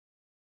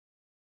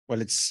Well,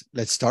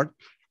 let's start.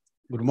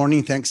 Good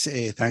morning.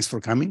 Thanks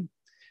for coming.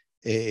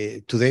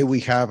 Today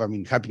we have,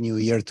 Happy New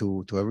Year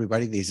to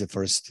everybody. This is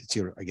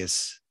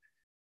the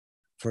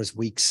first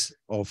weeks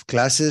of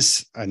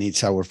classes, and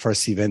it's our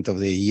first event of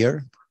the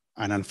year.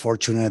 And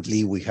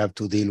unfortunately, we have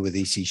to deal with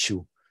this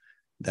issue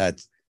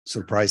that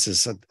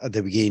surprises at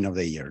the beginning of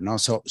the year. No,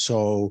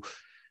 so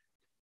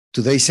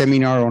today's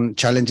seminar on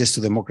challenges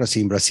to democracy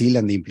in Brazil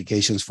and the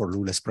implications for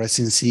Lula's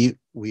presidency.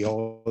 We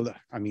all,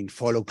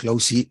 follow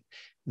closely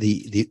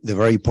the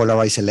very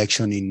polarized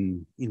election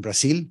in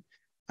Brazil.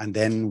 And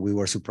then we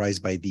were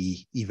surprised by the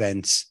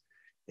events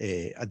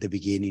at the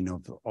beginning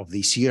of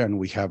this year. And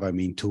we have,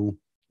 two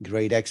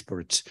great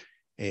experts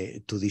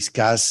to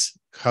discuss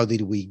how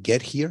did we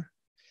get here?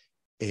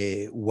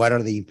 What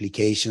are the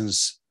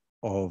implications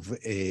of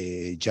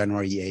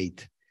January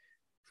 8th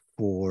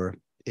for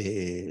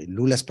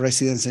Lula's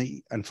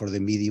presidency and for the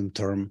medium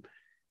term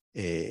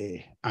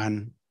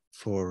and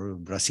for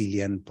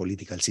Brazilian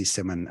political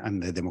system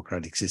and the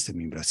democratic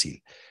system in Brazil.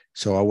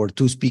 So our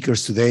two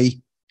speakers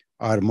today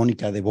are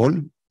Monica de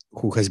Bolle,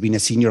 who has been a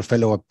senior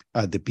fellow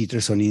at the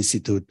Peterson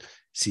Institute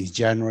since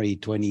January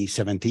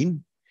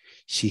 2017.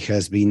 She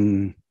has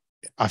been,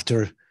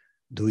 after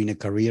doing a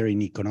career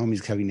in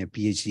economics, having a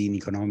PhD in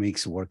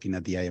economics, working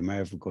at the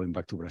IMF, going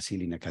back to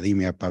Brazil in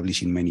academia,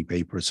 publishing many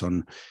papers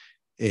on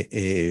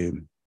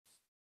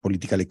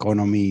political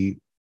economy,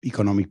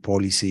 economic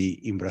policy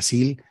in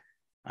Brazil.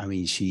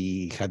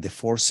 She had the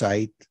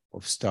foresight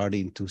of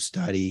starting to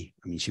study,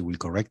 she will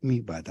correct me,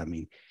 but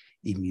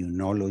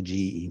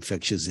immunology,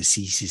 infectious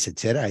diseases,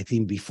 etc. I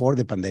think before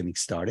the pandemic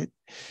started,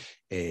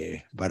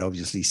 but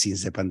obviously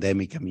since the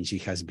pandemic, she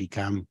has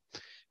become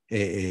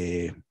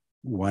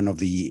one of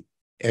the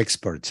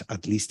experts,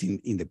 at least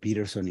in the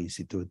Peterson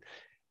Institute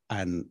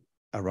and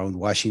around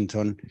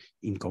Washington,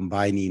 in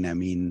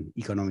combining,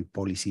 economic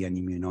policy and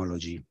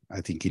immunology,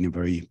 I think in a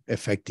very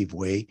effective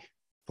way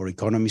for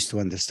economists to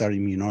understand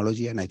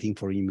immunology, and I think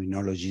for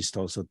immunologists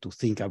also to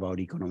think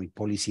about economic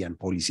policy and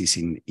policies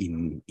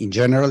in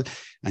general.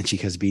 And she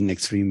has been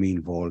extremely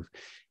involved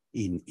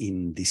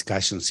in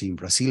discussions in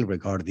Brazil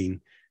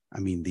regarding,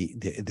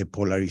 the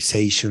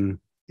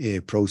polarization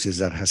process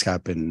that has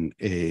happened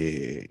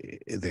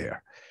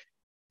there.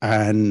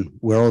 And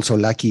we're also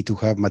lucky to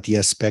have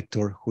Matias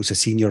Spektor, who's a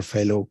senior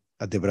fellow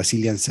at the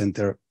Brazilian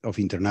Center of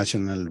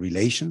International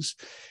Relations.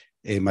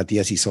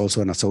 Matias is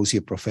also an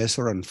associate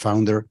professor and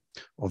founder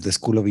of the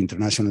School of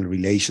International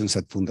Relations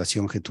at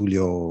Fundação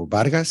Getulio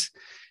Vargas.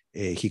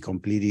 He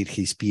completed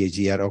his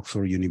PhD at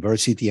Oxford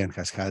University and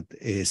has had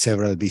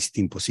several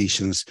visiting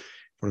positions,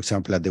 for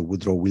example, at the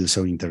Woodrow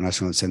Wilson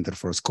International Center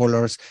for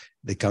Scholars,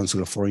 the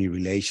Council of Foreign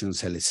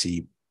Relations,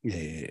 LSE,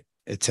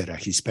 etc.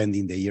 He's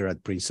spending the year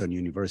at Princeton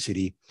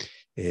University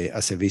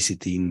as a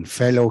visiting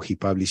fellow. He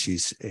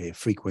publishes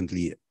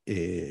frequently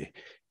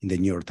in the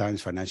New York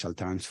Times, Financial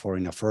Times,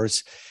 Foreign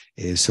Affairs.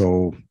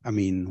 So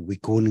we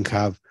couldn't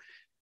have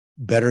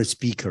better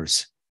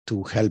speakers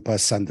to help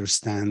us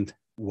understand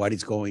what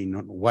is going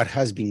on, what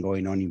has been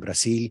going on in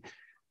Brazil,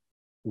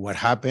 what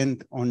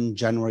happened on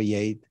January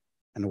 8th,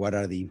 and what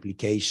are the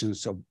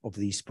implications of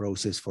this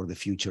process for the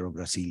future of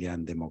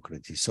Brazilian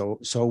democracy. So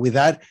with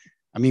that,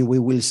 we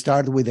will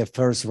start with the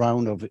first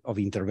round of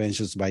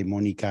interventions by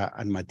Monica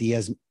and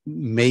Matias,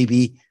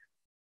 maybe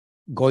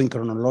going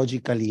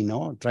chronologically,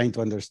 trying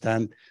to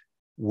understand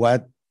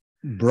what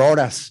brought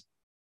us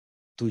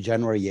to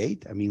January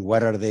 8th.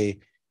 What are the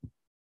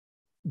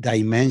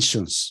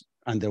dimensions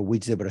under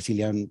which the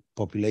Brazilian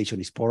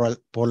population is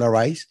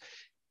polarized,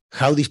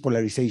 how this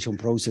polarization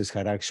process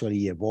had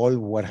actually evolved,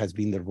 what has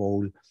been the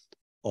role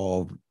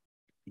of,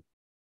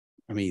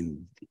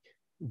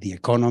 the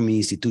economy,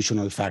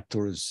 institutional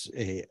factors,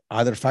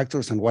 other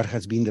factors, and what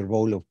has been the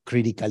role of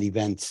critical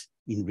events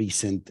in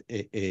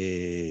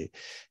the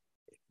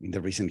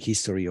recent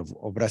history of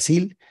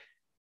Brazil.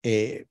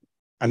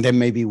 And then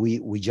maybe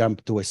we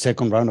jump to a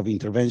second round of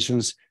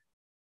interventions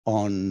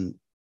on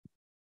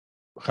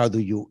how do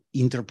you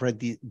interpret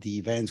the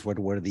events, what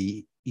were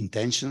the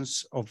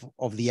intentions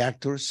of the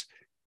actors,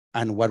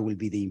 and what will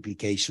be the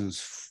implications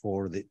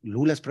for the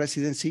Lula's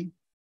presidency,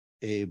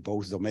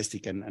 both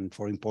domestic and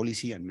foreign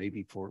policy, and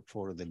maybe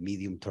for the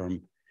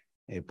medium-term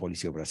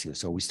policy of Brazil.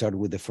 So we start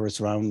with the first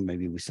round.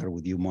 Maybe we start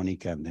with you,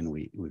 Monica, and then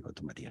we go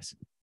to Matias.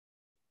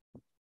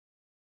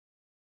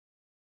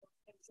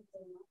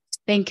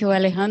 Thank you,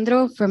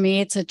 Alejandro. For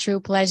me, it's a true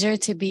pleasure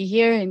to be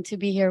here and to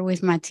be here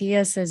with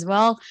Matias as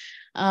well.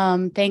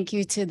 Thank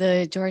you to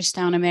the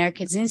Georgetown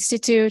Americas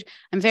Institute.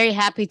 I'm very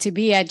happy to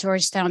be at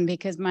Georgetown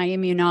because my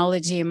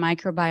immunology and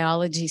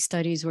microbiology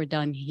studies were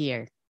done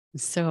here.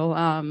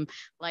 So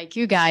like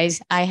you guys,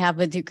 I have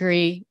a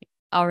degree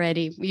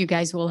already. You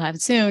guys will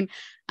have soon.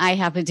 I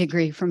have a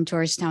degree from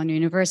Georgetown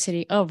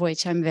University, of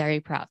which I'm very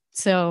proud.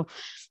 So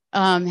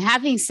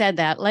having said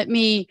that, let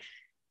me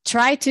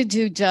try to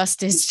do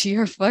justice to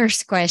your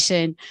first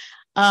question,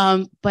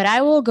 but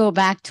I will go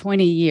back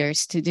 20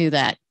 years to do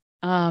that,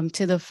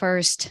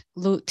 to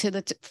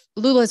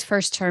Lula's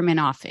first term in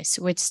office,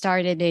 which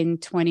started in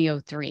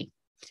 2003.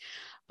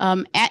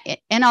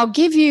 And I'll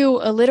give you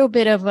a little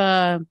bit of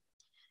a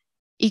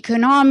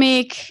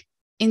economic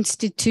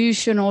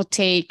institutional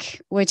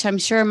take, which I'm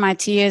sure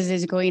Matias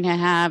is going to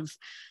have,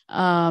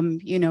 a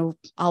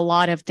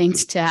lot of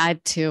things to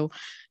add to.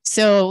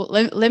 So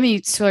let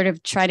me sort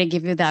of try to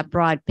give you that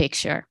broad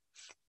picture.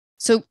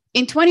 So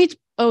in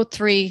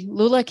 2003,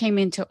 Lula came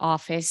into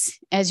office.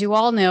 As you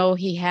all know,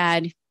 he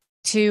had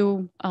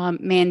two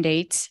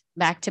mandates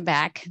back to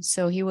back.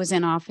 So he was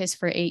in office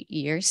for 8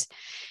 years.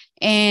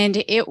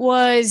 And it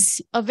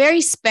was a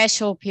very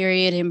special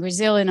period in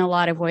Brazil in a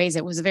lot of ways.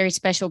 It was a very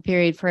special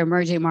period for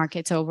emerging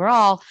markets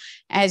overall,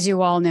 as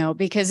you all know,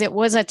 because it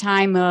was a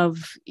time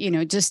of,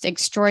 just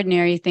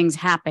extraordinary things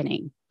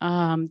happening.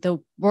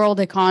 The world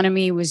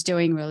economy was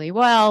doing really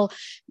well.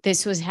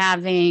 This was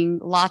having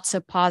lots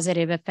of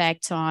positive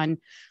effects on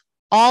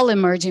all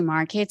emerging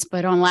markets,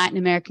 but on Latin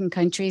American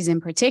countries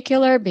in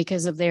particular,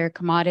 because of their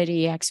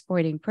commodity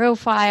exporting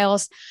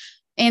profiles.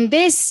 And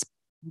this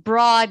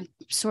broad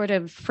sort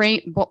of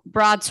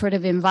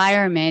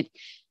environment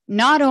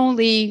not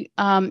only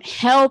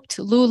helped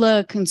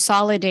Lula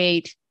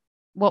consolidate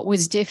what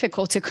was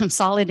difficult to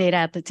consolidate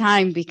at the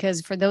time, because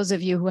for those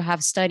of you who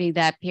have studied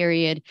that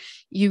period,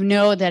 you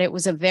know that it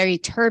was a very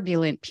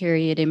turbulent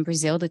period in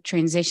Brazil, the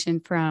transition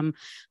from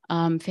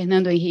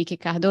Fernando Henrique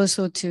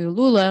Cardoso to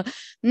Lula,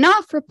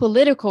 not for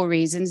political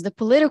reasons. The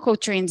political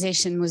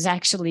transition was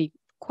actually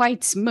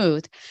quite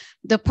smooth.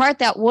 The part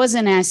that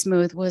wasn't as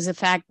smooth was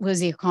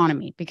the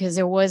economy, because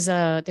there was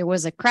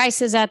a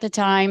crisis at the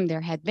time.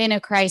 There had been a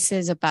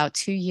crisis about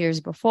 2 years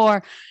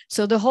before.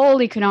 So the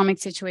whole economic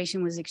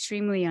situation was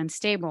extremely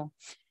unstable.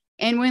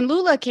 And when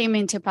Lula came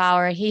into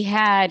power, he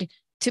had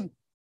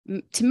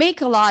to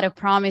make a lot of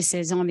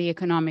promises on the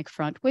economic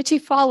front, which he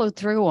followed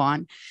through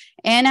on.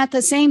 And at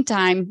the same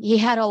time, he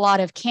had a lot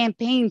of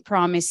campaign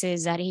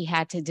promises that he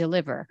had to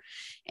deliver.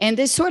 And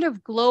this sort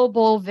of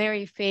global,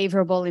 very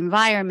favorable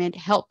environment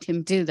helped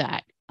him do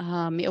that.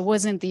 It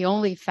wasn't the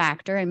only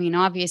factor. I mean,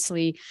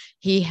 obviously,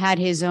 he had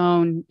his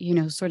own,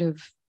 sort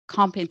of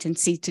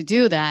competency to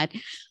do that.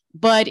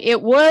 But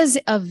it was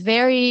a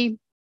very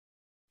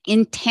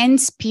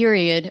intense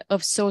period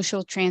of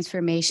social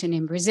transformation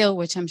in Brazil,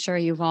 which I'm sure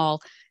you've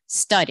all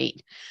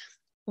studied.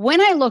 When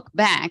I look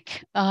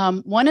back,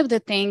 one of the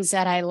things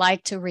that I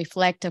like to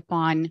reflect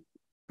upon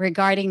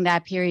regarding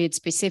that period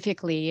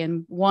specifically,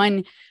 and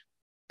one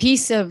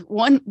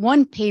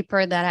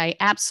paper that I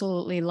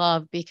absolutely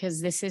love,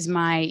 because this is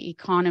my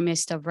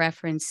economist of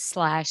reference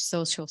 /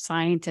 social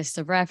scientist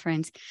of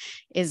reference,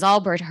 is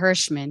Albert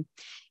Hirschman.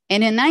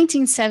 And in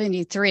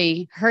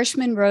 1973,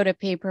 Hirschman wrote a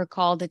paper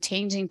called The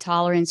Changing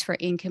Tolerance for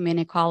Income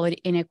Inequality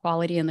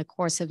in the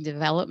Course of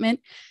Development.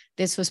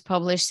 This was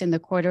published in the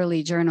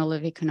Quarterly Journal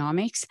of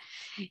Economics.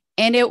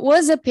 And it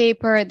was a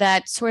paper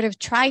that sort of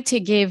tried to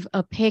give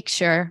a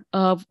picture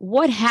of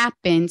what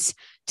happens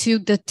to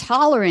the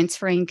tolerance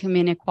for income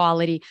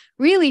inequality,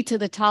 really to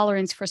the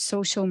tolerance for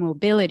social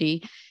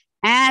mobility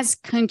as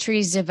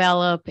countries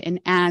develop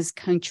and as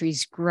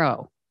countries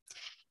grow.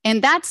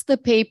 And that's the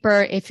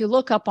paper, if you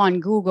look up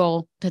on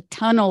Google, the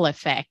tunnel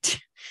effect.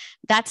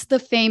 That's the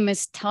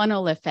famous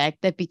tunnel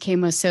effect that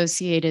became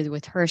associated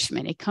with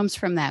Hirschman. It comes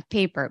from that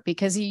paper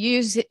because he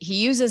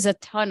uses a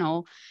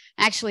tunnel.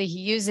 Actually, he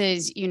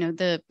uses,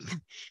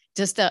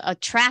 just a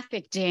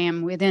traffic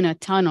jam within a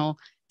tunnel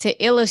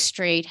to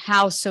illustrate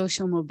how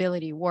social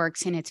mobility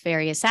works in its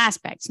various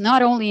aspects,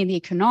 not only in the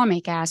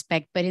economic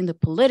aspect, but in the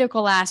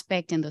political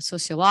aspect, in the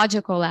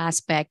sociological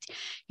aspect.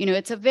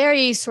 It's a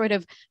very sort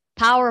of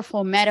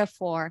powerful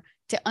metaphor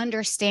to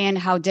understand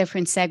how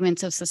different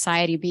segments of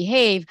society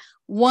behave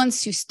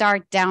once you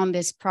start down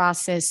this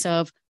process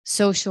of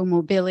social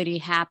mobility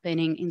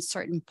happening in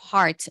certain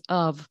parts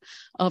of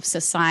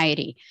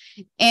society.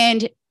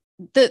 And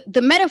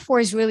the metaphor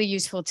is really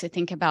useful to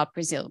think about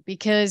Brazil,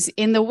 because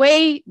in the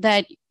way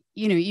that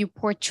you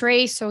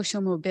portray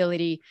social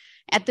mobility,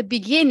 at the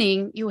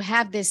beginning, you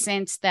have this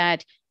sense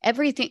that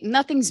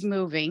nothing's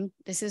moving.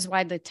 This is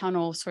why the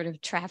tunnel sort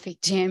of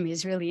traffic jam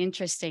is really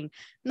interesting.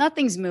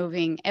 Nothing's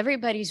moving.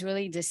 Everybody's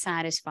really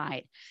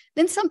dissatisfied.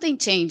 Then something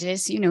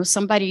changes.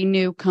 Somebody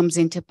new comes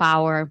into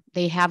power.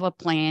 They have a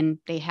plan.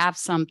 They have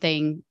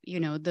something.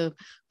 The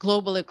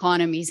global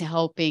economy is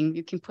helping.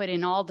 You can put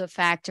in all the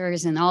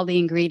factors and all the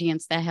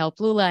ingredients that helped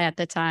Lula at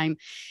the time.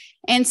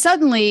 And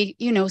suddenly,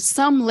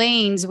 some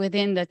lanes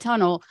within the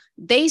tunnel,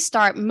 they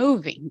start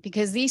moving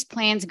because these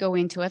plans go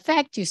into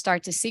effect. You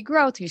start to see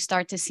growth, you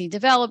start to see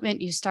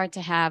development, you start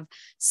to have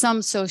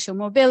some social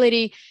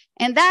mobility.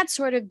 And that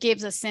sort of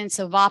gives a sense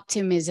of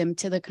optimism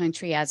to the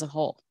country as a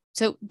whole.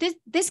 So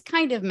this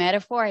kind of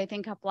metaphor, I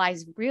think,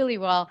 applies really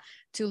well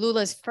to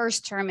Lula's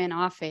first term in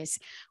office,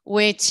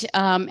 which,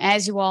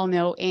 as you all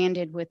know,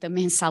 ended with the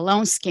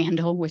Mensalão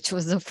scandal, which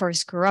was the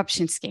first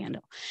corruption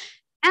scandal.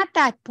 At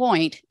that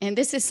point, and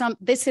this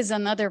is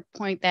another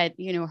point that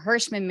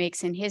Hirschman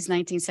makes in his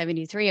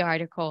 1973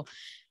 article,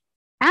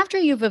 after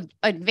you've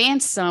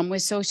advanced some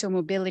with social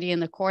mobility in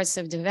the course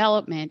of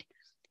development,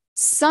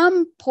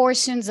 some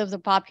portions of the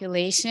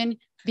population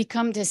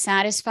become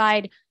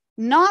dissatisfied,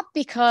 not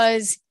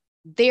because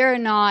they're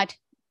not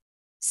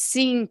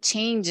seeing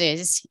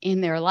changes in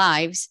their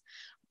lives,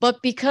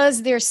 but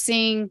because they're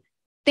seeing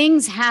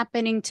things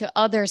happening to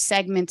other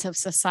segments of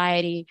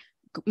society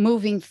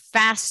moving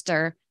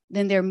faster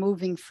than they're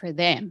moving for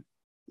them.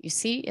 You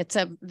see, it's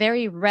a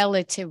very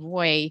relative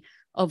way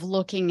of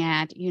looking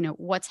at, you know,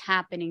 what's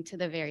happening to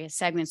the various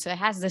segments. So it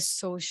has this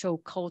social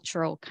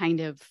cultural kind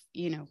of,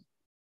 you know,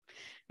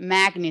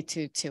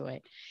 magnitude to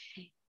it.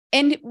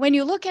 And when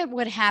you look at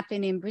what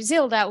happened in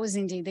Brazil, that was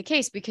indeed the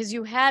case, because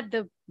you had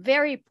the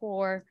very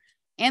poor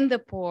and the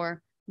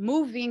poor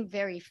moving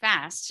very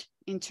fast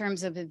in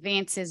terms of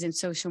advances in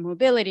social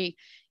mobility.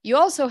 You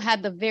also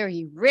had the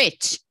very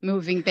rich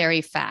moving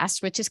very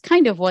fast, which is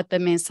kind of what the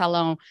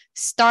Mensalão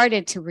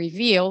started to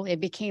reveal.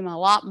 It became a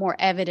lot more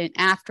evident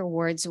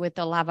afterwards with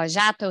the Lava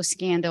Jato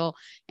scandal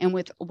and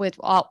with what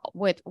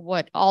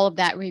all of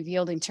that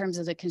revealed in terms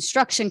of the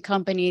construction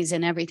companies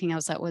and everything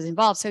else that was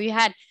involved. So you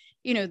had,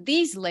 you know,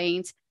 these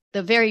lanes,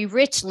 the very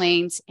rich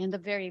lanes and the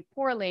very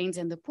poor lanes,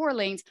 and the poor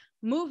lanes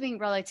moving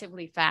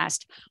relatively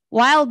fast,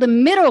 while the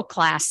middle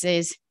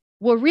classes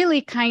were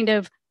really kind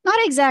of not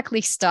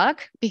exactly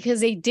stuck, because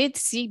they did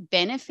see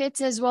benefits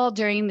as well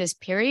during this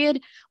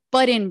period,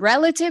 but in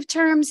relative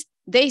terms,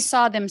 they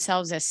saw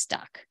themselves as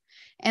stuck.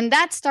 And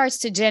that starts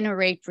to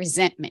generate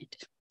resentment.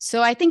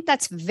 So I think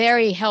that's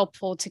very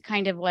helpful to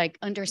kind of like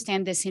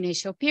understand this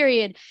initial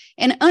period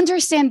and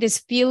understand this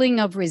feeling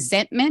of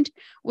resentment,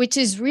 which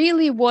is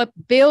really what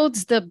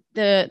builds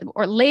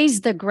or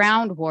lays the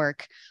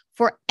groundwork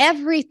for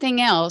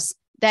everything else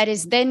that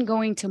is then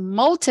going to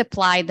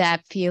multiply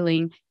that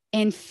feeling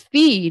and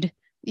feed,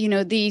 you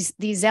know,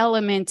 these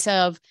elements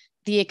of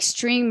the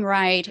extreme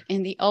right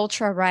and the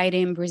ultra right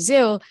in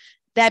Brazil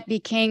that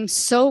became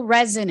so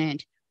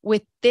resonant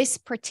with this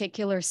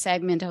particular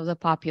segment of the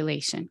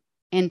population,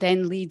 and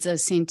then leads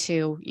us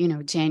into, you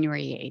know,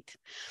 January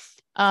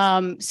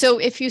 8th. So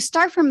if you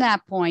start from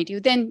that point, you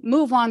then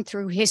move on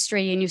through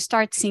history and you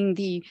start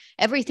seeing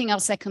everything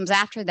else that comes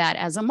after that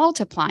as a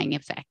multiplying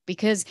effect,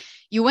 because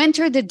you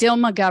enter the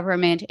Dilma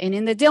government, and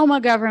in the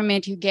Dilma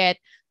government, you get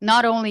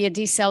not only a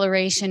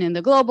deceleration in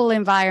the global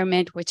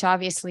environment, which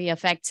obviously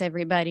affects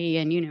everybody,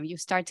 and, you know, you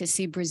start to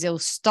see Brazil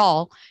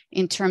stall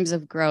in terms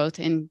of growth,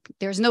 and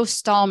there's no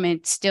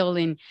stallment still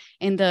in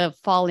the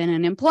fall in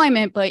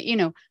unemployment, but, you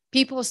know,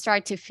 people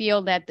start to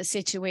feel that the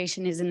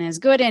situation isn't as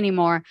good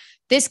anymore.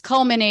 This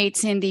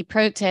culminates in the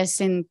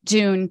protests in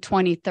June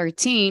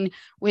 2013,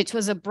 which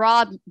was a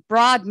broad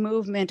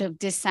movement of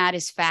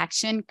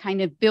dissatisfaction,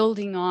 kind of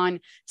building on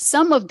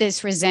some of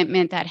this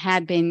resentment that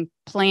had been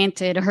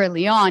planted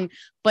early on,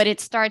 but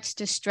it starts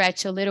to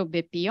stretch a little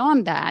bit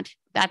beyond that.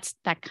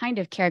 That kind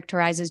of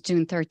characterizes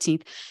June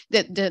 13th,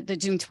 the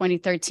June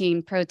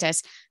 2013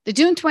 protests. The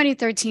June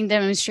 2013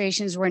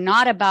 demonstrations were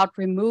not about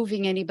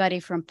removing anybody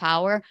from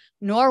power,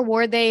 nor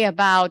were they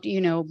about, you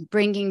know,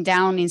 bringing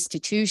down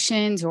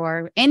institutions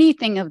or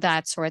anything of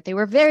that sort. They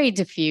were very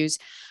diffuse,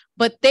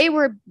 but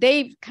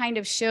they kind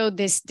of showed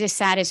this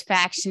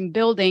dissatisfaction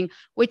building,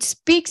 which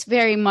speaks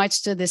very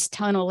much to this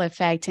tunnel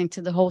effect and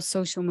to the whole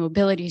social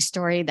mobility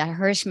story that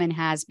Hirschman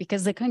has,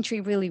 because the country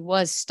really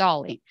was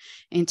stalling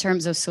in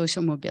terms of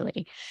social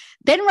mobility.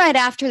 Then right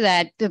after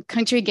that, the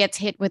country gets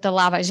hit with the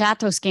Lava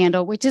Jato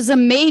scandal, which is a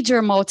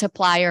major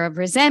multiplier of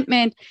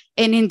resentment,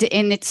 and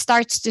it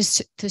starts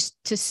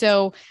to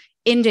sow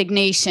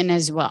indignation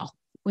as well,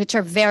 which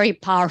are very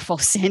powerful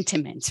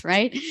sentiments,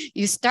 right?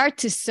 You start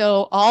to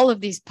sow all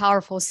of these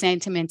powerful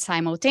sentiments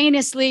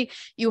simultaneously.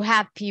 You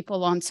have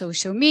people on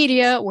social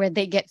media where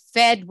they get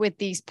fed with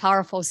these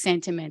powerful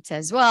sentiments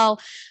as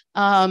well.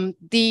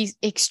 The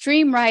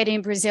extreme right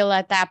in Brazil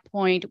at that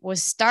point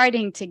was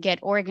starting to get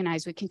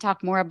organized. We can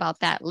talk more about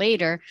that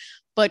later,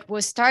 but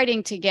was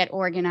starting to get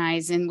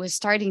organized and was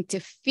starting to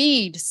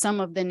feed some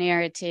of the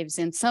narratives,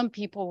 and some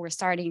people were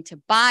starting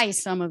to buy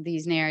some of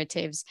these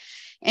narratives.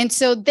 And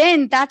so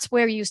then that's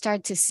where you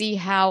start to see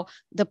how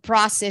the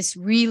process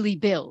really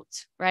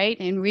builds, right?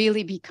 And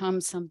really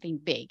becomes something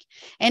big.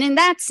 And in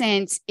that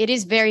sense, it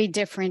is very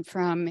different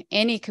from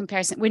any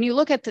comparison. When you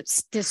look at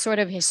this sort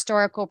of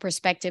historical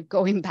perspective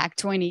going back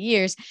 20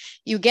 years,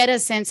 you get a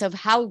sense of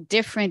how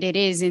different it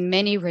is in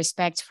many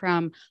respects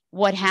from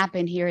what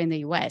happened here in the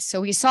US.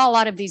 So we saw a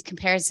lot of these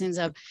comparisons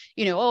of,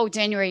 you know, oh,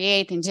 January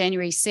 8th and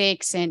January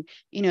 6th, and,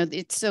 you know,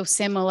 it's so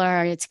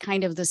similar. It's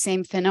kind of the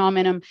same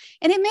phenomenon.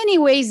 And in many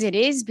ways it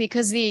is,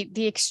 because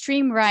the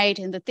extreme right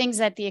and the things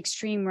that the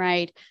extreme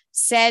right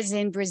says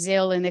in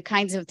Brazil and the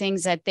kinds of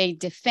things that they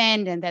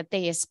defend and that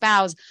they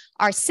espouse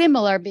are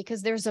similar,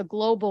 because there's a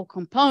global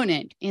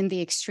component in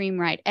the extreme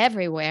right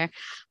everywhere.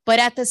 But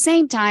at the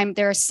same time,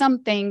 there are some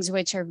things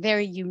which are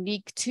very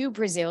unique to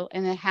Brazil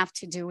and that have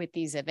to do with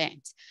these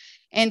events.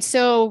 And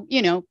so,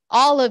 you know,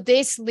 all of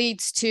this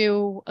leads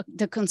to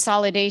the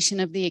consolidation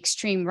of the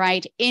extreme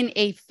right in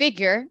a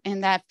figure,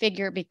 and that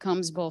figure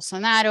becomes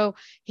Bolsonaro.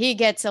 He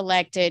gets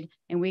elected,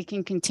 and we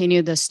can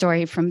continue the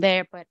story from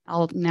there, but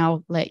I'll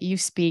now let you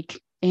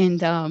speak.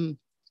 And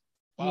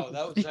wow,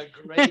 that was a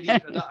great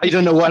I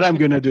don't know what I'm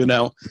going to do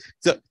now.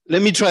 So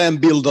let me try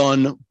and build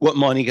on what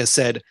Monica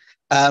said.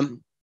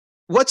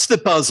 what's the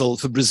puzzle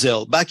for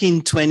Brazil? Back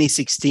in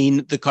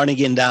 2016, the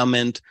Carnegie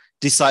Endowment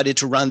decided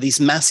to run this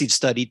massive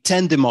study,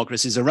 10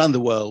 democracies around the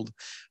world,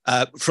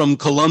 from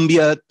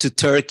Colombia to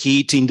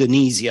Turkey to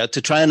Indonesia,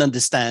 to try and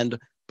understand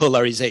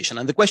polarization.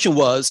 And the question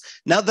was,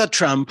 now that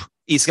Trump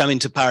is coming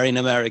to power in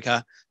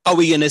America, are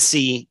we going to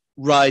see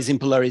rise in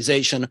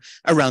polarization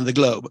around the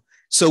globe?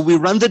 So we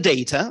run the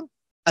data.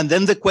 And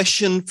then the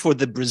question for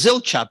the Brazil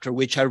chapter,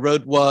 which I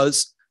wrote,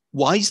 was,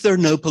 why is there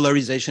no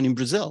polarization in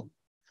Brazil?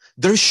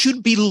 There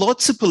should be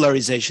lots of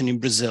polarization in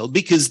Brazil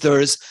because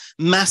there's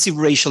massive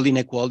racial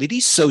inequality,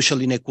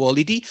 social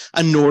inequality,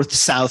 a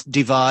north-south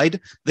divide.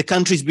 The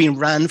country's been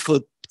run for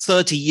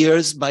 30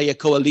 years by a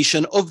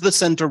coalition of the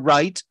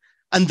center-right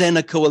and then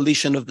a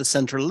coalition of the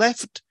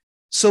center-left.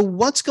 So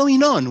what's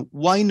going on?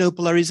 Why no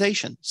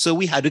polarization? So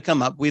we had to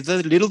come up with a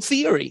little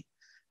theory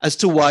as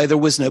to why there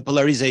was no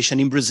polarization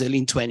in Brazil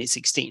in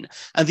 2016.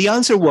 And the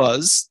answer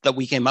was, that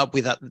we came up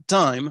with at the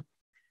time,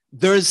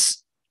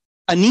 there's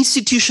an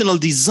institutional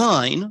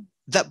design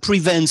that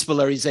prevents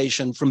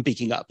polarization from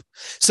picking up.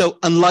 So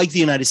unlike the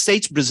United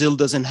States, Brazil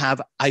doesn't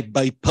have a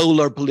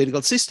bipolar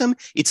political system.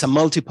 It's a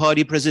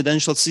multi-party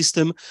presidential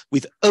system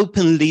with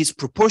open list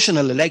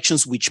proportional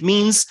elections, which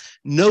means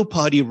no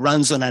party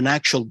runs on an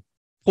actual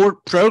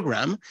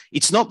program.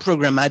 It's not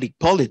programmatic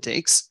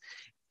politics.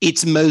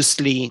 It's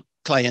mostly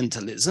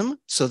clientelism.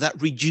 So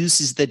that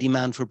reduces the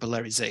demand for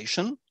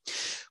polarization.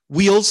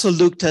 We also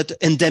looked at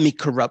endemic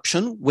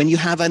corruption. When you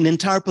have an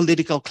entire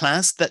political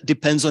class that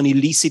depends on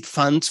illicit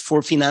funds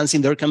for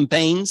financing their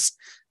campaigns,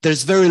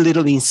 there's very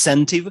little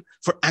incentive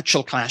for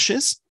actual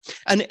clashes.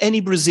 And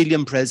any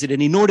Brazilian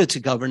president, in order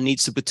to govern,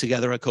 needs to put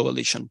together a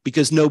coalition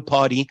because no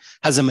party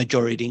has a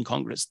majority in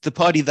Congress. The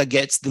party that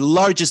gets the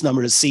largest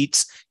number of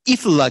seats,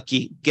 if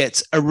lucky,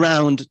 gets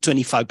around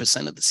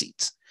 25% of the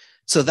seats.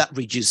 So that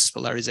reduces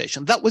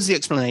polarization. That was the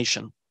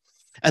explanation.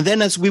 And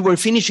then as we were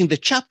finishing the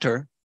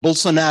chapter,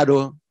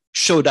 Bolsonaro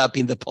showed up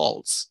in the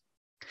polls.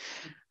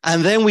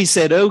 And then we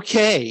said,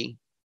 okay,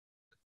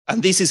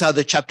 and this is how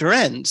the chapter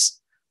ends.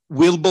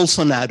 Will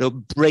Bolsonaro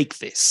break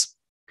this?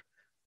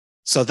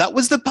 So that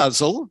was the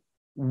puzzle.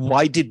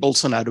 Why did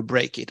Bolsonaro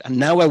break it? And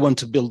now I want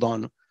to build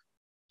on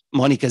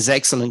Monica's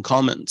excellent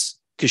comments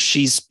because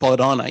she's spot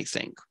on, I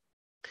think.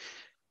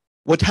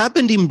 What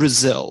happened in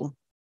Brazil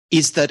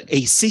is that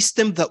a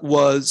system that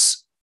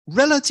was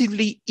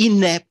relatively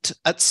inept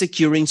at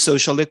securing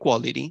social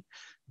equality,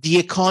 the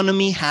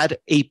economy had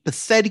a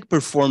pathetic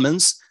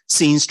performance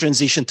since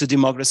transition to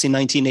democracy in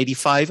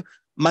 1985,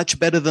 much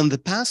better than the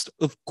past,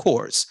 of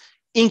course.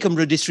 Income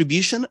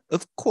redistribution,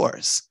 of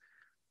course.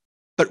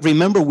 But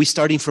remember, we're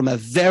starting from a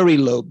very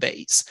low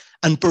base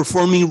and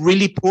performing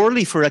really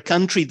poorly for a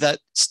country that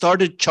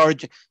started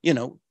charging,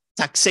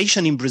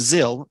 taxation in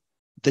Brazil,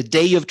 the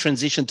day of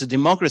transition to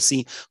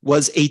democracy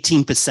was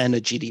 18%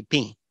 of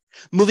GDP.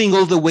 Moving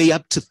all the way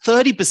up to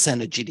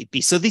 30% of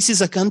GDP. So this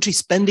is a country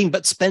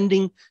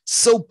spending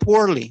so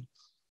poorly.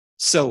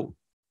 So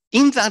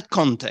in that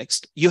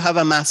context, you have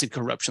a massive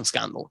corruption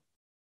scandal.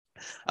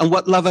 And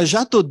what Lava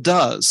Jato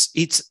does,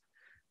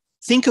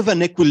 think of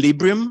an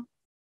equilibrium,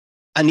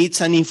 and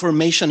it's an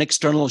information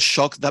external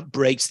shock that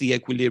breaks the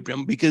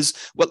equilibrium. Because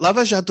what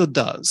Lava Jato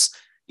does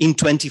in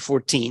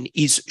 2014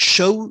 is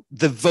show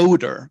the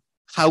voter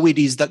how it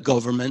is that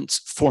governments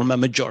form a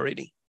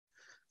majority.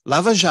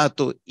 Lava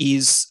Jato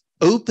is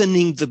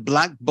opening the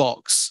black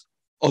box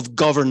of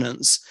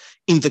governance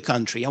in the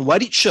country. And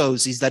what it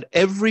shows is that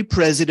every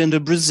president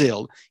of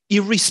Brazil,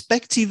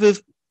 irrespective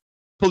of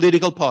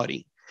political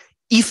party,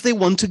 if they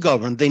want to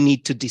govern, they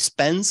need to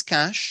dispense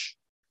cash,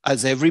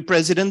 as every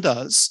president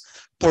does,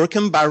 pork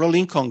and barrel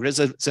in Congress,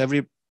 as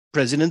every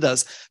president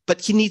does,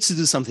 but he needs to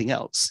do something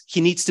else. He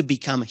needs to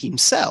become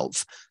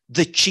himself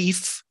the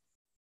chief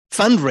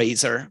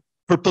fundraiser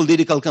for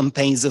political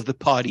campaigns of the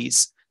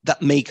parties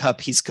that make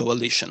up his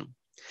coalition.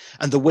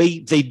 And the way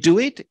they do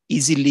it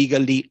is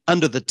illegally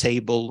under the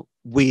table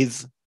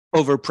with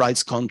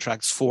overpriced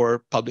contracts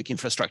for public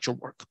infrastructure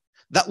work.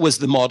 That was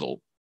the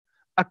model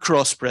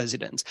across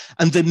presidents.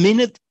 And the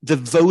minute the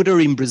voter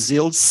in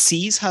Brazil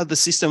sees how the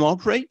system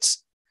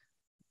operates,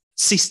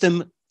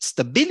 system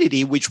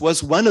stability, which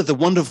was one of the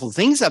wonderful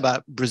things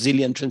about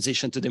Brazilian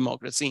transition to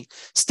democracy,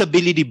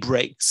 stability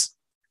breaks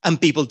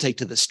and people take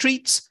to the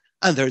streets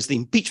and there's the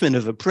impeachment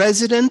of a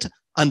president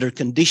under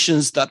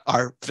conditions that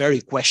are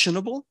very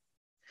questionable.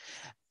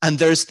 And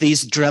there's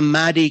this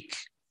dramatic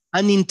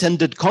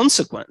unintended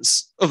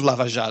consequence of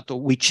Lava Jato,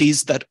 which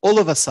is that all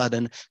of a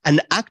sudden,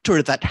 an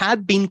actor that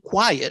had been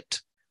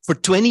quiet for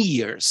 20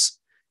 years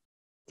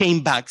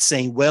came back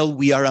saying, well,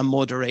 we are a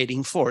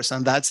moderating force,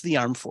 and that's the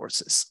armed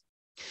forces.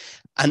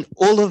 And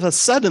all of a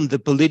sudden, the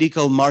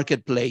political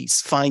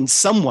marketplace finds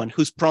someone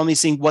who's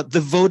promising what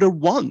the voter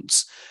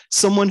wants,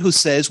 someone who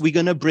says, we're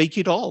going to break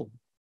it all.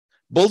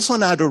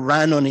 Bolsonaro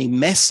ran on a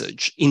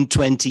message in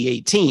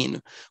 2018,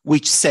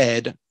 which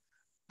said,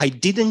 I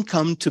didn't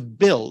come to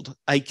build,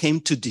 I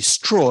came to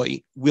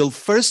destroy. We'll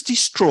first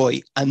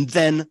destroy and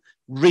then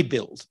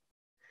rebuild.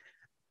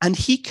 And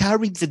he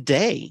carried the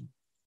day.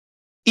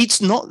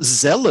 It's not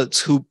zealots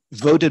who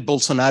voted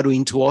Bolsonaro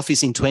into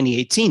office in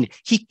 2018.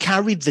 He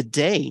carried the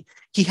day.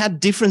 He had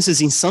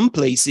differences in some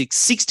places,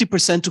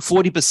 60% to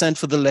 40%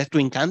 for the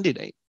left-wing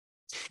candidate.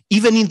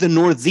 Even in the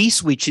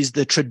Northeast, which is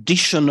the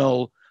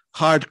traditional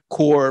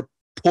hardcore,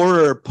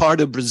 poorer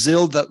part of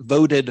Brazil that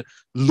voted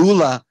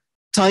Lula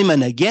time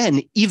and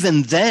again,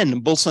 even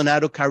then,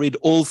 Bolsonaro carried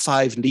all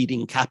 5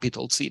 leading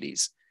capital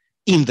cities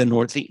in the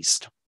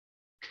Northeast.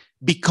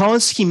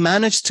 Because he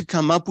managed to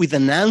come up with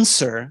an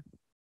answer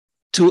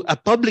to a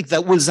public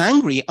that was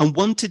angry and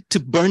wanted to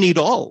burn it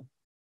all.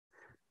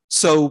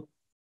 So,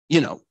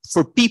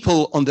 for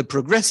people on the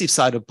progressive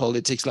side of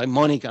politics, like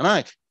Monica and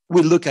I,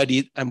 we look at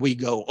it and we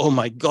go, oh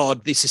my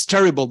God, this is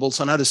terrible,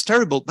 Bolsonaro is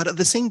terrible. But at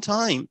the same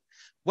time,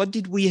 what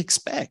did we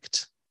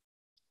expect?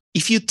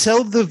 If you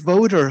tell the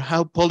voter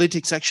how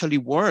politics actually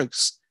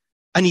works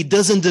and it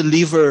doesn't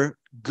deliver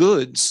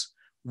goods,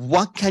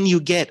 what can you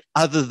get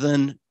other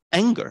than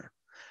anger?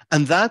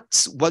 And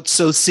that's what's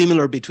so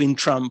similar between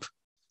Trump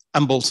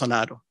and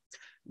Bolsonaro.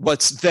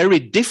 What's very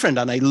different,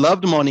 and I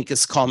loved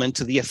Monica's comment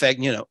to the effect,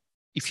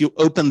 if you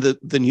open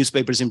the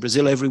newspapers in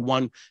Brazil,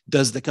 everyone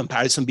does the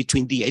comparison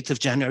between the 8th of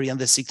January and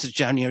the 6th of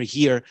January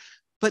here.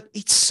 But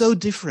it's so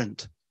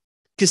different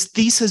because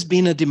this has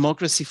been a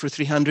democracy for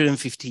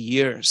 350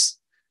 years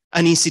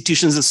and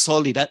institutions are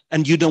solid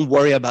and you don't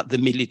worry about the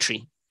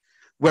military.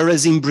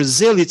 Whereas in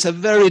Brazil, it's a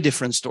very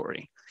different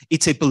story.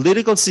 It's a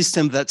political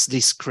system that's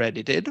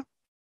discredited,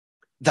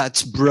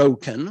 that's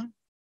broken,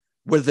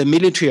 where the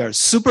military are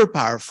super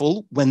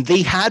powerful when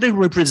they had a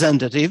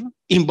representative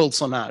in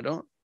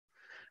Bolsonaro,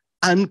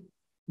 and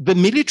the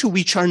military,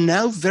 which are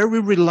now very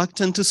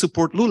reluctant to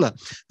support Lula.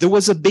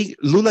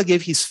 Lula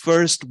gave his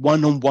first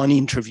one-on-one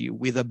interview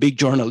with a big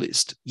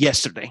journalist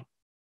yesterday.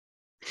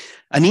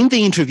 And in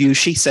the interview,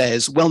 she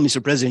says, well,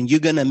 Mr. President, you're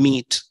going to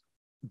meet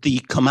the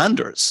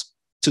commanders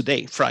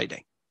today,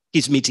 Friday.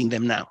 He's meeting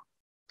them now.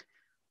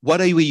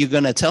 What are you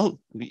going to tell?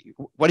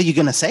 What are you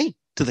going to say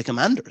to the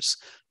commanders,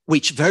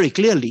 which very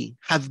clearly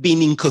have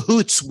been in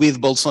cahoots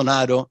with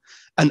Bolsonaro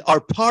and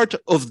are part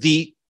of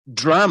the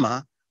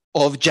drama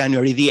of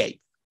January the 8th?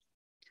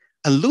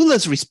 And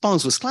Lula's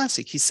response was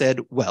classic. He said,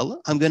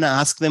 well, I'm going to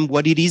ask them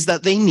what it is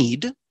that they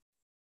need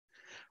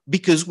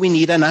because we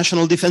need a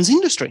national defense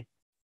industry.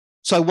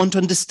 So I want to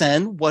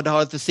understand what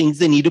are the things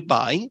they need to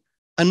buy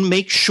and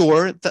make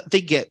sure that they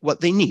get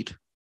what they need.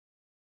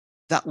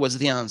 That was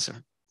the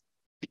answer.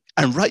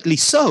 And rightly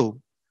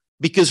so,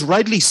 because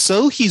rightly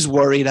so, he's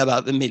worried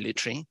about the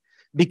military,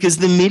 because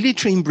the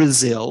military in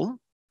Brazil,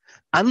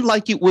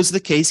 unlike it was the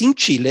case in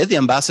Chile, the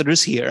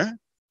ambassadors here,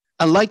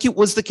 and like it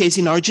was the case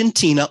in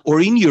Argentina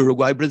or in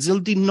Uruguay, Brazil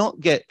did not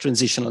get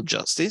transitional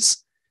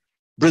justice.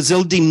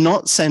 Brazil did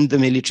not send the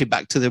military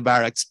back to the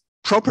barracks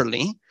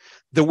properly.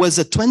 There was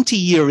a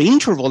 20-year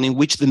interval in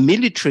which the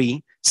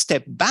military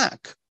stepped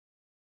back.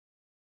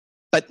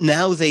 But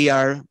now they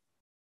are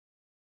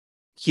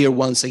here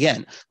once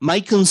again.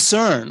 My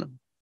concern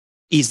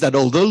is that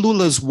although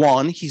Lula's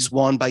won, he's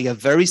won by a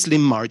very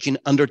slim margin,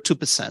 under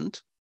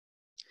 2%.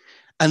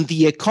 And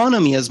the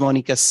economy, as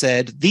Monica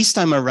said, this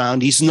time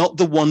around is not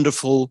the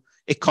wonderful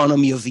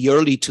economy of the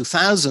early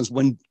 2000s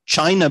when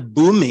China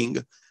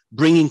booming,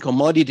 bringing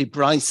commodity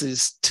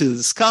prices to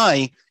the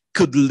sky,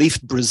 could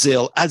lift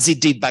Brazil as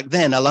it did back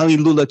then,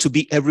 allowing Lula to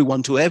be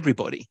everyone to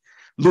everybody.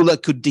 Lula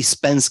could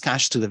dispense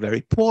cash to the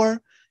very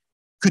poor,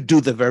 could do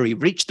the very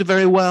rich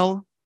very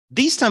well.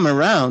 This time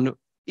around,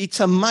 it's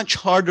a much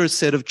harder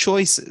set of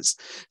choices.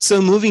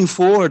 So moving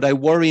forward, I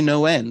worry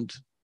no end.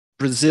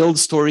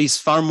 Brazil's story is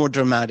far more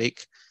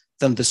dramatic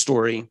than the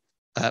story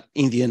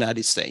in the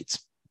United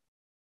States.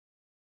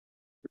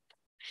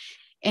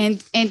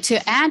 And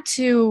to add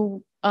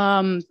to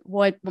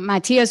what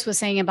Matias was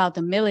saying about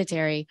the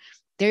military,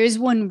 there is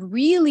one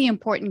really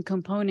important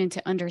component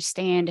to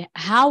understand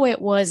how it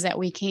was that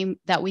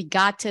we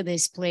got to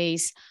this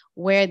place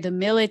where the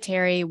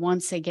military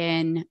once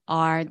again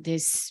are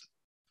this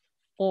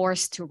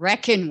force to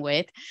reckon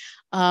with.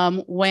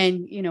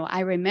 When I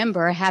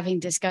remember having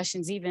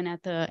discussions even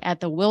at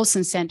the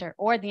Wilson Center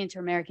or the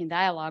Inter-American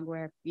Dialogue,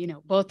 where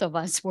both of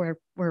us were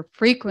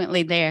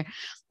frequently there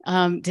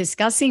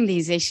discussing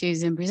these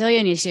issues and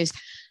Brazilian issues.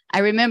 I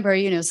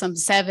remember, some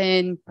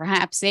 7,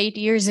 perhaps 8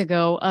 years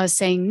ago,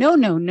 saying,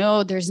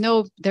 no, there's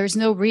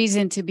no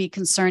reason to be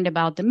concerned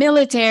about the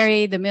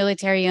military. The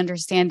military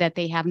understand that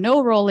they have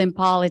no role in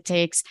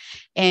politics.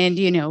 And,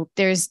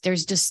 there's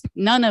just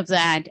none of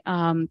that.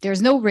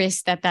 There's no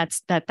risk that's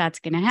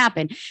going to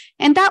happen.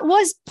 And that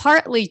was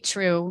partly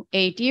true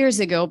 8 years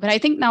ago. But I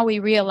think now we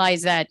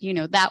realize that,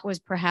 that was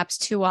perhaps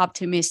too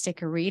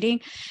optimistic a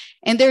reading.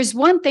 And there's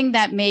one thing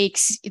that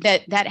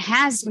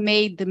has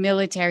made the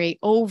military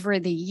over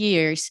the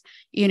years,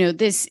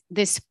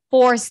 this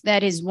force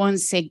that is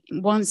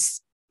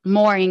once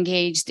more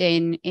engaged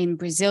in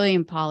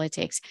Brazilian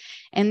politics.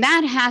 And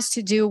that has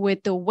to do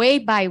with the way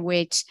by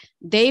which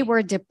they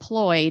were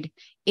deployed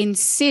in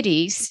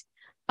cities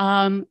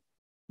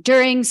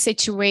during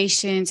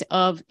situations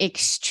of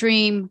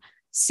extreme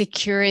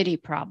security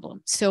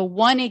problems. So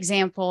one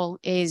example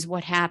is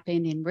what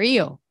happened in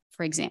Rio,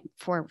 for example,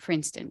 for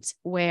instance,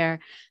 where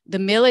the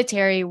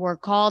military were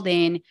called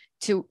in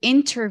to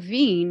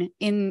intervene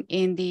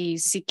in the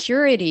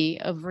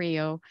security of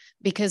Rio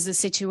because the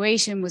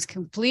situation was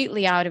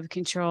completely out of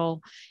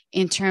control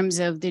in terms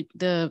of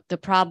the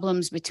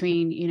problems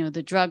between, you know,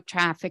 the drug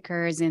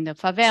traffickers in the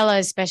favela,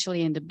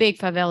 especially in the big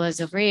favelas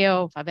of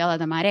Rio, Favela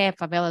da Maré,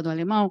 Favela do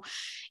Alemão,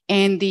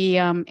 and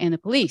the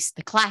police,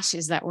 the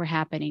clashes that were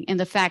happening, and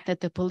the fact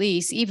that the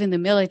police, even the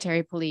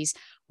military police,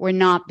 were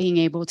not being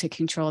able to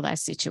control that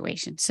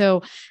situation.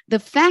 So the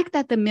fact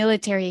that the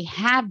military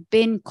have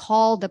been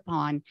called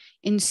upon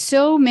in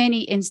so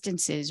many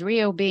instances,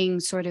 Rio being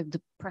sort of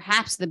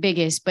perhaps the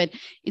biggest, but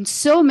in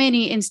so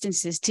many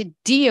instances to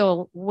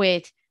deal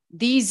with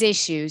these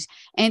issues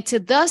and to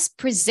thus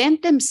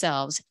present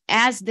themselves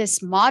as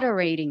this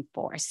moderating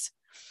force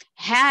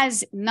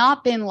has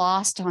not been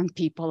lost on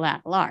people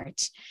at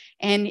large.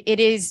 And it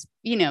is,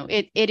 you know,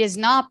 it is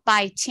not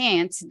by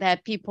chance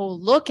that people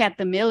look at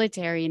the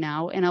military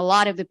now, and a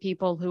lot of the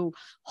people who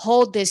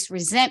hold this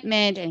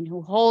resentment and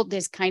who hold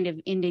this kind of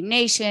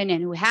indignation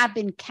and who have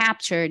been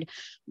captured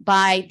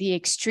by the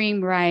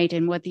extreme right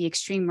and what the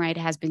extreme right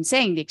has been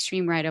saying. The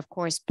extreme right, of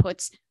course,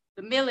 puts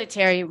the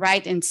military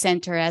right and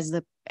center as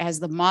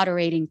the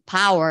moderating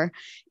power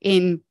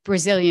in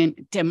Brazilian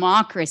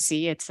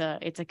democracy. It's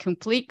a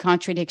complete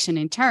contradiction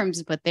in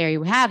terms, but there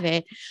you have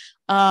it.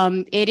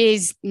 It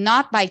is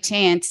not by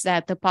chance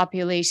that the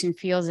population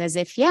feels as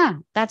if, yeah,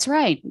 that's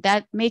right,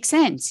 that makes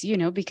sense, you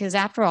know, because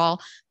after all,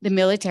 the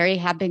military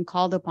have been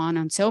called upon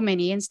on so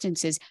many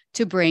instances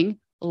to bring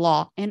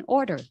law and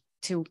order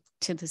to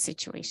the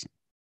situation.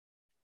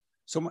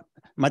 So,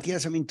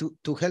 Matias, I mean,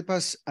 to help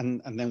us,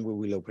 and then we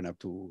will open up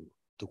to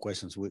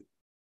questions. We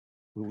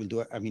will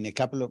do, I mean, a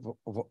couple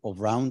of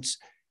rounds,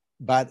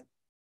 but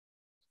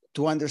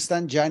to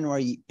understand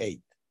January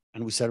 8th,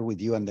 and we start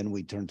with you, and then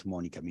we turn to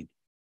Monica. I mean,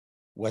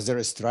 was there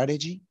a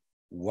strategy?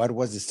 What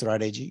was the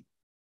strategy?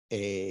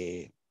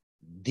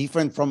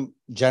 Different from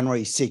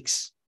January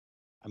 6th.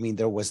 I mean,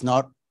 there was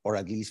not, or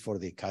at least for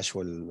the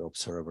casual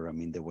observer, I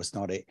mean, there was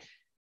not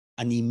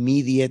an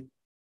immediate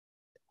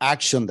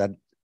action that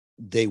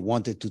they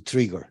wanted to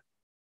trigger,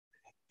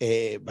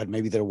 but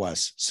maybe there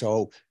was.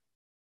 So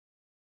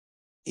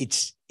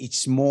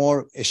it's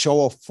more a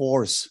show of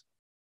force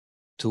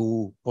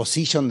to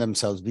position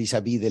themselves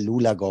vis-a-vis the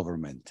Lula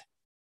government.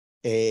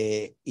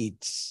 It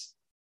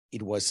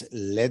was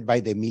led by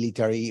the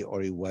military,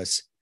 or it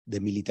was the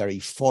military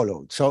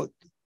followed. So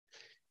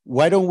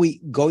why don't we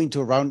go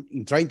into a round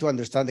in trying to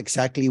understand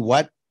exactly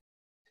what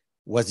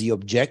was the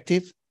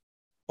objective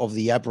of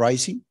the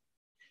uprising?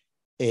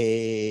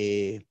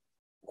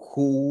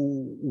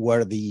 Who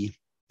were the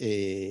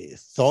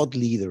thought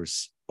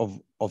leaders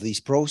of this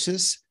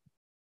process?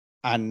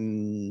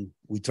 And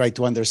we try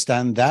to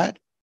understand that.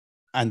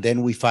 And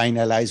then we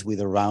finalize with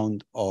a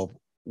round of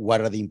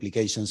what are the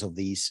implications of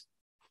these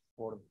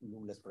for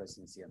Lula's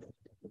presidency.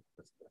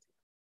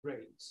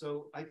 Great.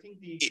 So I think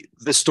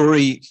the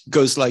story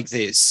goes like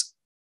this.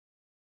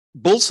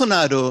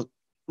 Bolsonaro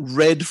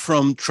read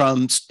from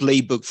Trump's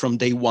playbook from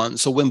day one.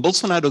 So when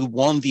Bolsonaro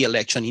won the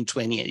election in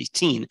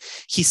 2018,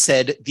 he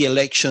said the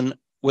election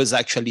was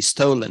actually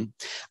stolen.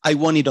 I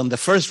won it on the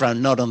first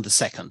round, not on the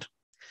second.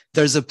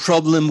 There's a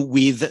problem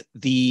with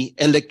the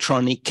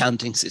electronic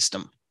counting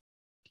system.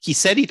 He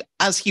said it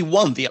as he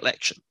won the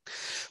election,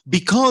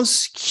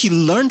 because he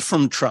learned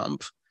from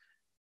Trump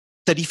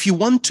that if you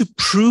want to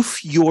prove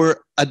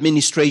your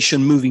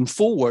administration moving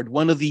forward,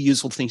 one of the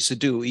useful things to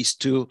do is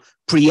to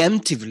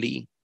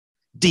preemptively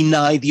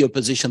deny the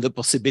opposition the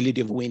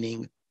possibility of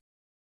winning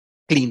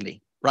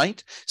cleanly,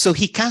 right? So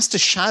he cast a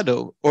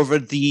shadow over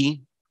the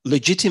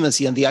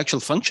legitimacy and the actual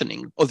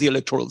functioning of the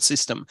electoral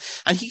system.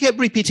 And he kept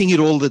repeating it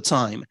all the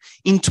time.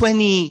 In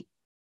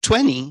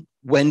 2020,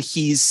 when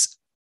his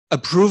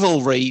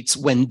approval rates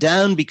went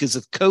down because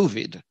of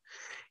COVID,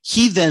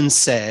 he then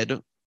said,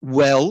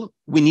 well,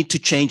 we need to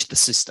change the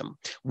system.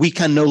 We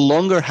can no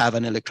longer have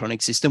an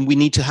electronic system. We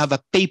need to have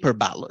a paper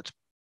ballot.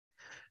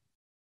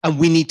 And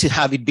we need to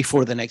have it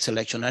before the next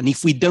election. And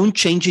if we don't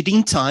change it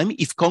in time,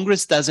 if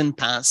Congress doesn't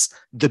pass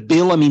the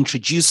bill I'm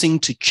introducing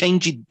to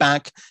change it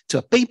back to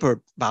a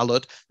paper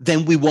ballot,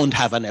 then we won't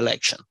have an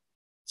election,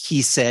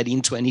 he said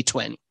in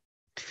 2020.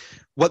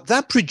 What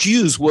that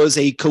produced was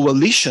a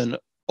coalition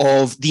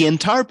of the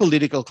entire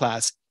political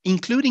class,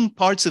 including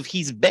parts of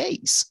his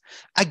base,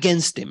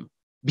 against him.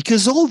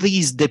 Because all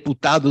these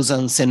diputados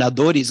and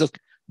senadores,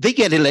 they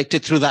get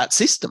elected through that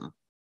system.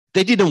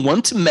 They didn't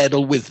want to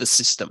meddle with the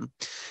system.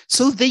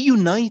 So they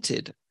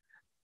united,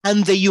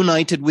 and they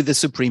united with the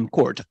Supreme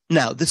Court.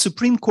 Now, the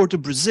Supreme Court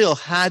of Brazil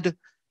had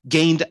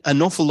gained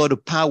an awful lot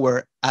of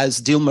power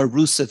as Dilma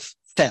Rousseff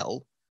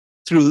fell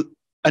through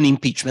an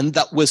impeachment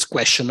that was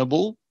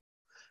questionable.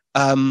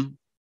 And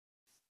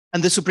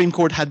the Supreme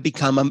Court had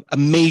become a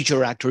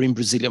major actor in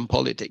Brazilian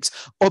politics,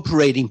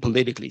 operating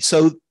politically.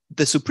 So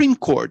the Supreme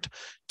Court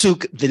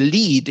took the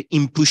lead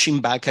in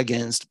pushing back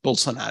against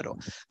Bolsonaro.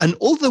 And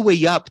all the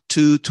way up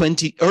to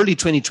early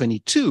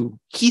 2022,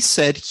 he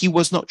said he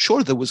was not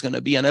sure there was going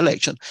to be an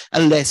election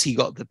unless he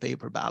got the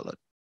paper ballot.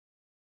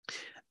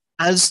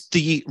 as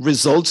the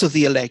results of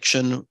the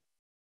election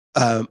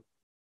on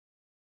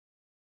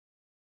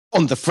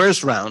the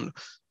first round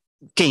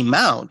came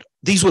out,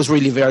 this was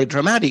really very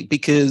dramatic,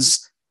 because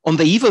on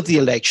the eve of the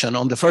election,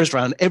 on the first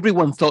round,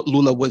 everyone thought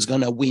Lula was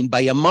going to win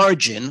by a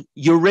margin.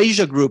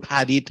 Eurasia Group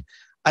had it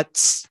at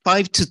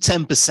 5 to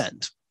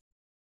 10%.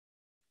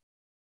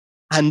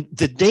 And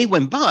the day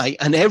went by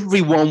and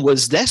everyone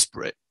was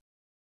desperate.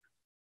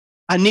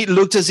 And it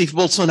looked as if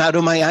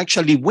Bolsonaro might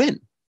actually win.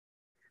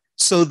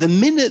 So the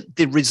minute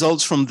the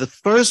results from the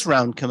first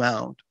round come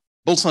out,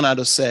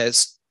 Bolsonaro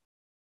says,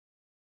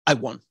 I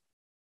won.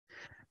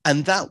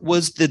 And that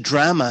was the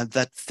drama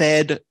that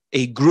fed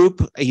a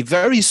group, a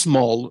very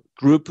small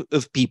group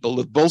of people,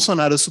 of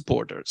Bolsonaro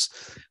supporters,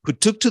 who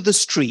took to the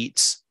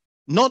streets,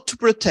 not to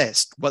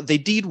protest. What they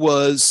did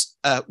was,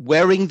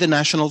 wearing the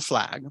national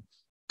flag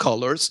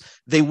colors,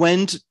 they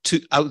went to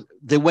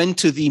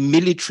the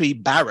military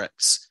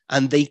barracks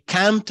and they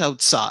camped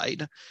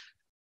outside,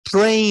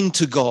 praying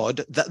to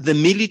God that the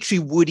military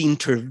would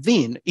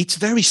intervene. It's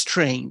very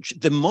strange.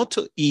 The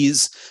motto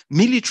is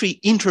military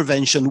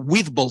intervention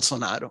with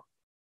Bolsonaro.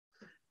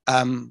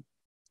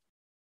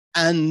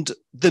 And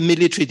the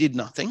military did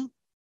nothing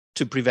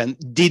to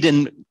prevent,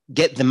 didn't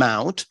get them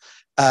out.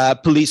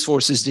 Police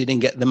forces didn't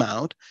get them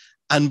out.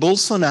 And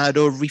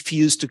Bolsonaro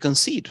refused to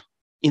concede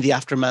in the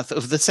aftermath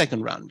of the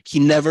second round. He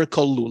never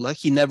called Lula.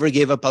 He never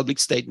gave a public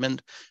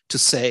statement to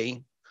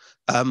say,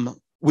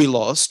 we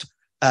lost.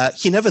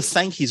 He never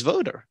thanked his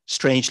voter,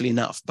 strangely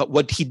enough. But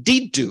what he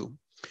did do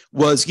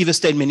was give a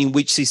statement in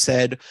which he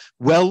said,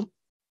 well,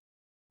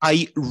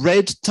 I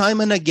read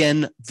time and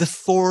again the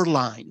 4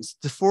 lines.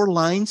 The 4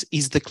 lines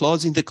is the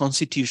clause in the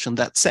Constitution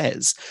that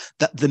says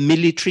that the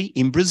military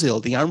in Brazil,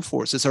 the armed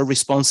forces, are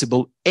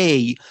responsible,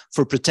 A,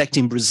 for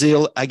protecting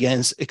Brazil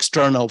against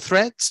external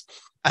threats,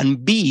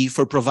 and B,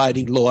 for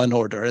providing law and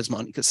order, as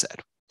Monica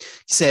said.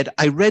 He said,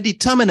 I read it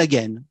time and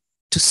again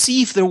to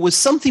see if there was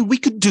something we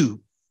could do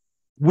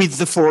with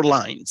the 4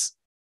 lines.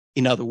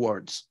 In other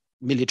words,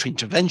 military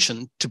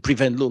intervention to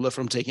prevent Lula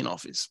from taking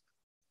office.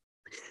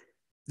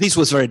 This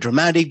was very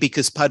dramatic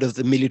because part of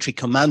the military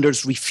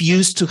commanders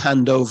refused to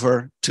hand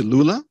over to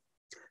Lula.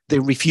 They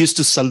refused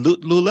to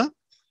salute Lula.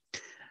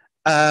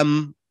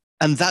 And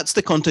that's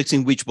the context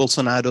in which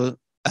Bolsonaro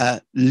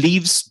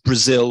leaves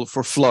Brazil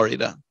for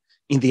Florida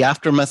in the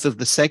aftermath of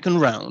the second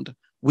round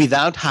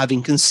without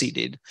having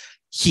conceded.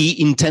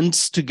 He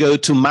intends to go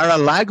to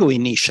Mar-a-Lago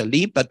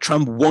initially, but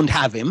Trump won't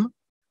have him.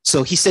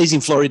 So he stays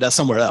in Florida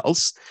somewhere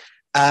else.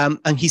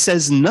 And he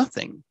says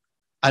nothing.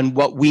 And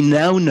what we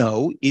now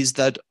know is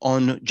that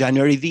on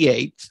January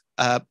the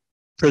 8th,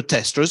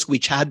 protesters,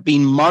 which had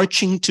been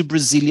marching to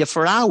Brasilia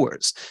for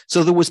hours,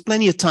 so there was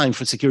plenty of time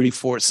for security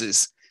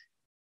forces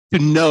to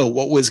know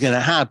what was going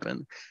to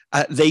happen,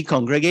 they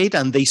congregate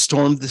and they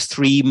storm the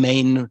 3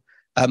 main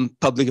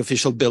public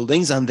official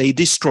buildings and they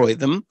destroy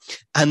them.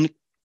 And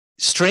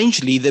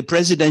strangely, the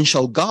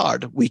presidential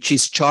guard, which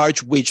is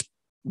charged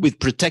with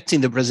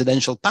protecting the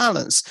presidential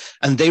palace,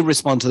 and they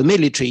respond to the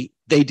military,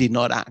 they did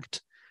not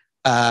act.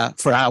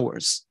 For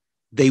hours.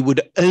 They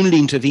would only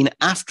intervene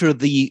after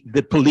the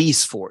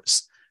police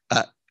force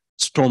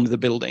stormed the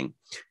building.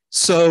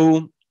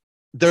 So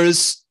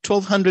there's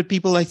 1,200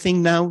 people, I think,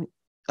 now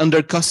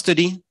under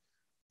custody.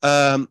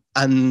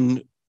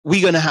 And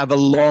we're going to have a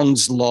long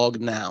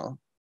slog now.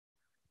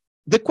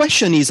 The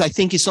question is, I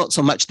think it's not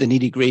so much the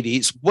nitty-gritty,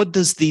 it's what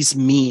does this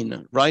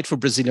mean, right, for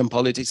Brazilian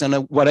politics? And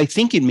what I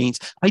think it means,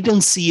 I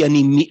don't see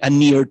a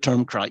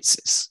near-term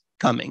crisis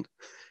coming.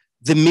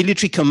 The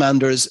military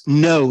commanders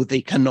know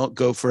they cannot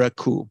go for a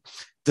coup.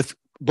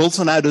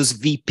 Bolsonaro's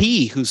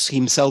VP, who's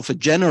himself a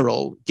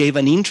general, gave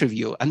an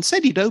interview and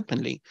said it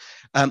openly.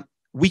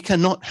 We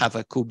cannot have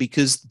a coup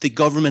because the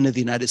government of the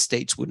United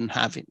States wouldn't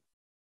have it.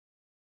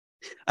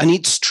 And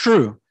it's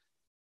true.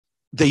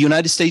 The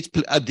United States,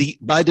 the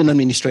Biden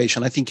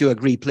administration, I think you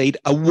agree, played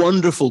a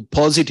wonderful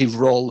positive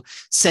role,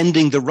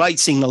 sending the right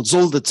signals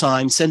all the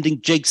time,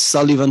 sending Jake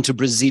Sullivan to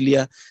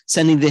Brasilia,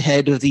 sending the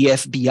head of the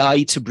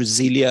FBI to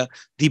Brasilia.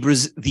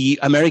 The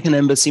American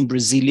embassy in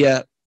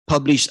Brasilia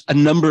published a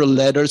number of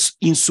letters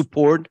in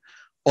support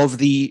of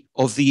the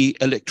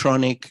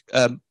electronic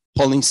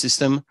polling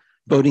system,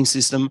 voting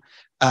system.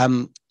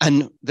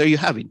 And there you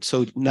have it.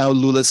 So now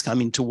Lula's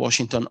coming to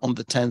Washington on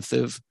the 10th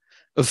of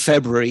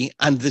February,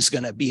 and there's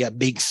going to be a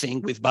big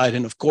thing with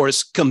Biden, of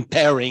course,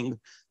 comparing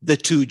the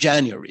 2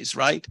 Januaries,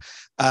 right?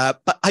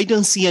 But I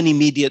don't see an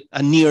immediate,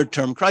 a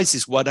near-term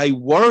crisis. What I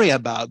worry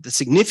about, the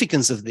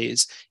significance of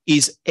this,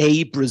 is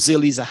A,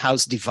 Brazil is a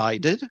house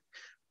divided.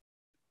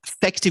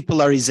 Effective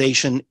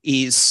polarization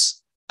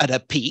is at a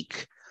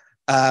peak.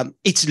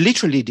 It's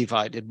literally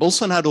divided.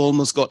 Bolsonaro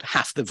almost got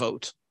half the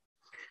vote.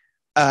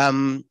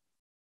 In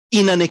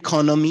an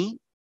economy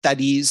that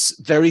is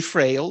very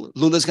frail,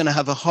 Lula's going to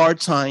have a hard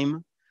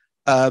time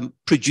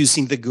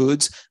producing the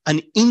goods.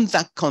 And in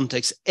that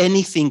context,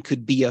 anything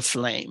could be a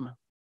flame.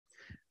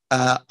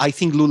 I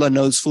think Lula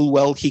knows full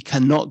well he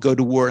cannot go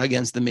to war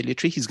against the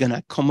military. He's going to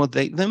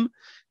accommodate them.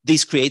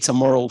 This creates a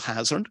moral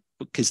hazard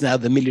because now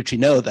the military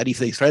know that if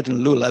they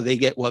threaten Lula, they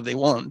get what they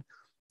want.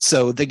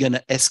 So they're going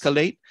to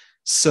escalate.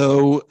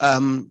 So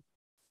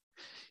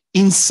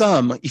in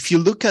sum, if you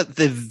look at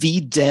the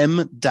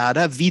VDEM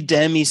data,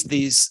 VDEM is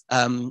this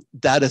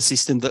data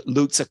system that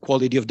looks at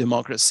quality of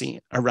democracy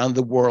around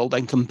the world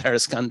and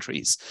compares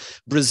countries.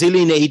 Brazil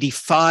in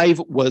 85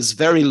 was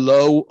very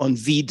low on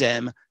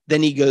VDEM.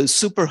 Then it goes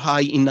super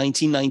high in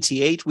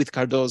 1998 with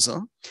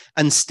Cardoso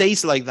and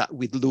stays like that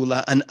with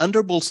Lula. And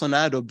under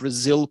Bolsonaro,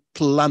 Brazil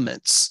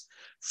plummets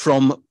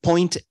from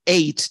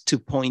 0.8 to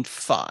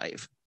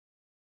 0.5,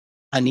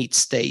 and it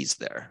stays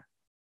there.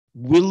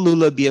 Will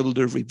Lula be able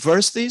to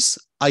reverse this?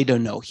 I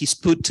don't know. He's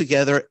put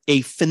together a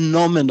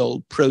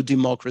phenomenal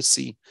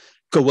pro-democracy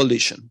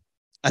coalition,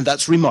 and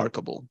that's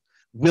remarkable.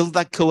 Will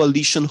that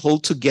coalition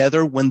hold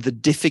together when the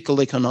difficult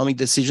economic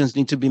decisions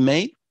need to be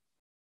made?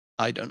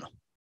 I don't know.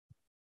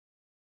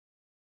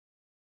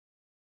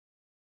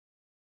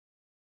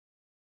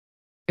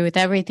 With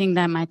everything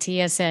that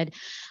Matias said,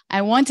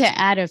 I want to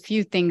add a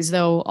few things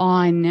though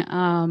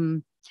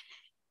on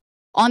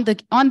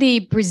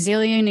the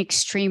Brazilian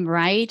extreme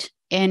right,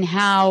 and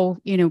how,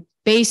 you know,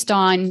 based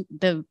on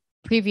the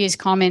previous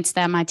comments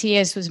that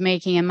Matias was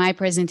making in my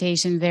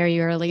presentation very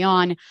early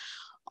on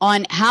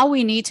how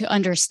we need to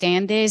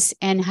understand this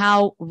and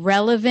how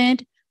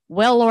relevant,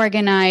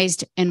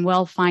 well-organized, and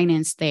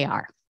well-financed they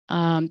are.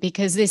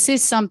 Because this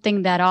is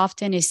something that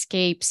often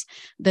escapes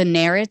the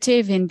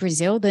narrative in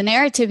Brazil. The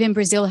narrative in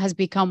Brazil has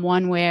become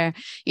one where,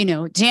 you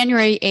know,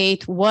 January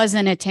 8th was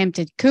an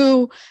attempted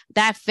coup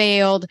that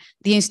failed.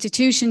 The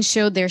institutions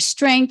showed their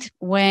strength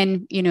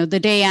when, you know, the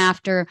day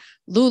after,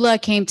 Lula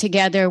came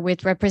together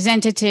with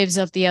representatives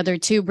of the other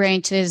two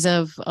branches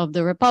of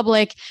the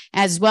republic,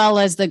 as well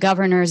as the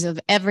governors of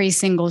every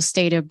single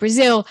state of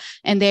Brazil.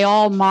 And they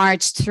all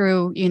marched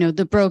through, you know,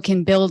 the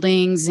broken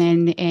buildings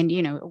and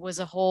you know,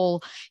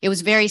 it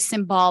was very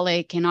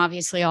symbolic and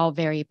obviously all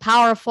very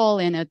powerful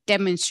in a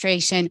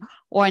demonstration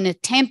or an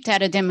attempt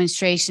at a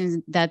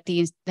demonstration that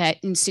that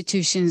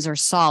institutions are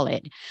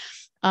solid.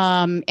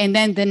 And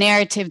then the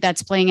narrative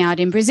that's playing out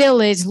in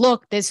Brazil is,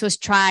 look, this was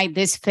tried,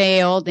 this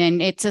failed,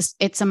 and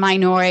it's a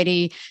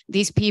minority.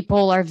 These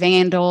people are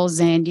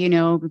vandals and, you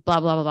know, blah,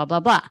 blah, blah,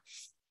 blah, blah.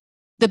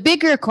 The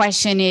bigger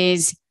question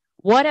is,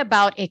 what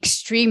about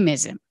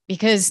extremism?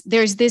 Because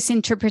there's this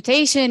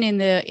interpretation in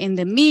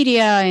the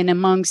media and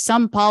among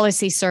some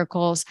policy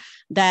circles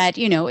that,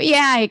 you know,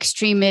 yeah,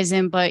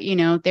 extremism, but, you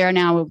know, they're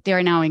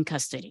now in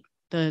custody.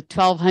 The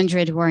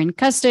 1,200 who are in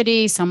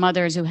custody, some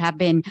others who have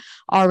been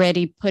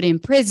already put in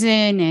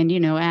prison. And, you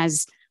know,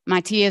 as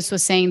Matias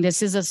was saying,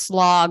 this is a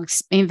slog.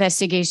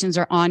 Investigations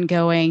are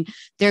ongoing.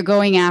 They're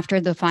going after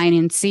the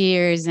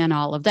financiers and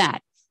all of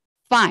that.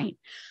 Fine.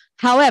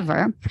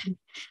 However,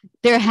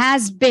 there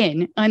has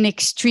been an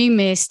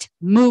extremist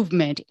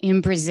movement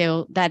in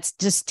Brazil that's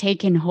just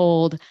taken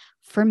hold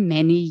for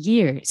many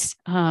years.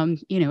 You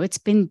know, it's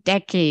been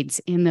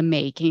decades in the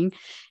making.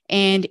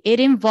 And it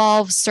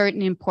involves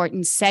certain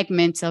important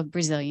segments of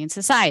Brazilian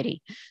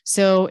society.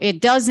 So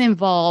it does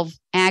involve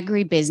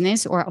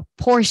agribusiness, or a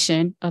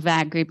portion of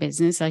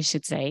agribusiness, I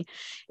should say.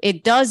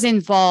 It does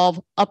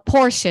involve a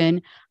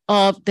portion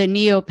of the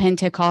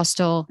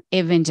neo-Pentecostal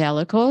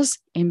evangelicals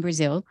in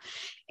Brazil.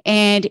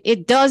 And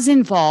it does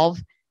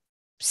involve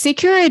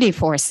security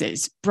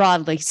forces,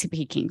 broadly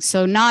speaking.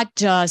 So not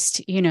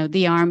just, you know,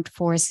 the armed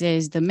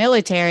forces, the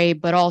military,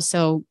 but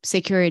also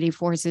security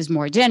forces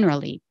more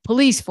generally,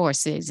 police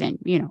forces, and,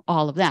 you know,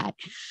 all of that.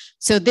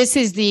 So this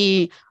is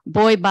the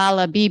Boi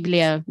Bala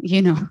Biblia,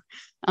 you know,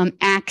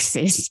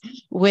 axis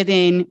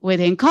within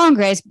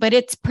Congress, but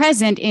it's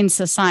present in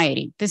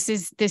society. This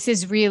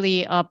is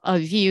really a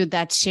view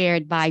that's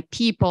shared by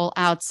people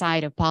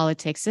outside of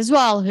politics as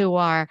well, who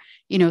are,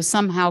 you know,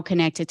 somehow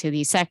connected to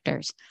these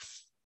sectors.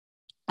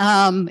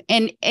 And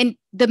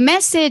the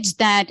message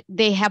that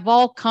they have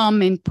all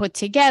come and put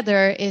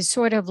together is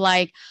sort of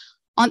like,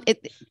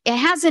 it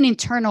has an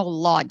internal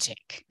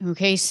logic.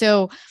 Okay,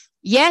 so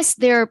yes,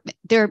 they're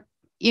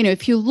you know,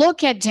 if you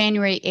look at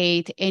January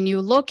 8th and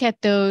you look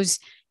at those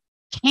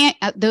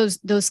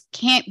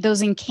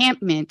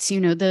encampments,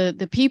 you know,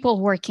 the people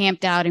who are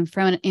camped out in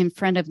front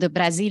of the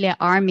Brasilia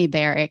Army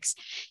barracks,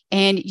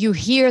 and you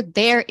hear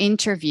their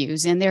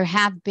interviews, and there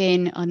have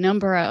been a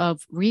number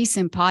of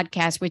recent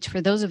podcasts, which for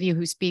those of you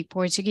who speak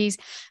Portuguese,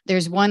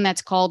 there's one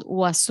that's called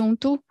O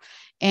Assunto,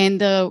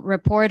 and the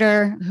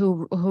reporter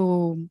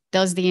who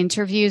does the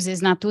interviews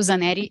is Natuza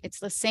Neri. It's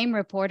the same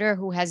reporter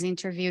who has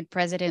interviewed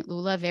President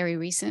Lula very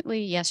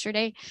recently,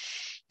 yesterday.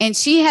 And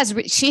she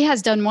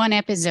has done one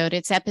episode.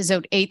 It's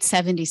episode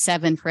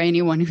 877 for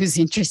anyone who's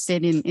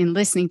interested in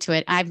listening to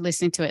it. I've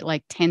listened to it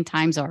like 10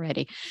 times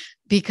already,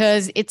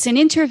 because it's an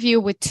interview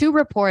with two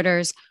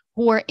reporters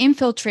who were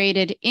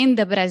infiltrated in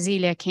the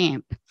Brasilia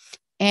camp,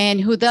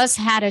 and who thus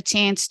had a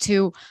chance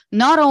to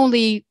not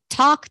only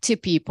talk to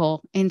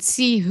people and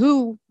see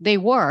who they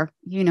were,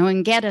 you know,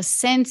 and get a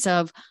sense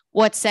of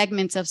what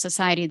segments of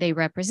society they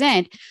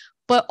represent,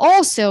 but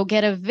also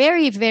get a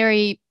very,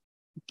 very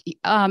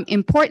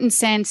important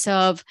sense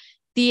of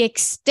the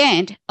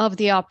extent of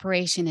the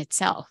operation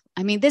itself.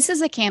 I mean, this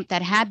is a camp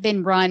that had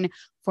been run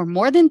for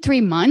more than 3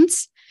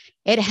 months.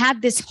 It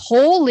had this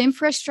whole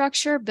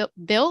infrastructure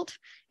built,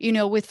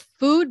 with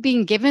food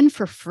being given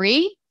for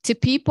free to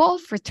people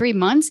for 3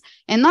 months,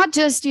 and not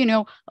just,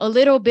 a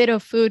little bit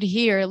of food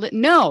here.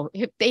 No,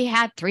 they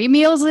had 3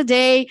 meals a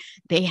day.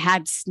 They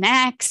had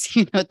snacks,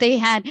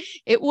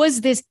 it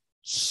was this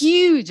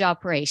huge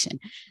operation.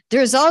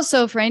 There's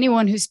also, for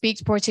anyone who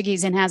speaks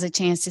Portuguese and has a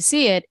chance to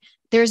see it,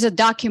 there's a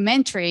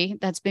documentary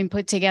that's been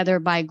put together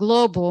by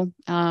Globo.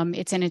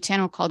 It's in a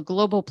channel called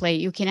Global Play.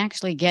 You can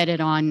actually get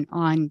it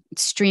on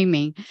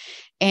streaming.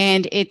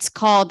 And it's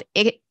called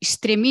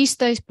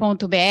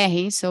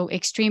extremistas.br, so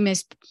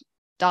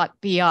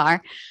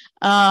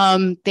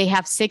extremist.br. They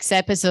have 6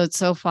 episodes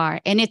so far,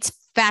 and it's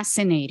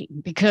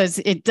fascinating because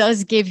it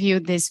does give you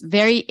this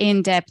very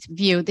in-depth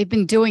view. They've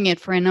been doing it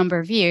for a number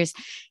of years,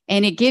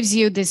 and it gives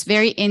you this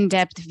very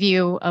in-depth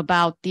view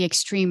about the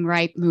extreme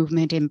right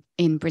movement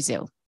in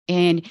Brazil.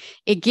 And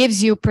it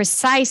gives you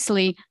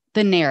precisely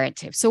the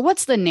narrative. So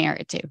what's the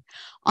narrative?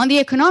 On the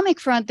economic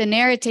front, the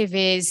narrative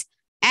is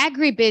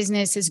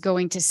agribusiness is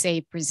going to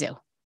save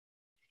Brazil.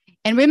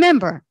 And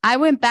remember, I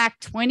went back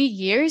 20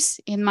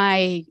 years in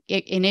my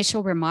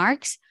initial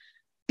remarks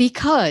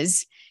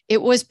because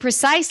it was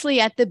precisely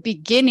at the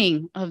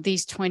beginning of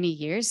these 20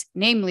 years,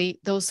 namely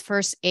those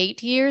first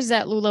 8 years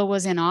that Lula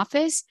was in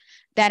office,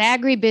 that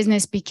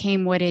agribusiness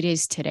became what it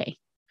is today.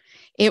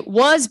 It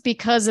was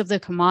because of the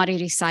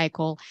commodity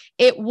cycle.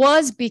 It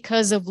was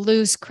because of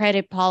loose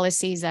credit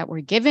policies that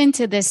were given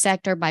to this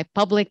sector by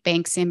public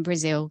banks in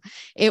Brazil.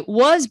 It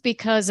was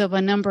because of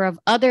a number of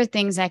other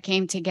things that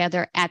came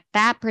together at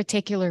that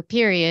particular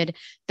period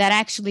that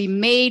actually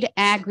made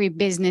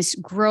agribusiness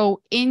grow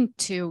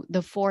into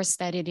the force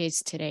that it is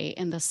today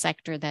and the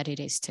sector that it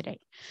is today.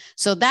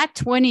 So that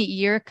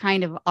 20-year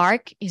kind of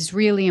arc is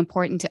really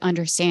important to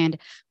understand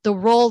the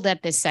role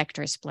that this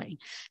sector is playing.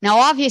 Now,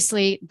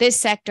 obviously, this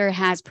sector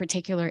has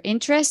particular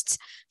interests.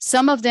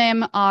 Some of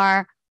them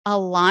are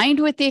aligned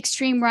with the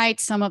extreme right,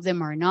 some of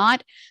them are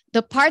not.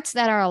 The parts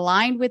that are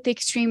aligned with the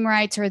extreme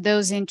rights are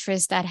those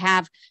interests that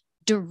have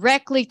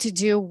directly to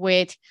do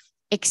with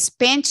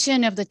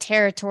expansion of the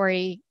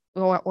territory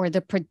or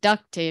the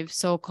productive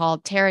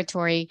so-called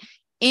territory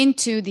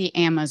into the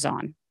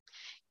Amazon.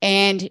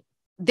 And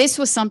this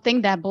was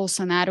something that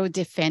Bolsonaro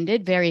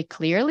defended very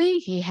clearly.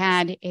 He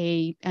had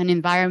an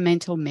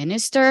environmental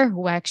minister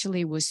who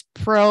actually was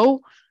pro,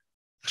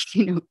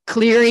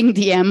 clearing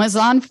the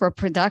Amazon for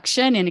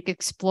production and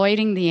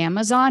exploiting the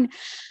Amazon.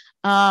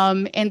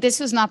 And this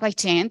was not by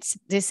chance.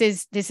 This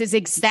is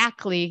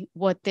exactly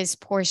what this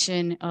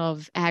portion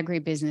of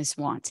agribusiness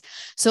wants.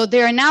 So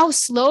there are now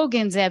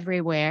slogans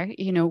everywhere,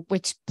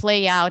 which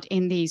play out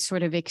in the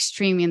sort of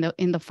extreme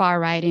in the far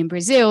right in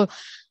Brazil.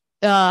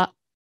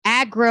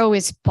 Agro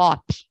is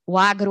pop, o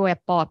agro é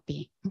pop,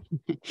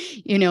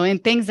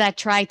 and things that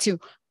try to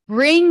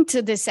bring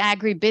to this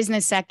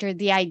agribusiness sector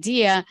the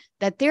idea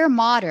that they're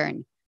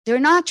modern, they're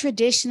not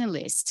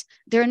traditionalist,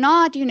 they're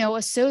not,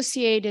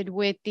 associated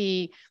with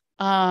the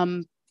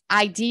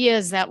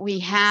ideas that we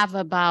have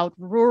about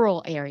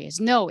rural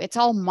areas. No, it's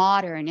all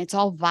modern, it's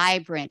all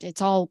vibrant,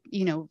 it's all,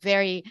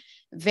 very,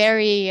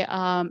 very,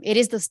 it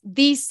is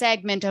the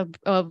segment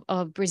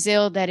of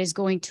Brazil that is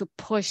going to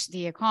push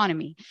the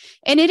economy.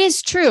 And it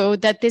is true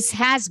that this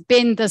has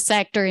been the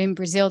sector in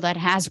Brazil that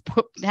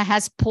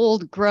has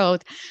pulled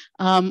growth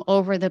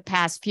over the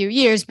past few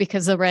years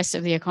because the rest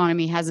of the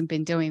economy hasn't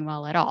been doing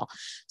well at all.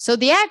 So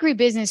the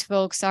agribusiness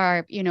folks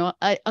are,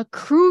 a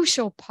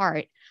crucial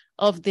part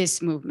of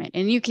this movement.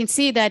 And you can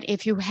see that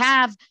if you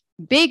have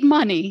big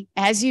money,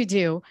 as you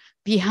do,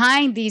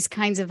 behind these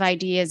kinds of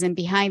ideas and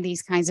behind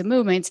these kinds of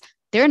movements,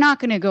 they're not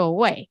going to go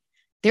away.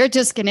 They're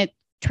just going to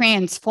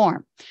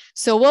transform.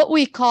 So what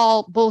we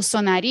call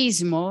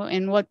Bolsonarismo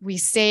and what we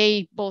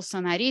say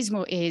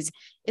Bolsonarismo is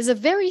a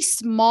very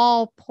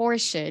small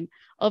portion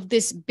of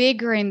this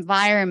bigger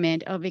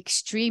environment of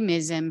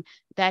extremism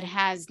that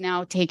has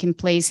now taken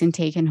place and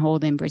taken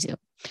hold in Brazil.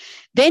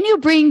 Then you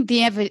bring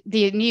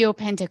the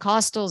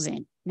neo-Pentecostals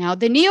in. Now,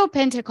 the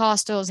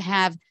neo-Pentecostals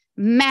have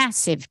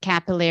massive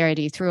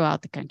capillarity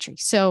throughout the country.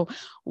 So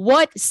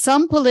what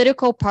some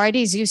political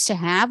parties used to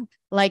have,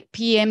 like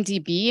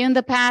PMDB in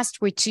the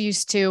past, which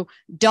used to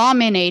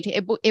dominate,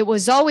 it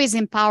was always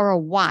in power.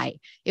 Why?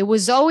 It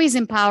was always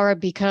in power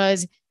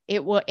because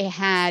it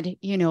had,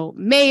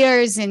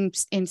 mayors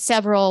in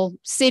several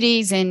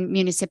cities and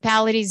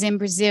municipalities in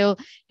Brazil.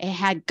 It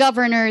had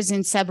governors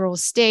in several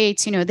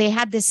states. They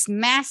had this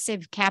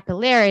massive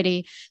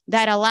capillarity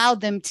that allowed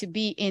them to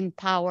be in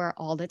power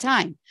all the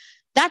time.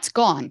 That's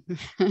gone.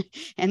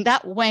 And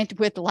that went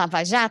with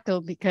Lava Jato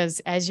because,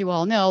 as you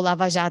all know,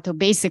 Lava Jato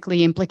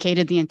basically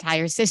implicated the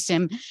entire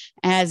system,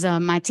 as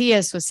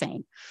Matias was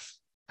saying.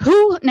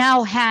 Who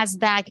now has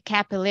that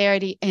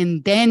capillarity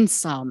and then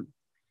some?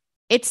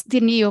 It's the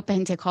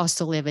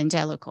neo-Pentecostal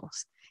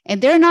evangelicals.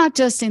 And they're not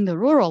just in the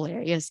rural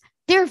areas.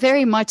 They're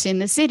very much in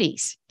the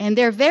cities. And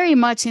they're very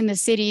much in the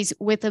cities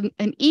with an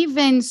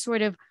even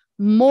sort of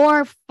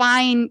more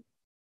fine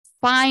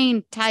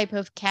type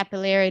of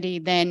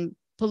capillarity than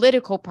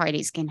political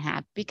parties can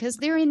have because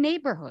they're in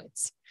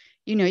neighborhoods.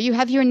 You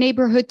have your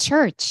neighborhood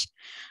church.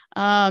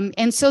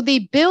 And so they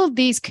build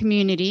these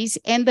communities,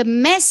 and the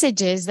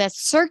messages that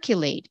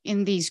circulate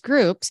in these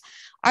groups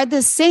are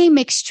the same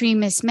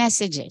extremist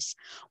messages.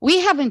 We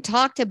haven't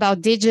talked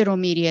about digital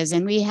medias,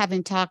 and we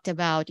haven't talked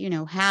about,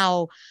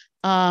 how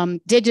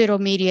digital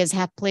medias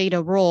have played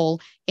a role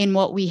in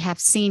what we have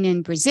seen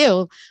in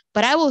Brazil.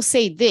 But I will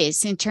say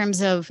this in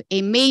terms of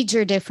a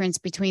major difference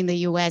between the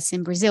US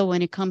and Brazil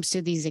when it comes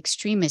to these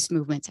extremist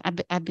movements.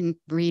 I've been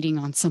reading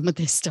on some of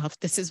this stuff.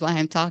 This is why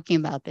I'm talking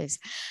about this.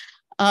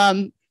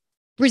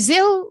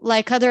 Brazil,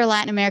 like other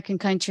Latin American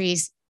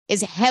countries,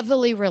 is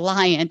heavily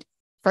reliant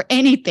for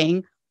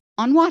anything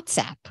on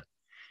WhatsApp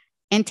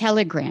and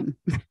Telegram,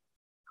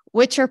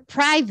 which are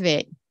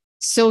private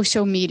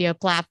social media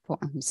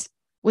platforms,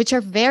 which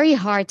are very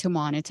hard to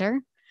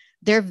monitor.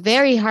 They're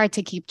very hard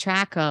to keep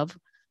track of,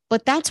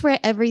 but that's where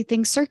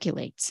everything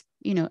circulates.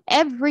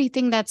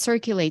 Everything that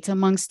circulates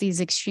amongst these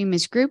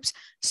extremist groups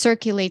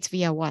circulates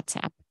via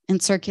WhatsApp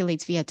and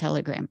circulates via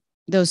Telegram,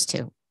 those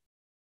two.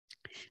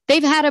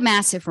 They've had a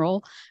massive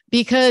role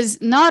because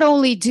not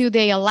only do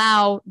they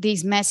allow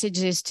these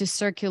messages to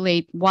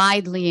circulate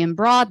widely and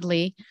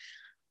broadly,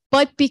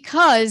 but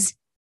because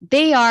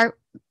they are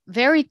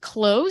very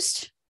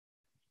closed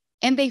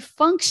and they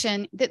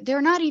function,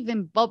 they're not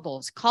even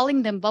bubbles.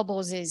 Calling them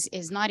bubbles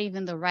is not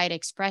even the right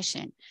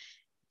expression.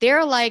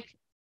 They're like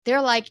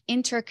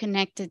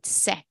interconnected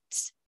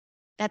sects.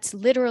 That's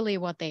literally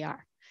what they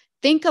are.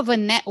 Think of a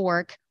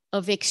network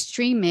of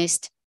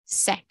extremist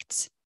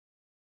sects.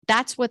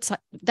 That's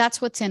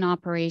what's in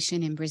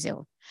operation in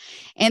Brazil.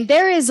 And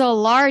there is a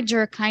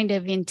larger kind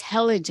of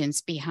intelligence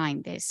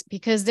behind this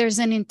because there's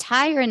an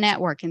entire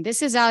network, and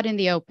this is out in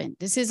the open.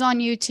 This is on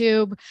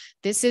YouTube.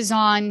 This is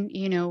on,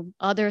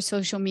 other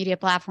social media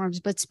platforms,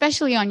 but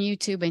especially on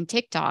YouTube and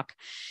TikTok.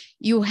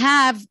 You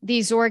have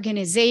these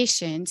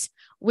organizations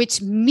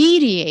which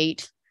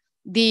mediate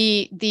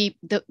the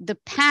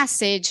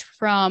passage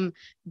from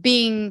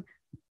being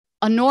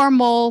a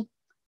normal,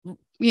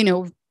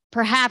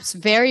 perhaps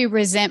very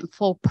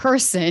resentful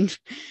person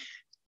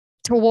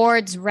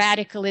towards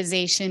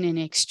radicalization and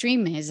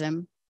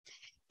extremism.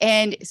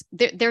 And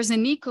there's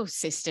an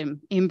ecosystem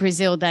in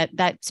Brazil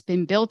that's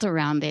been built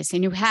around this,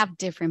 and you have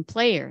different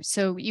players.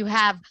 So you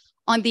have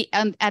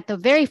at the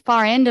very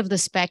far end of the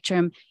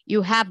spectrum,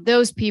 you have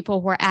those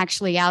people who are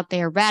actually out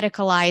there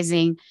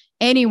radicalizing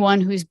anyone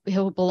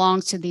who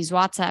belongs to these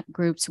WhatsApp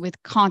groups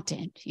with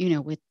content,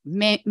 with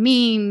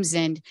memes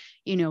and,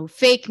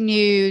 fake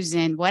news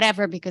and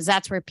whatever, because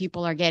that's where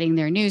people are getting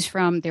their news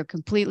from. They've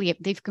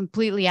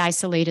completely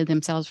isolated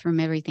themselves from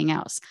everything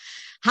else.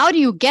 How do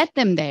you get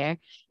them there?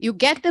 You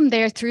get them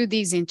there through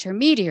these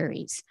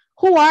intermediaries.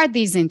 Who are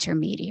these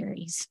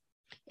intermediaries?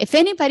 If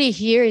anybody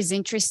here is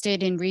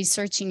interested in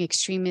researching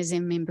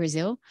extremism in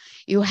Brazil,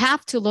 you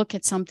have to look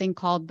at something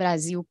called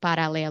Brasil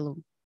Paralelo.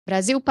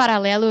 Brasil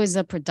Paralelo is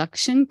a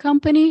production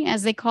company,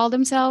 as they call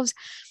themselves.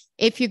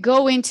 If you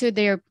go into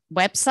their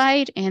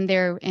website and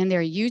their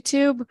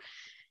YouTube,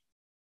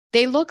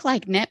 they look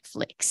like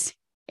Netflix.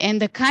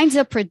 And the kinds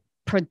of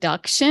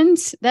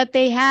productions that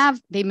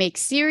they make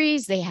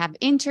series, they have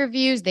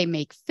interviews, they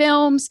make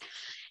films.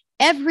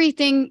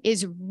 Everything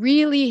is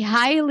really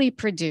highly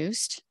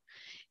produced.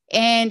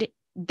 And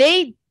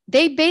they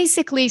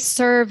basically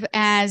serve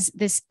as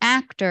this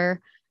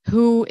actor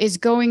who is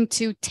going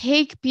to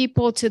take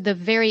people to the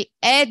very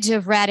edge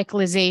of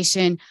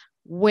radicalization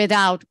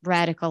without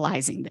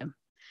radicalizing them.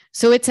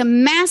 So it's a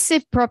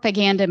massive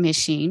propaganda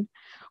machine,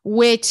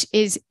 which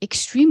is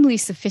extremely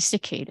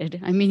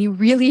sophisticated. I mean, you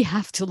really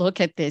have to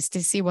look at this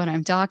to see what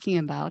I'm talking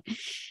about.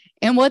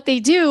 And what they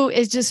do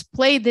is just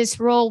play this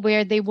role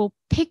where they will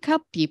pick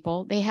up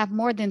people. They have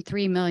more than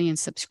 3 million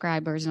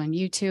subscribers on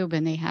YouTube,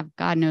 and they have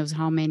God knows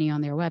how many on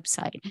their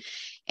website.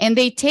 And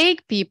they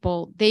take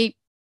people, they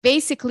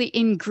basically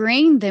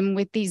ingrain them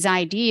with these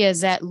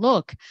ideas that,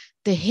 look,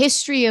 the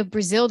history of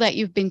Brazil that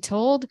you've been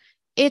told,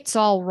 it's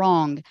all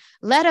wrong.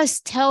 Let us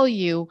tell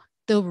you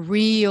the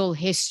real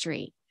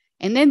history.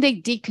 And then they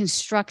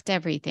deconstruct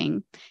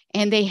everything.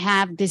 And they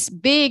have this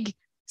big,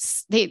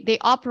 they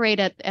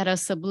operate at a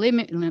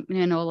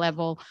subliminal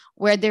level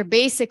where they're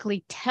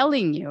basically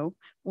telling you,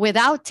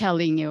 without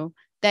telling you,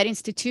 that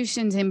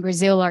institutions in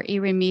Brazil are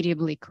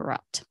irremediably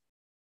corrupt.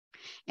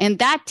 And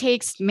that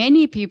takes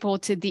many people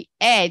to the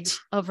edge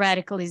of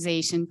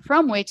radicalization,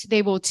 from which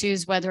they will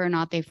choose whether or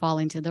not they fall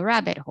into the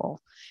rabbit hole.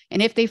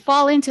 And if they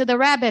fall into the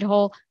rabbit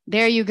hole,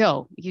 there you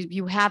go.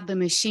 You have the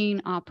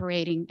machine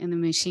operating and the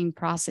machine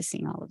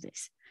processing all of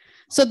this.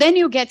 So then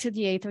you get to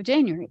the 8th of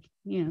January.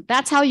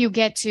 That's how you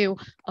get to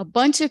a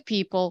bunch of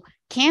people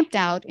camped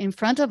out in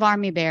front of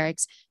army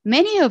barracks,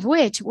 many of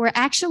which were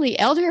actually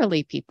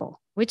elderly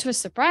people, which was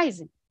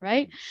surprising.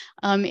 Right?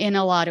 In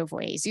a lot of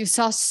ways. You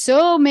saw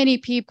so many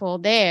people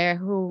there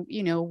who,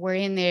 were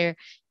in their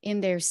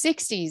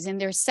 60s, in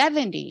their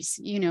 70s,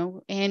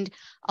 and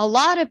a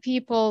lot of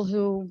people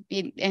who,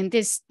 and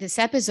this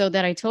episode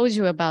that I told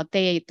you about,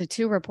 the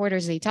two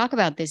reporters, they talk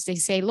about this. They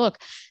say, look,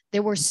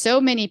 there were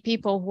so many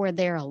people who were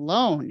there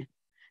alone,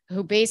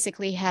 who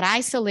basically had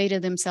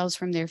isolated themselves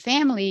from their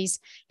families,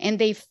 and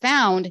they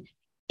found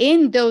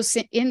in those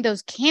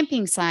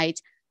camping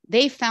sites,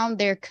 they found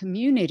their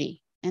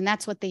community. And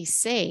that's what they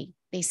say.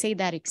 They say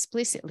that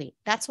explicitly.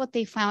 That's what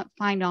they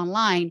find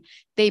online.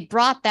 They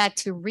brought that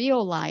to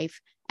real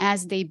life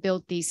as they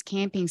built these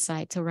camping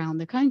sites around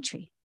the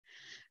country.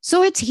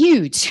 So it's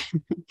huge.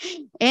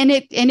 and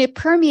it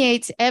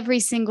permeates every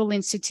single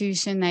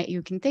institution that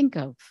you can think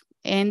of.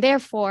 And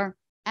therefore,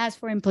 as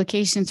for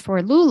implications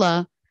for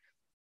Lula,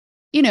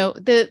 you know,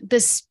 the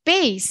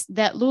space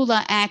that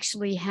Lula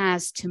actually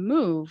has to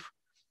move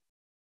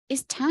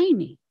is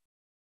tiny.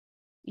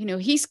 You know,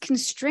 he's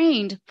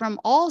constrained from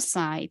all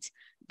sides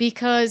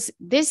because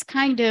this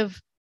kind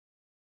of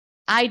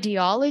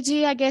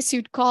ideology, I guess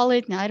you'd call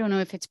it, now I don't know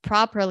if it's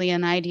properly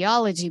an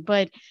ideology,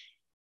 but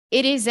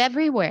it is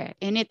everywhere,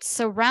 and it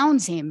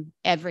surrounds him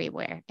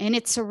everywhere, and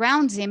it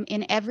surrounds him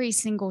in every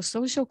single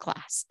social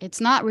class. It's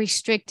not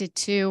restricted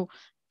to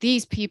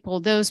these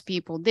people, those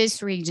people,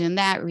 this region,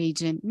 that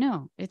region.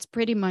 No, it's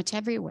pretty much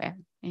everywhere,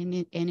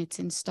 and it's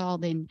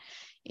installed in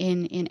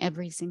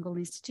every single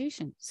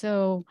institution.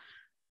 So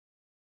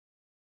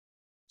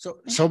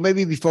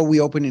maybe before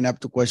we open it up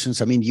to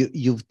questions, I mean,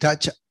 you've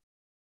touched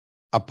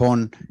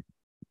upon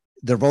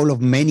the role of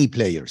many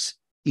players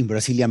in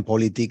Brazilian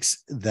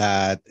politics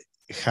that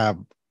have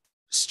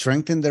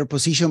strengthened their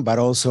position, but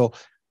also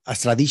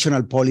as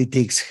traditional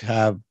politics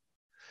have,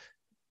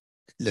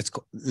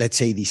 let's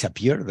say,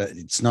 disappeared.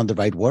 It's not the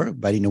right word,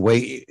 but in a way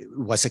it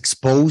was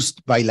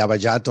exposed by Lava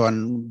Jato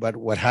and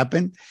what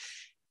happened.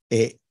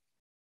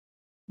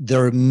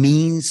 Their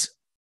means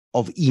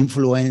of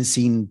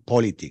influencing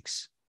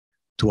politics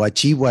to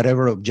achieve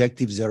whatever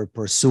objectives they're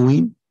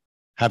pursuing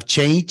have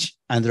changed,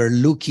 and they're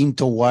looking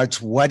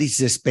towards what is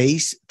the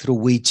space through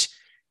which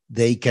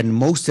they can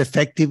most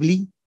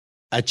effectively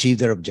achieve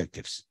their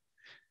objectives.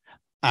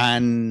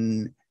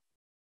 And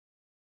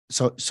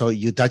so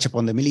you touch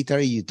upon the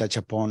military, you touch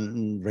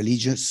upon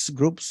religious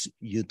groups,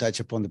 you touch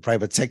upon the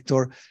private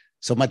sector.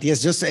 So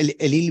Matias, just a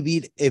little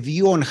bit, a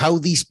view on how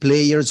these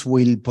players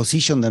will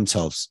position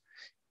themselves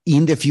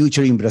in the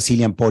future in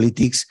Brazilian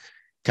politics.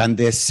 Can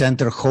the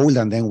center hold?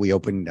 And then we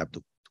open it up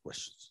to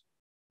questions.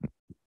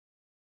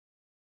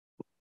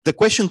 The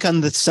question,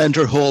 can the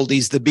center hold,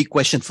 is the big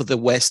question for the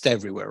West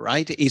everywhere,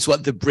 right? Is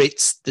what the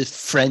Brits, the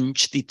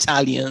French, the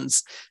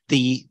Italians,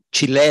 the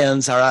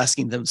Chileans are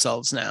asking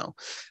themselves now.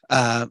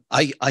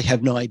 I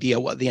have no idea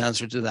what the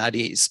answer to that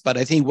is, but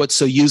I think what's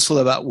so useful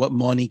about what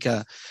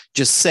Monica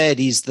just said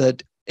is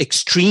that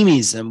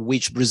extremism,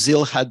 which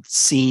Brazil had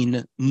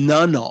seen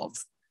none of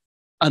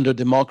under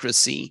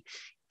democracy,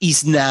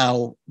 is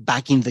now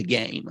back in the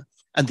game.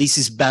 And this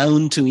is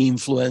bound to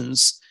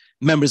influence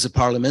members of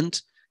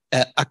parliament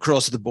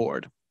across the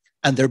board.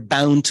 And they're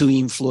bound to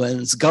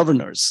influence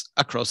governors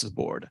across the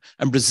board.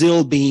 And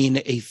Brazil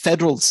being a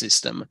federal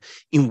system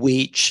in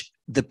which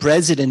the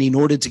president, in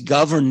order to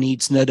govern,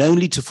 needs not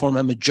only to form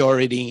a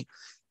majority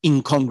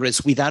in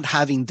Congress without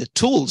having the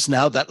tools,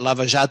 now that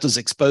Lava Jato's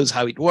exposed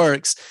how it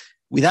works,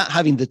 without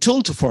having the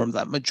tool to form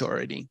that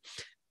majority.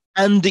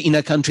 And in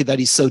a country that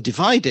is so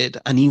divided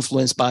and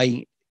influenced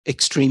by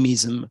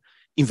extremism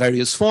in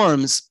various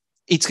forms,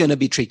 it's going to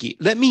be tricky.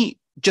 Let me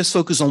just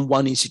focus on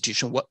one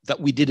institution that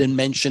we didn't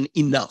mention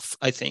enough,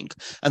 I think,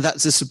 and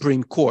that's the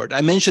Supreme Court.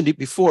 I mentioned it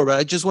before, but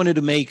I just wanted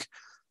to make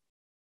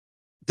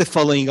the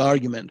following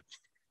argument.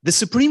 The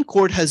Supreme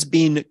Court has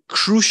been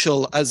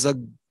crucial as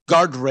a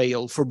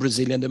guardrail for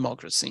Brazilian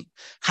democracy.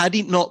 Had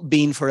it not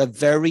been for a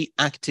very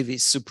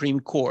activist Supreme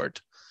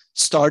Court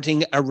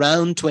starting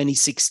around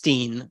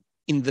 2016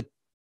 in the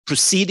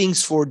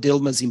proceedings for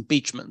Dilma's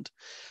impeachment,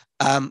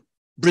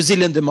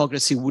 Brazilian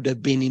democracy would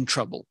have been in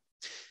trouble.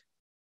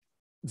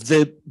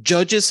 The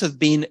judges have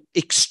been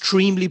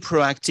extremely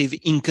proactive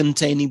in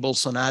containing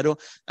Bolsonaro,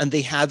 and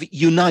they have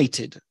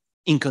united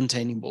in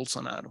containing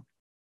Bolsonaro.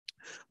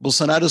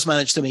 Bolsonaro's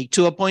managed to make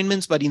 2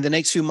 appointments, but in the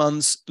next few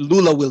months,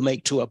 Lula will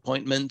make 2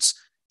 appointments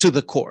to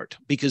the court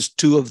because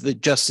 2 of the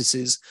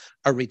justices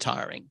are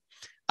retiring.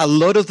 A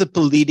lot of the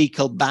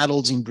political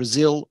battles in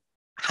Brazil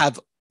have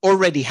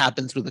already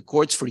happened through the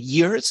courts for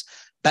years,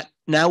 but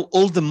now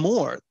all the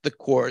more the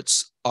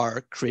courts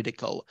are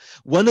critical.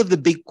 One of the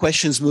big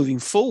questions moving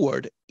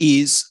forward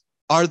is,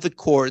 are the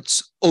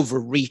courts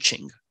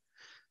overreaching?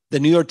 The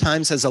New York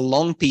Times has a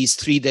long piece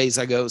 3 days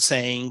ago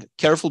saying,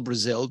 careful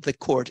Brazil, the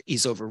court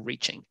is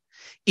overreaching.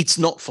 It's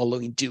not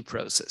following due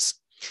process.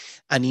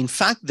 And in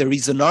fact, there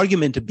is an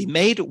argument to be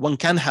made. One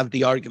can have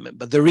the argument,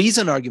 but there is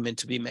an argument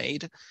to be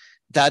made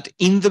that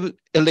in the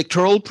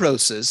electoral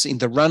process, in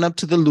the run-up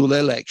to the Lula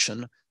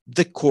election,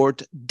 the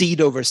court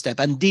did overstep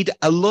and did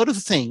a lot of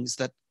things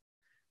that,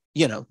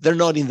 you know, they're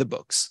not in the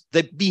books.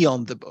 They're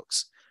beyond the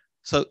books.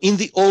 So in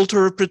the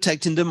altar of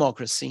protecting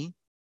democracy,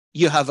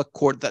 you have a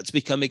court that's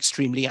become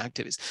extremely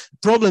activist. The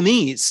problem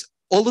is,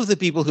 all of the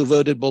people who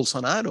voted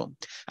Bolsonaro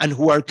and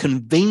who are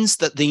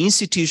convinced that the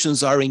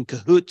institutions are in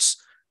cahoots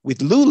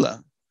with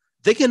Lula,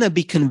 they're going to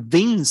be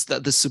convinced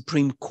that the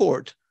Supreme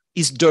Court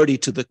is dirty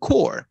to the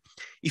core.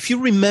 If you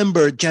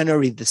remember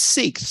January the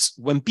 6th,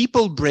 when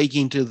people break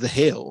into the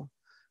Hill,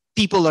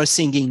 people are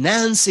singing,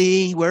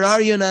 Nancy, where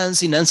are you,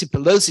 Nancy? Nancy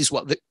Pelosi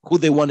is who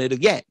they wanted to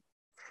get.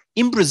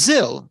 In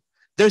Brazil,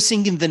 they're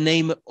singing the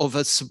name of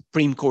a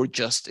Supreme Court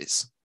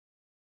justice.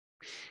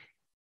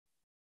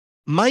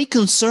 My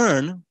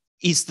concern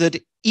is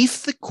that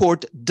if the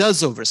court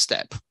does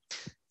overstep,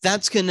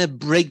 that's going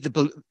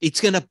to it's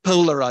going to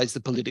polarize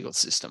the political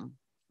system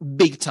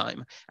big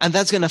time. And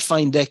that's going to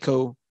find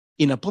echo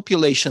in a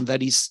population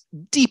that is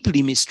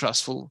deeply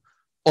mistrustful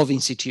of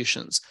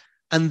institutions.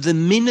 And the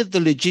minute the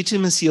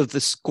legitimacy of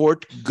this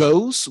court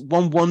goes,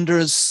 one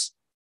wonders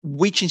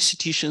which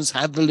institutions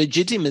have the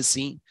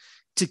legitimacy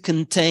to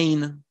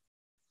contain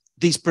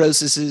these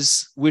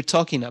processes we're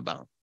talking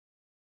about.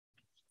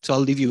 So I'll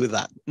leave you with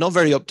that. Not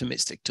very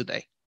optimistic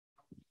today.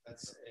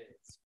 That's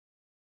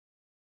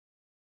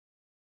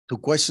two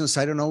questions.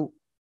 I don't know.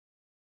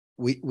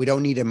 We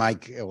don't need a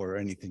mic or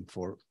anything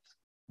for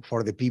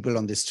the people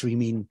on the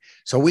streaming.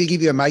 So we'll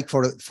give you a mic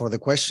for the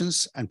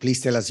questions, and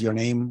please tell us your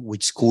name,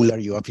 which school are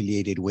you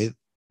affiliated with?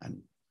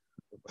 And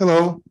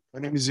hello,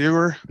 my name is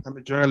Igor. I'm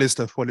a journalist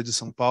at Folha de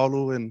São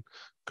Paulo and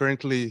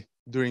currently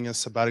doing a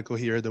sabbatical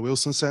here at the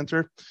Wilson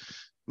Center.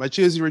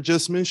 Matias, you were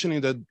just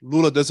mentioning that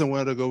Lula doesn't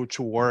want to go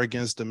to war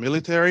against the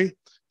military.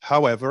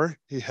 However,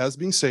 he has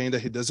been saying that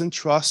he doesn't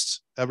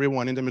trust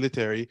everyone in the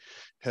military,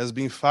 has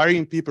been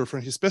firing people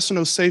from his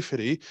personal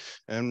safety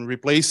and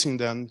replacing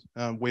them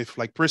with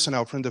like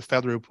personnel from the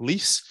federal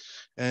police.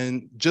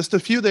 And just a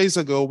few days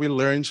ago, we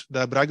learned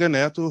that Braga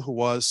Neto, who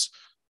was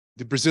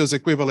the Brazil's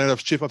equivalent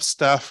of chief of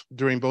staff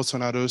during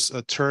Bolsonaro's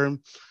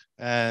term,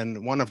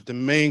 and one of the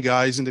main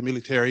guys in the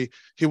military,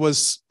 he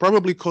was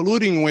probably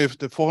colluding with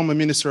the former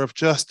Minister of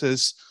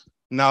Justice,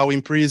 now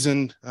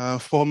imprisoned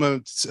former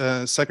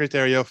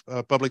Secretary of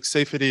Public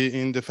Safety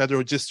in the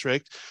Federal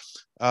District,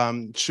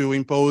 to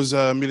impose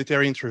a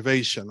military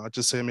intervention, not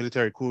just say a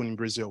military coup in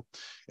Brazil.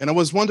 And I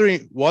was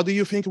wondering, what do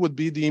you think would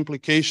be the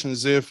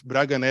implications if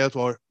Braga Neto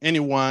or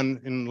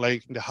anyone in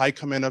like the high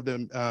command of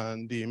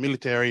the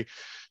military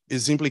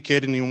is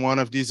implicated in one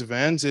of these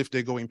events? If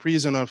they go in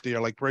prison or if they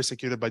are like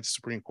persecuted by the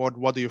Supreme Court,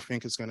 what do you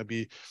think is going to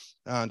be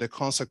the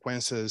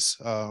consequences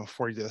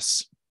for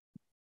this?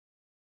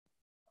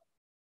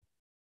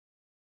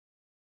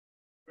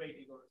 Great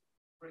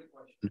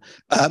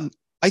question.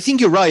 I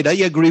think you're right. I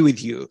agree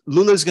with you.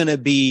 Lula's going to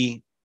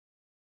be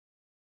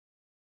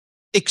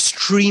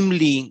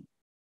extremely,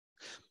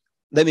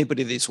 let me put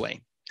it this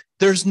way.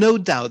 There's no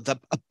doubt that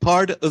a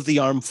part of the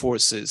armed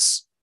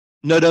forces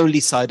not only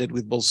sided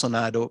with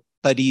Bolsonaro,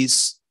 but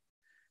is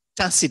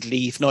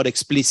tacitly, if not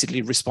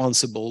explicitly,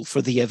 responsible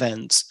for the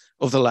events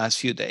of the last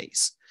few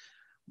days.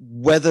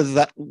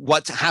 Whether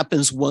what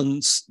happens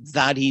once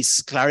that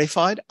is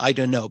clarified, I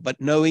don't know. But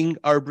knowing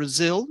our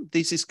Brazil,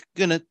 this is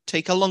going to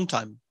take a long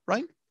time,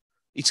 right?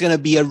 It's going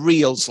to be a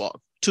real slog,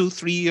 2,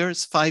 3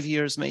 years, 5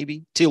 years,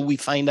 maybe, till we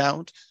find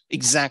out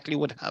exactly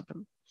what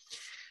happened.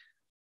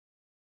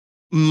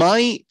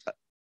 My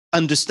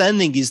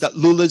understanding is that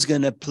Lula is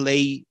going to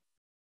play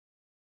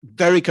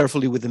very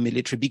carefully with the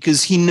military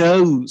because he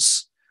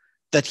knows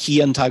that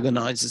he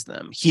antagonizes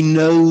them. He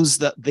knows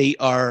that they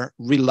are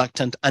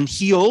reluctant. And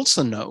he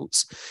also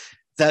knows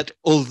that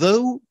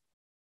although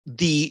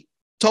the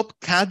top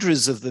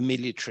cadres of the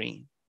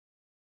military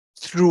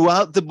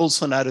throughout the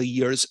Bolsonaro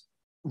years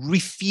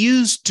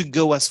refused to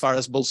go as far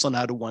as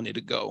Bolsonaro wanted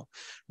to go.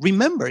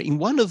 Remember, in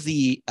one of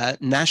the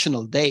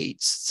national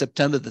dates,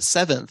 September the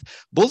 7th,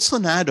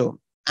 Bolsonaro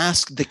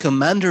asked the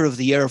commander of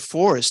the Air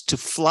Force to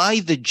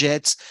fly the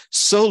jets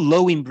so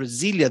low in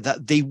Brasilia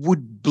that they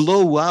would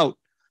blow out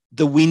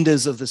the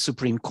windows of the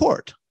Supreme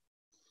Court.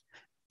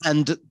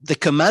 And the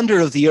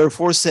commander of the Air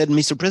Force said,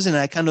 Mr. President,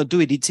 I cannot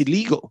do it. It's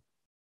illegal.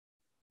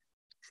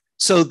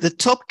 So the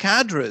top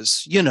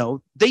cadres, you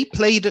know, they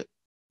played.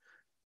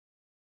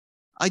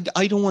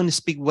 I don't want to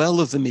speak well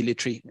of the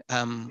military.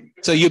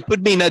 So you put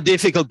me in a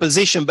difficult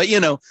position, but you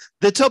know,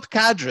 the top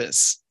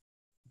cadres,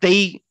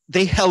 they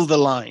held the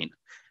line.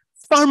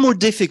 Far more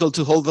difficult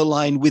to hold the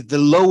line with the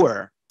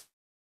lower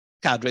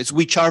cadres,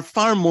 which are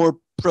far more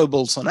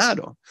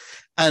pro-Bolsonaro.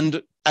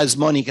 And as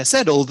Monica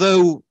said,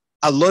 although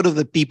a lot of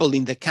the people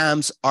in the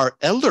camps are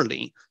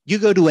elderly, you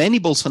go to any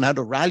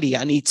Bolsonaro rally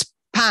and it's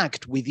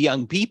packed with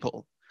young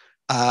people.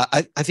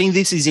 I think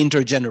this is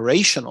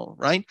intergenerational,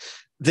 right?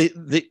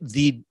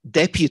 The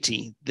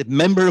deputy, the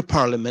member of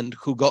parliament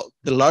who got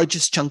the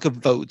largest chunk of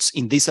votes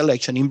in this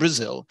election in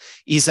Brazil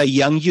is a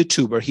young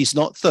YouTuber. He's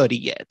not 30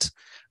 yet.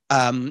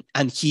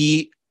 And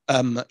he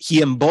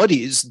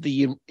embodies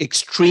the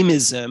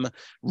extremism,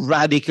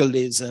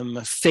 radicalism,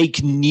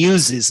 fake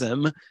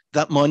newsism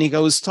that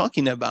Monica was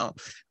talking about.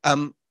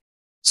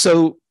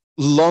 So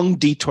long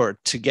detour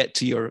to get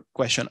to your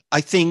question.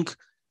 I think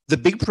the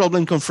big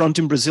problem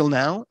confronting Brazil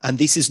now, and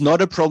this is not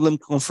a problem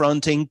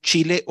confronting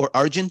Chile or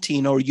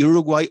Argentina or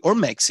Uruguay or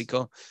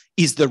Mexico,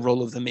 is the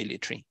role of the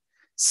military.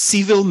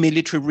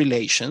 Civil-military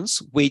relations,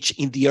 which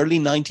in the early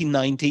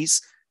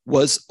 1990s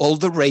was all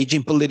the rage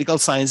in political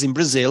science in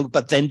Brazil,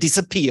 but then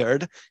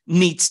disappeared,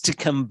 needs to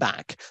come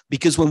back.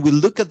 Because when we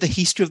look at the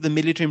history of the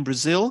military in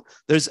Brazil,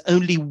 there's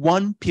only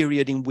one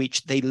period in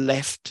which they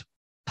left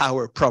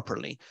power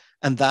properly,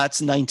 and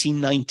that's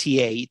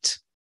 1998,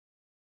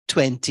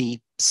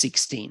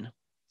 2016.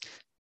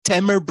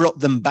 Temer brought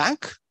them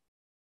back,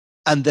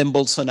 and then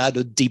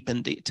Bolsonaro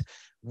deepened it.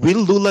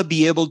 Will Lula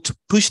be able to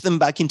push them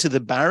back into the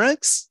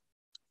barracks?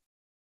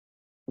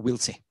 We'll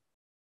see.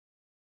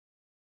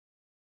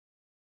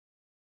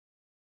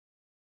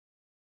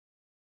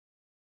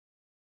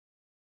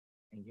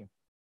 Thank you.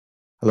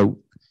 Hello.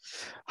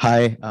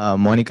 Hi,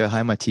 Monica.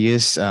 Hi,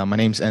 Matias. My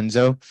name's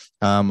Enzo.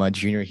 I'm a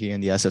junior here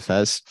in the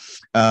SFS.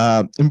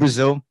 In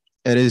Brazil,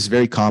 it is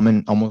very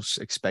common, almost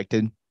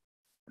expected,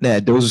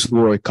 that those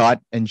who are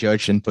caught and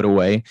judged and put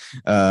away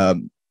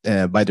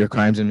by their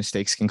crimes and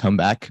mistakes can come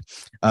back.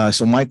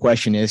 So my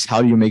question is,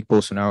 how do you make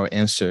Bolsonaro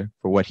answer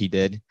for what he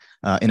did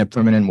in a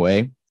permanent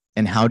way?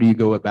 And how do you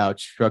go about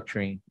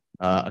structuring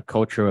a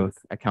culture of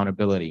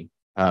accountability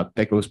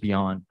that goes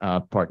beyond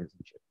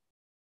partisanship?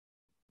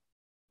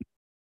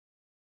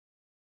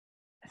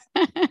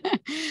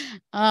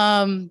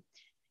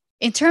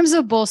 In terms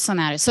of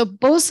Bolsonaro, so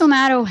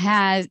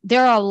Bolsonaro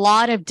there are a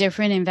lot of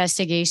different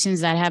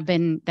investigations that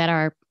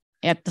are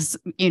at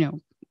the,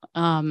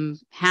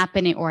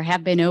 happening or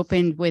have been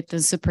opened with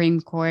the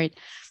Supreme Court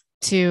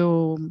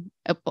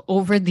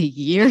over the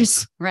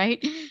years,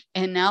 right?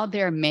 And now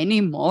there are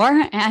many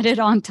more added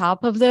on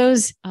top of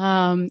those,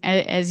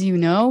 as you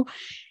know.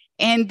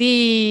 And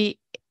I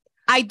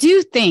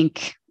do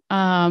think,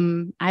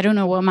 I don't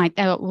know what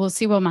we'll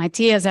see what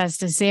Matias has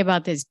to say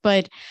about this,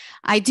 but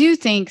I do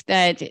think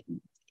that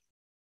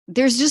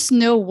there's just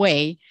no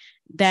way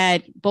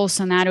that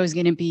Bolsonaro is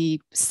going to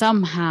be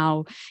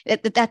somehow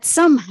that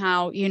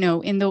somehow, in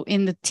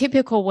the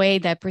typical way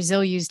that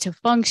Brazil used to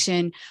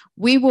function,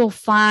 we will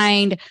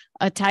find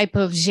a type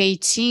of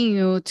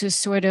jeitinho to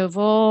sort of,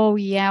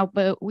 okay,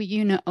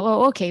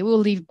 we'll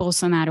leave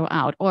Bolsonaro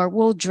out, or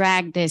we'll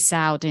drag this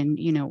out and,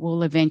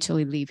 we'll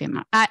eventually leave him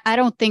out. I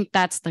don't think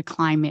that's the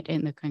climate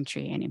in the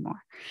country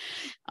anymore.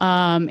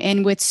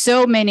 And with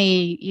so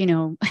many,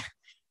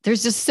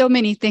 there's just so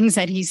many things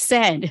that he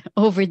said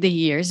over the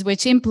years,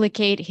 which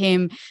implicate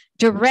him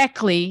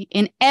directly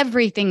in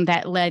everything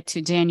that led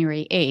to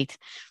January 8th,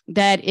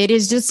 that it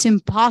is just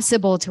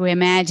impossible to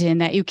imagine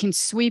that you can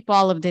sweep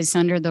all of this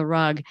under the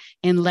rug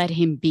and let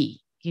him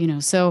be,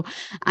 So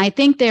I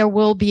think there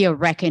will be a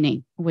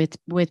reckoning with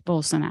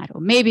Bolsonaro.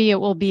 Maybe it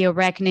will be a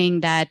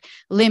reckoning that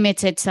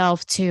limits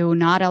itself to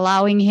not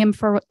allowing him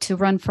to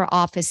run for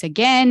office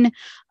again.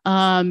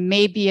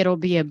 Maybe it'll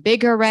be a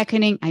bigger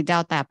reckoning. I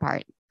doubt that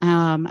part.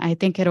 I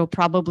think it'll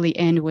probably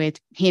end with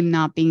him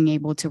not being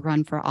able to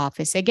run for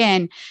office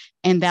again,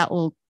 and that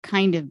will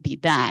kind of be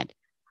that.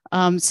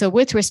 So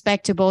with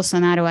respect to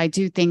Bolsonaro, I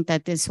do think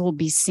that this will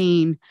be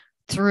seen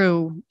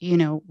through,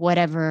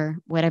 whatever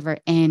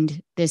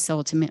end this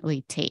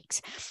ultimately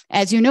takes.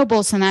 As you know,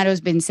 Bolsonaro's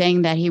been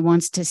saying that he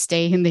wants to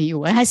stay in the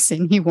US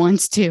and he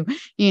wants to,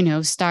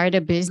 start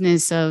a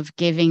business of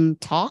giving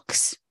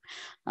talks.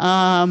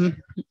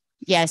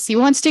 Yes, he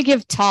wants to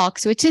give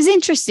talks, which is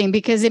interesting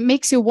because it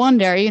makes you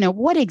wonder,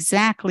 what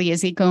exactly is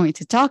he going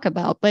to talk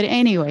about? But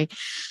anyway,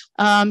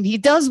 he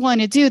does want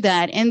to do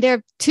that. And there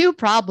are two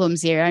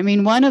problems here. I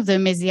mean, one of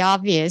them is the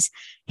obvious.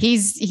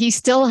 He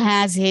still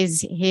has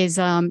his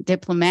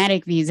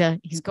diplomatic visa.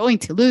 He's going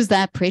to lose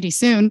that pretty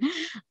soon.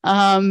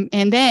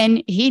 And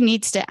then he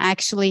needs to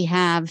actually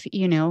have,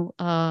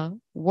 a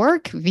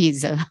work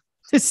visa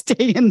to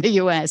stay in the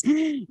US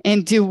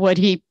and do what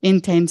he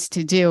intends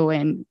to do.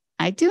 And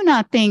I do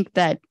not think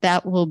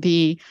that will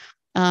be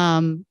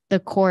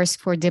the course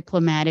for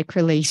diplomatic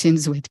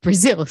relations with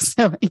Brazil.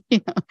 So,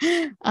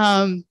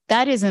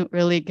 that isn't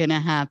really going to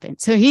happen.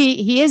 So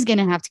he is going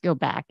to have to go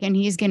back, and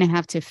he's going to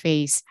have to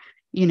face,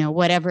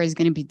 whatever is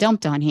going to be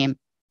dumped on him.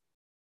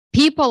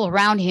 People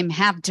around him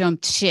have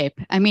jumped ship.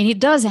 I mean, he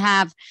does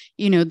have,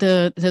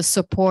 the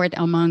support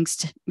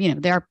amongst,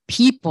 there are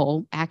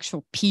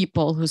actual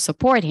people who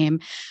support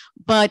him.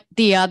 But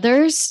the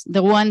others,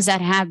 the ones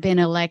that have been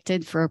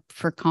elected for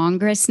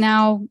Congress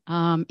now,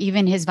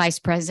 even his vice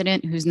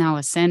president, who's now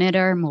a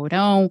senator,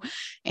 Mourão,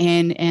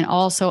 and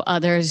also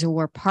others who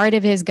were part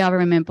of his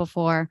government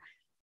before,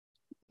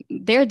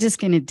 they're just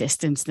going to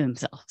distance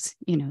themselves,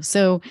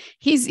 so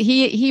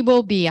he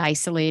will be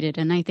isolated.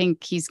 And I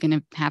think he's going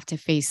to have to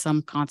face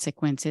some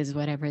consequences,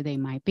 whatever they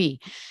might be.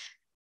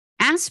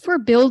 As for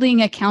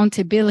building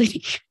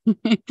accountability,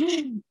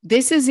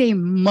 this is a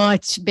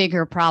much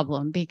bigger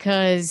problem,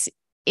 because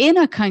in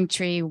a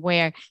country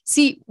where,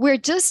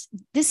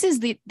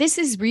 this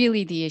is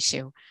really the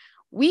issue.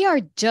 We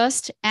are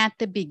just at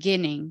the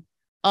beginning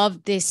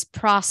of this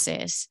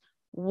process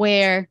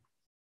where,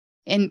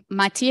 and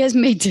Matias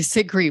may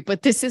disagree,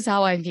 but this is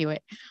how I view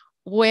it,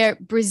 where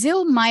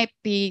Brazil might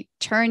be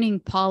turning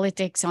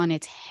politics on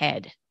its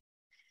head.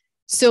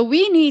 So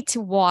we need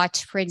to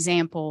watch, for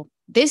example,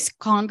 this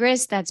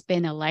Congress that's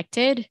been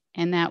elected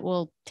and that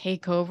will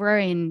take over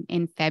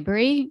in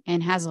February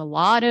and has a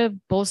lot of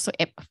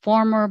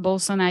former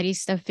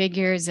Bolsonarista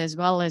figures as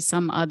well as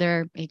some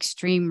other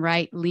extreme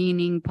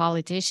right-leaning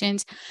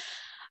politicians,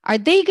 are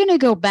they going to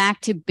go back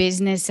to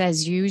business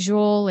as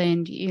usual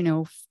and, you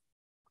know,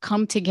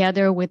 come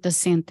together with the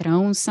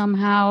Centrão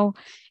somehow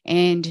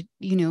and,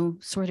 you know,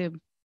 sort of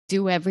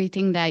do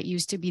everything that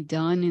used to be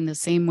done in the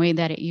same way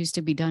that it used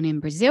to be done in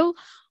Brazil?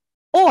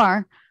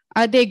 Or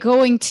are they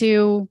going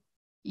to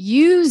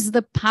use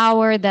the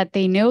power that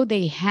they know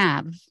they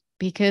have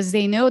because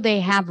they know they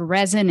have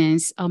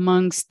resonance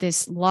amongst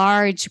this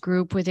large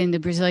group within the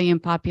Brazilian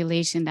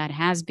population that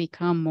has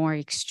become more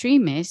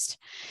extremist?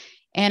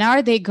 And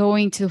are they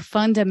going to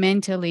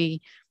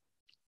fundamentally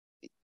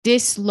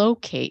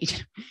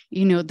dislocate,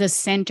 you know, the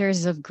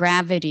centers of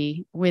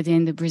gravity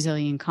within the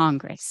Brazilian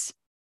Congress?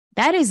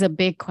 That is a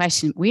big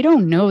question. We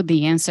don't know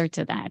the answer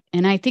to that.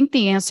 And I think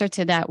the answer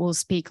to that will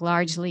speak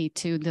largely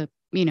to the,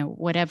 you know,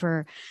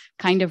 whatever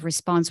kind of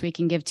response we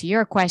can give to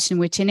your question,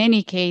 which in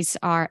any case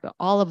are,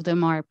 all of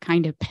them are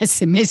kind of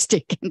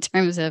pessimistic in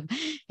terms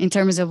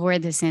of where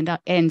this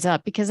ends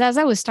up. Because as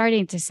I was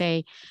starting to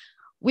say,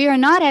 we are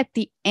not at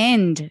the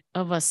end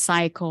of a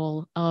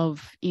cycle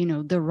of, you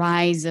know, the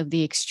rise of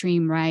the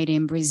extreme right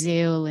in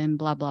Brazil and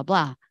blah, blah,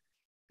 blah.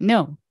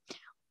 No,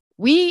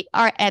 we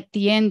are at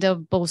the end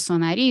of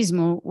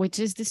Bolsonarismo, which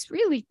is this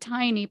really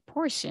tiny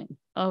portion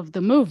of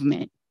the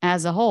movement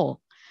as a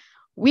whole.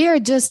 We are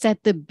just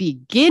at the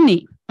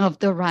beginning of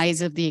the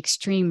rise of the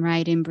extreme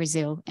right in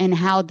Brazil and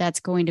how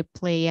that's going to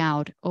play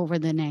out over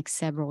the next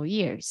several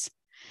years.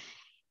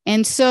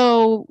 And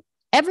so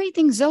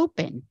everything's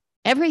open.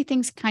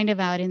 Everything's kind of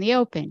out in the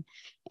open.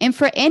 And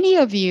for any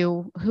of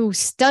you who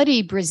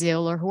study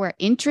Brazil or who are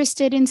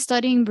interested in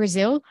studying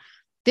Brazil,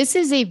 this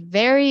is a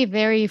very,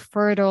 very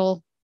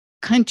fertile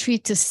country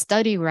to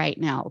study right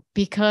now,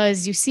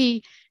 because you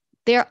see,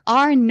 there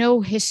are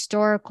no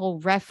historical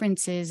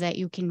references that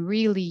you can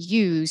really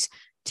use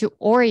to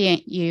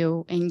orient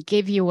you and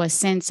give you a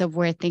sense of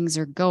where things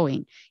are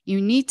going. You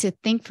need to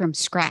think from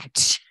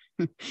scratch.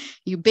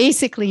 You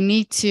basically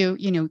need to,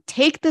 you know,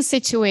 take the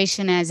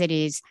situation as it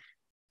is,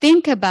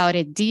 think about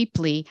it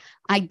deeply,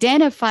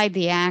 identify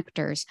the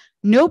actors,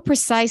 know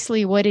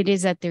precisely what it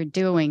is that they're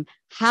doing,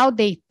 how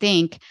they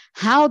think,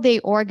 how they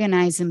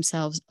organize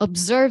themselves,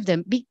 observe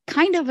them, be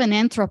kind of an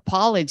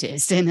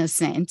anthropologist in a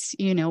sense,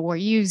 you know, or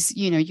use,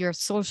 you know, your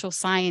social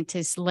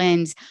scientist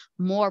lens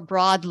more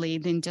broadly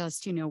than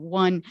just, you know,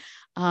 one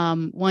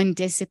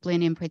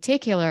discipline in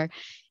particular,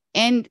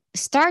 and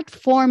start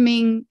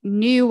forming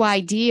new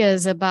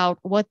ideas about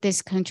what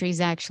this country is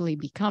actually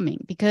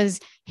becoming, because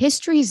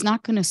history is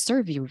not going to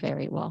serve you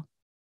very well.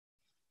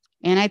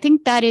 And I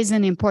think that is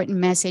an important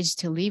message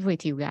to leave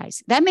with you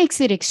guys. That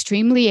makes it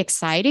extremely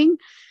exciting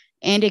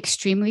and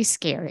extremely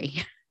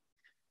scary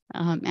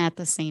at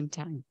the same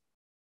time.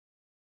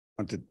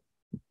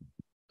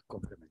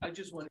 I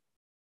just want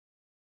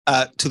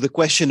to the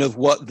question of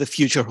what the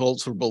future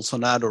holds for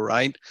Bolsonaro,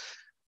 right?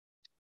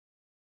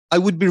 I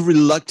would be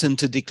reluctant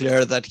to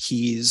declare that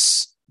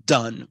he's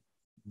done,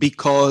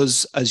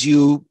 because as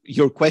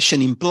your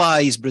question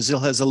implies, Brazil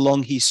has a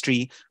long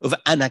history of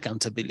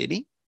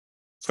unaccountability,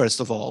 first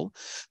of all,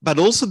 but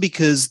also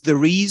because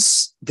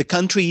the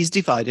country is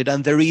divided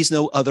and there is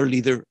no other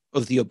leader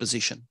of the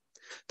opposition.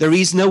 There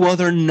is no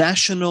other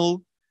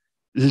national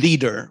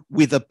leader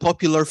with a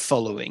popular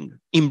following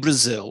in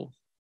Brazil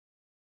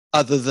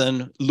other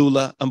than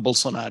Lula and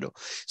Bolsonaro.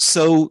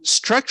 So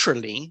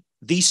structurally,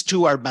 these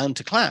two are bound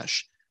to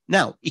clash.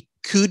 Now, it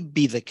could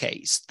be the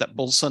case that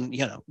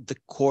the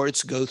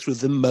courts go through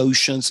the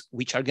motions,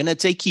 which are going to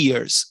take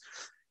years,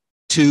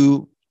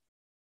 to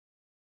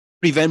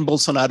prevent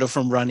Bolsonaro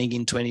from running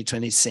in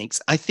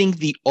 2026. I think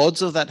the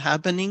odds of that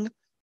happening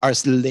are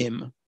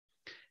slim.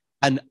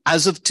 And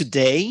as of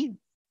today,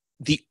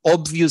 the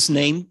obvious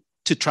name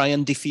to try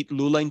and defeat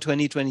Lula in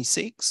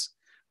 2026,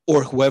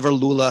 or whoever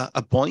Lula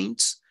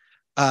appoints,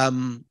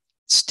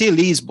 still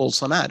is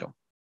Bolsonaro.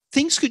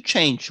 Things could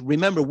change.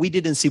 Remember, we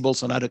didn't see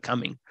Bolsonaro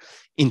coming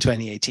in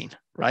 2018,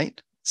 right?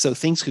 So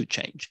things could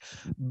change.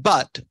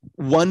 But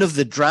one of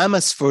the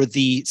dramas for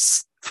the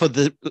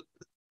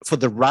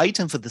right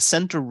and for the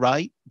center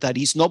right that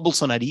is not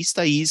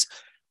Bolsonarista is,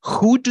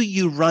 who do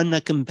you run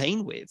a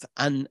campaign with?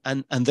 And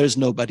there's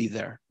nobody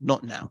there,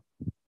 not now.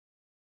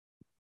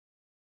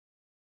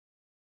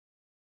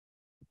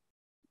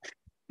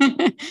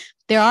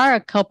 There are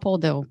a couple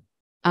though.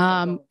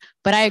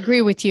 But I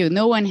agree with you.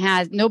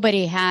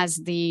 Nobody has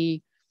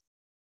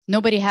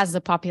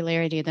the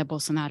popularity that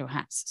Bolsonaro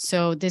has.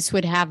 So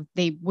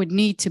they would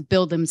need to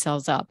build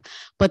themselves up.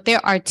 But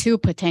there are two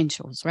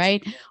potentials,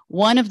 right?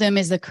 One of them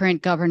is the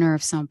current governor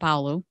of São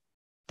Paulo,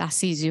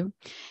 Tarcísio,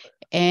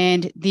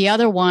 and the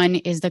other one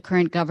is the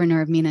current governor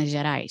of Minas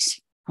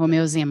Gerais,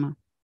 Romeu Zema.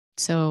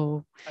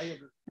 So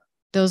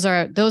those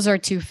are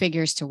two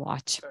figures to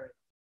watch.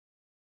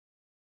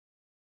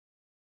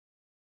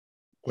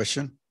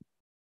 Question?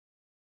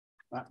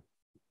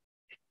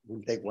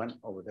 We'll take one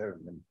over there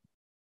and then.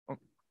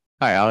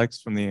 Hi, Alex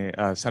from the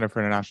Center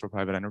for International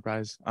Private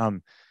Enterprise.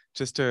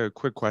 Just a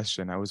quick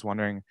question. I was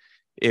wondering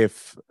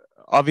if,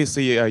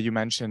 obviously, you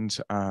mentioned,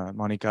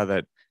 Monica,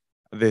 that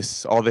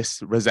all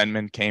this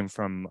resentment came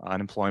from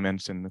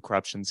unemployment and the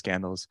corruption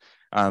scandals.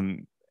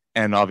 And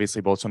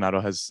obviously,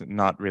 Bolsonaro has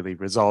not really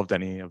resolved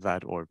any of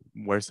that or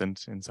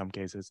worsened in some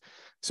cases.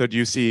 So do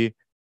you see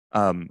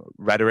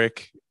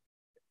rhetoric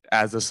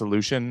as a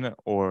solution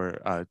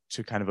or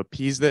to kind of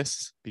appease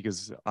this?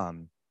 Because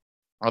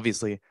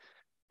obviously,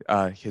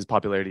 his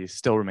popularity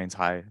still remains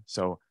high.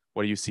 So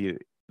what do you see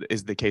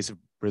is the case of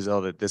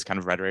Brazil, that this kind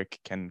of rhetoric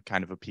can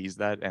kind of appease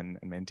that and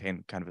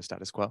maintain kind of a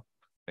status quo?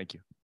 Thank you.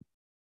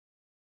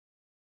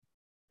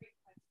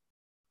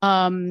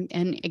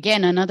 And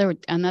again,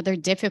 another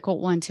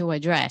difficult one to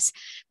address,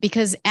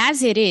 because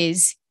as it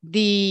is,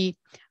 the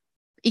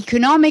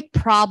economic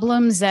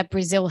problems that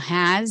Brazil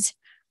has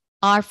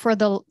are for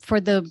a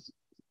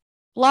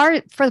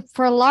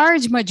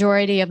large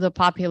majority of the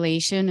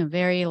population, a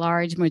very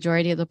large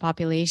majority of the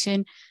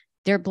population,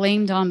 they're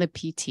blamed on the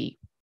PT.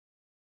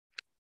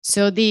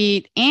 So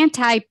the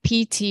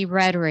anti-PT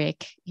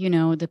rhetoric,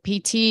 the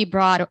PT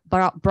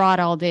brought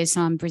all this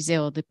on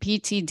Brazil. The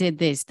PT did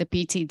this, the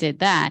PT did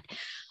that.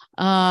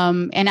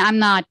 And I'm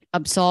not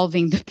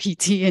absolving the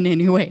PT in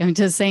any way. I'm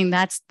just saying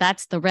that's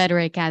the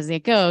rhetoric as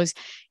it goes,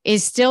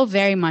 is still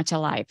very much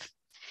alive.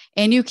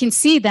 And you can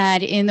see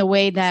that in the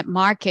way that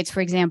markets, for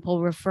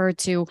example, refer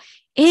to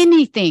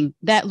anything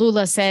that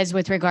Lula says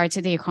with regard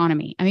to the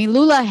economy. I mean,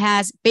 Lula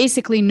has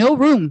basically no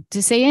room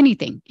to say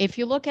anything. If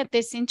you look at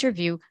this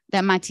interview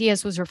that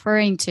Matias was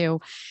referring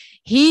to,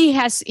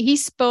 he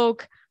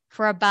spoke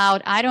for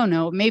about, I don't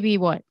know, maybe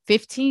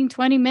 15,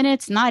 20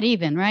 minutes, not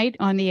even, right,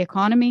 on the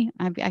economy.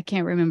 I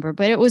can't remember,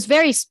 but it was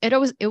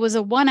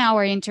a 1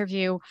 hour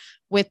interview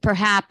with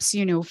perhaps,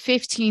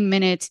 15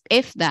 minutes,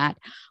 if that,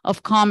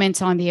 of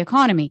comments on the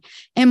economy.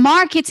 And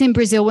markets in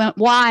Brazil went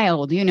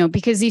wild,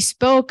 because he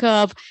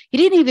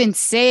didn't even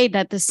say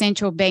that the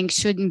central bank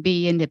shouldn't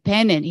be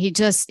independent. He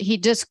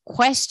just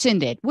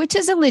questioned it, which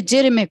is a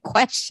legitimate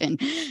question.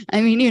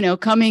 I mean,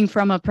 coming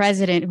from a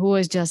president who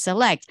was just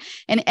elected,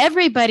 and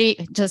everybody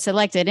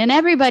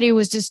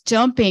was just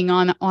jumping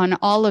on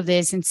all of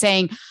this and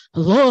saying,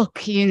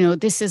 look,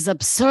 this is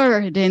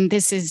absurd and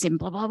this is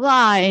blah, blah,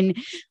 blah. And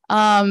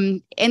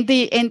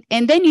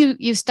then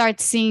you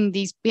start seeing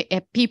these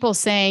people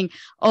saying,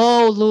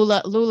 oh,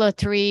 Lula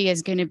 3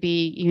 is going to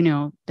be,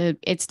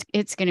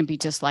 it's going to be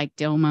just like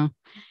Dilma,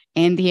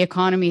 and the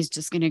economy is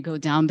just going to go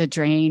down the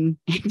drain.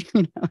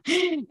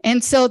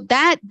 And so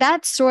that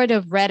sort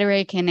of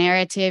rhetoric and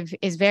narrative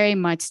is very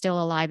much still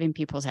alive in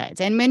people's heads.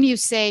 And when you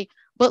say,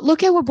 but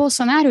look at what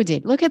Bolsonaro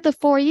did. Look at the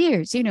 4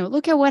 years,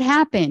 look at what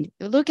happened.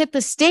 Look at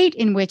the state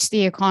in which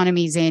the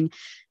economy is in.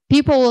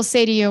 People will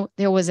say to you,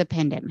 there was a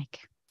pandemic.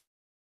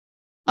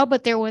 Oh,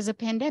 but there was a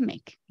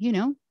pandemic,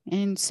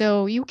 and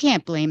so you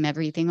can't blame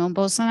everything on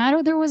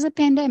Bolsonaro. There was a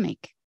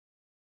pandemic.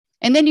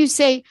 And then you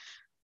say,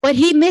 but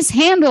he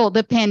mishandled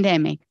the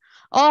pandemic.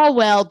 Oh,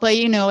 well, but,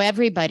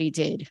 everybody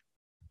did.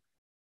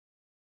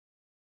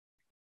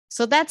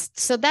 So that's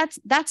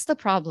the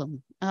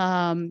problem.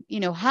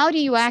 How do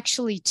you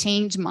actually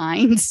change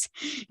minds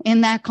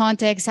in that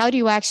context? How do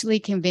you actually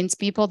convince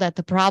people that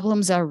the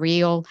problems are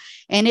real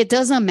and it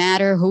doesn't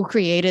matter who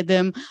created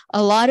them?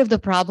 A lot of the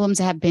problems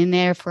have been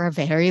there for a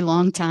very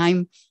long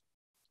time,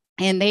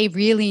 and they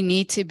really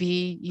need to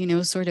be,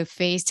 sort of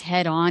faced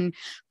head on.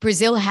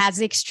 Brazil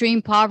has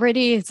extreme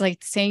poverty. It's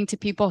like saying to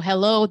people,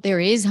 hello, there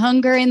is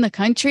hunger in the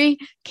country.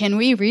 Can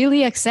we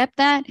really accept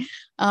that?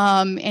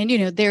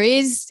 And,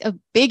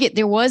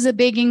 there was a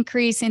big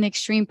increase in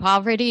extreme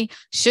poverty.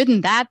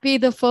 Shouldn't that be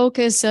the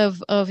focus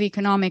of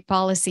economic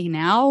policy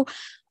now?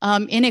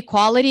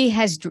 Inequality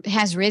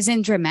has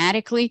risen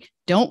dramatically.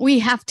 Don't we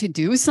have to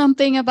do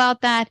something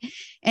about that?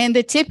 And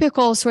the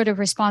typical sort of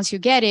response you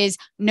get is,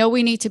 no,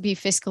 we need to be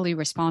fiscally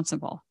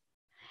responsible.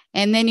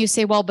 And then you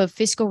say, well, but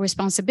fiscal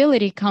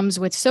responsibility comes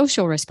with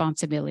social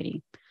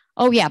responsibility.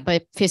 Oh, yeah,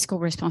 but fiscal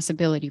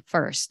responsibility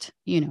first,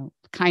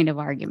 kind of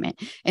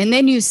argument. And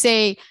then you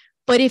say,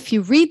 but if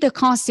you read the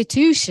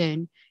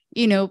Constitution,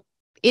 it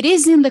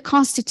is in the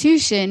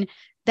Constitution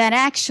that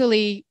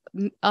actually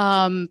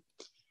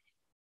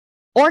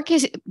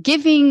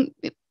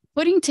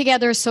putting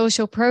together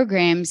social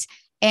programs,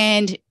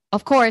 and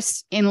of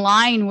course, in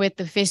line with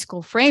the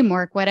fiscal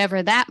framework,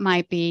 whatever that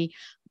might be,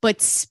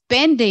 but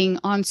spending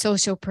on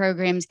social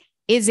programs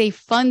is a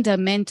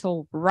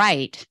fundamental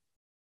right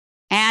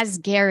as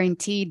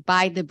guaranteed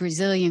by the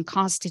Brazilian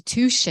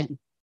Constitution.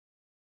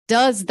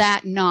 Does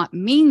that not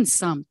mean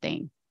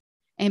something?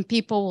 And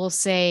people will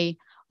say,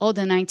 oh,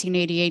 the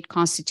 1988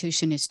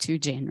 Constitution is too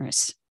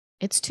generous.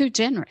 It's too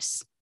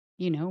generous.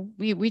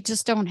 We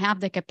just don't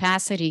have the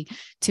capacity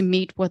to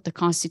meet what the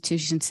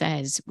Constitution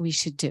says we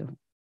should do.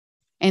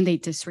 And they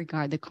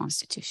disregard the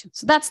Constitution.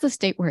 So that's the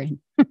state we're in.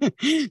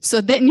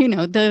 So then,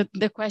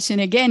 the question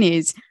again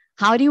is,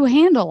 how do you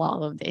handle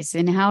all of this?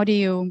 And how do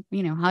you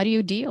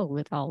deal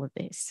with all of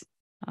this?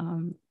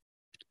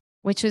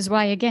 which is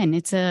why, again,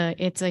 it's a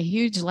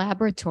huge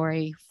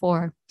laboratory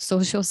for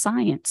social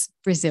science,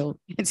 Brazil.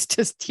 It's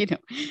just,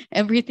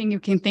 everything you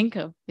can think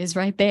of is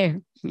right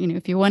there.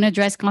 If you want to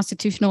address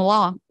constitutional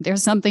law,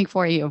 there's something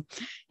for you.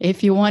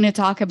 If you want to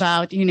talk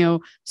about,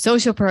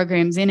 social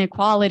programs,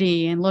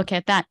 inequality, and look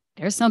at that,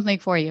 there's something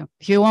for you.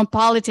 If you want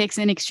politics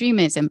and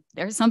extremism,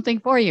 there's something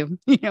for you,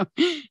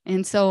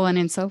 and so on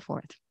and so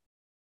forth.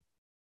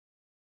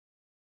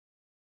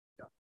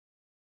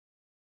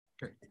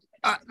 Okay.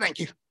 Thank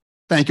you.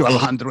 Thank you,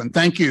 Alejandro, and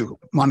thank you,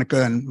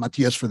 Monica and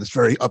Matias, for this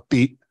very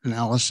upbeat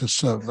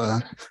analysis of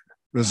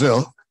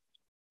Brazil.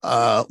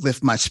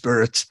 Lift my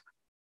spirits.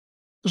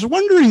 I was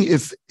wondering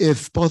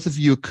if both of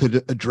you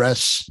could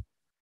address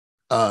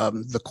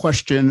the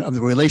question of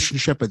the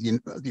relationship of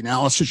the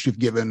analysis you've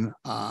given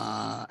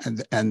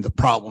and the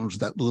problems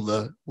that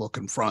Lula will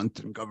confront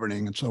in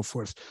governing and so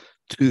forth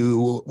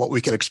to what we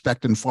could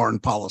expect in foreign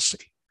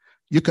policy.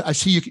 You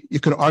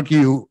could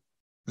argue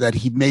that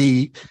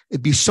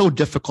it'd be so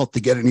difficult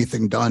to get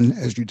anything done,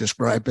 as you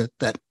describe it,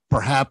 that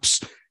perhaps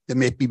there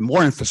may be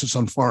more emphasis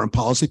on foreign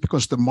policy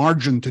because the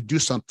margin to do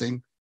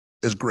something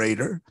is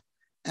greater.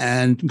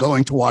 And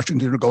going to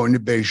Washington or going to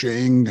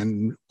Beijing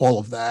and all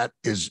of that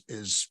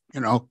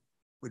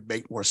would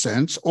make more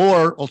sense.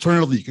 Or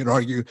alternatively, you could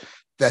argue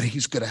that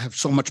he's going to have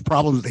so much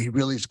problems that he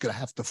really is going to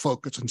have to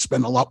focus and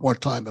spend a lot more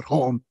time at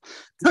home,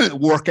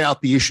 work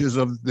out the issues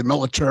of the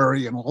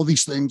military and all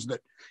these things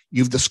that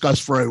you've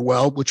discussed very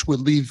well, which would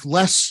leave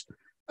less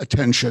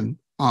attention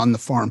on the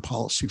foreign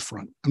policy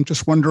front. I'm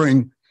just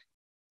wondering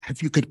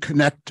if you could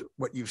connect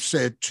what you've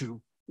said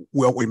to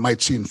what we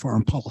might see in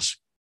foreign policy.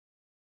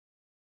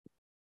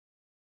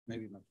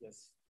 Maybe not,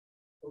 yes.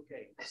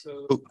 Okay,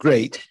 so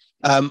great.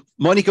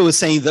 Monica was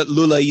saying that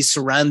Lula is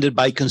surrounded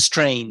by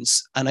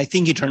constraints, and I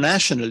think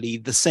internationally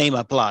the same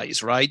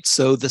applies, right?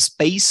 So the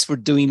space for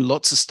doing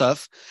lots of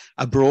stuff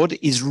abroad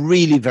is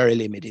really very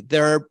limited.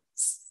 There are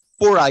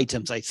 4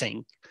 items, I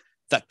think,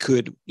 that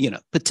could,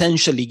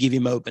 potentially give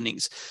him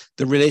openings.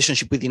 The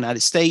relationship with the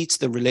United States,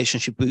 the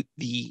relationship with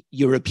the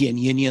European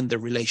Union, the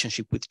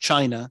relationship with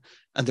China,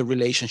 and the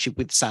relationship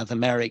with South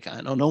America.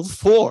 And on all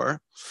 4,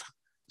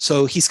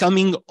 so he's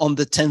coming on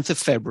the 10th of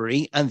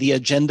February, and the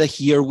agenda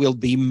here will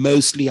be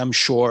mostly, I'm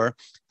sure,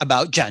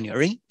 about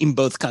January in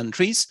both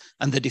countries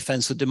and the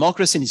defense of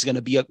democracy. And it's going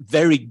to be a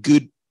very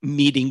good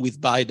meeting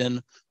with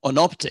Biden on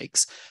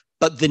optics.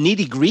 But the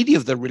nitty-gritty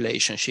of the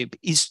relationship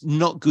is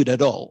not good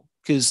at all,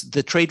 because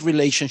the trade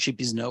relationship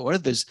is nowhere.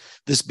 There's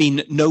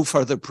been no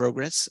further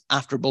progress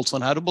after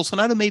Bolsonaro.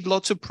 Bolsonaro made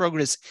lots of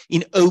progress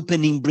in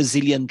opening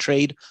Brazilian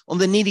trade on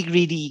the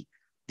nitty-gritty,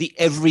 the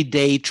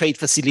everyday trade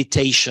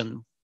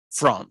facilitation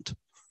front.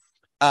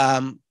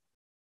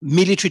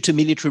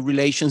 Military-to-military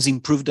relations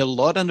improved a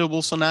lot under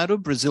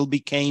Bolsonaro. Brazil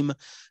became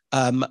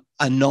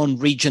a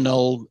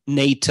non-regional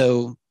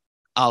NATO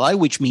ally,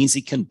 which means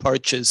it can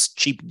purchase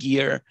cheap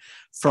gear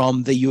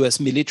from the US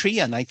military.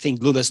 And I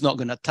think Lula's not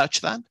going to touch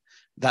that.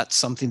 That's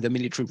something the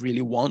military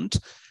really want.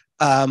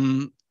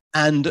 And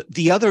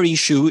the other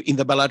issue in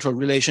the bilateral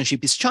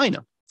relationship is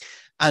China.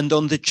 And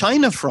on the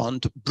China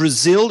front,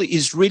 Brazil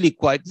is really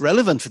quite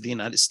relevant for the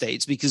United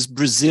States, because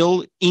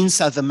Brazil in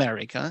South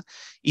America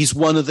is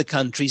one of the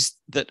countries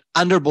that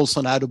under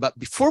Bolsonaro, but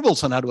before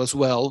Bolsonaro as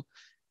well,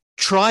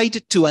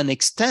 tried to an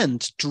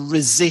extent to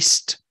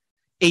resist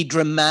a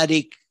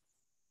dramatic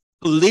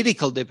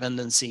political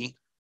dependency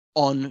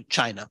on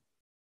China.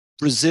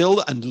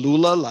 Brazil and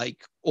Lula,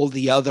 like all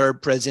the other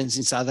presidents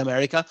in South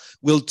America,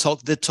 will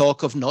talk the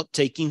talk of not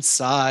taking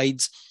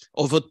sides,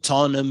 of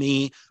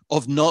autonomy,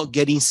 of not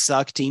getting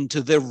sucked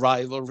into the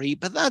rivalry,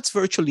 but that's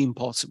virtually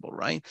impossible,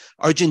 right?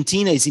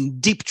 Argentina is in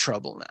deep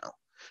trouble now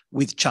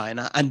with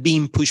China and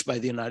being pushed by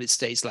the United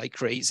States like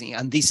crazy.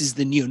 And this is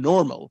the new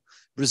normal.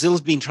 Brazil's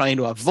been trying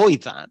to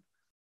avoid that.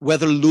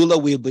 Whether Lula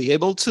will be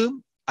able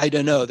to, I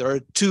don't know. There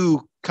are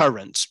 2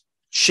 currents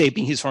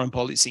shaping his foreign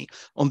policy.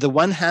 On the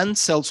one hand,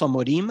 Celso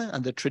Amorim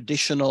and the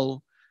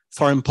traditional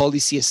foreign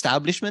policy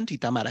establishment,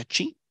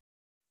 Itamaraty,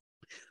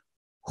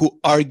 who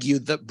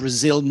argued that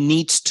Brazil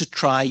needs to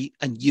try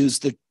and use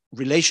the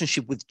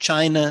relationship with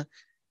China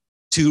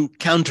to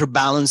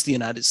counterbalance the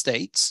United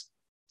States,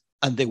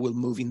 and they will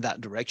move in that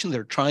direction.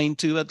 They're trying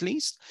to, at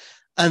least.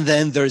 And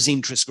then there's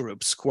interest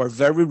groups who are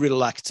very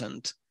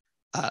reluctant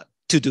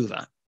to do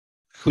that,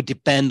 who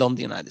depend on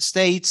the United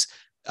States,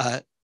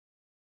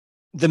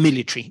 the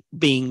military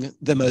being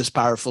the most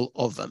powerful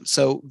of them.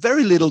 So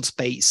very little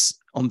space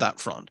on that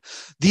front.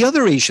 The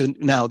other issue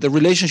now, the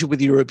relationship with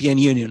the European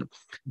Union.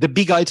 The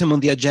big item on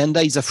the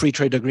agenda is a free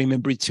trade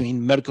agreement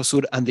between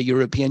Mercosur and the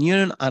European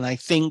Union. And I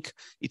think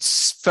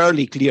it's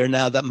fairly clear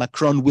now that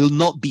Macron will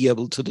not be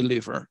able to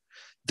deliver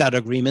that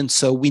agreement.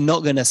 So we're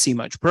not going to see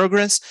much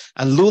progress.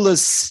 And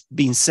Lula's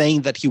been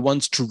saying that he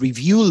wants to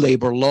review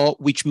labor law,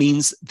 which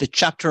means the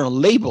chapter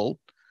on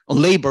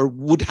labor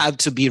would have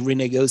to be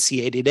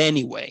renegotiated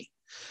anyway.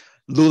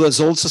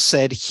 Lula's also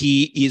said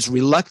he is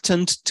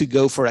reluctant to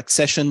go for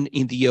accession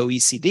in the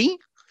OECD.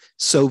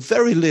 So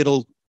very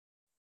little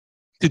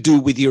to do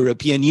with the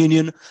European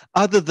Union,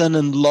 other than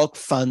unlock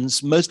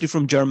funds, mostly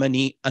from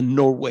Germany and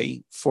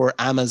Norway, for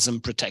Amazon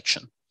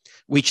protection,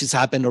 which has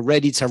happened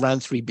already. It's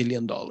around $3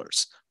 billion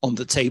on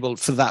the table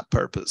for that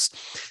purpose.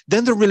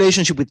 Then the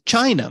relationship with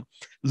China.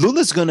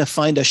 Lula's going to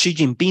find a Xi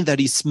Jinping that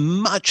is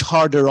much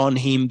harder on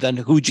him than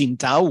Hu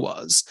Jintao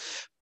was,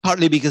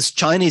 partly because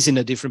China is in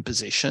a different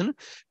position,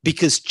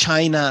 because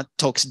China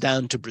talks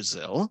down to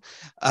Brazil,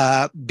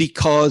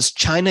 because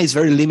China is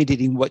very limited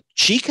in what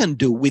she can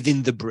do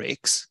within the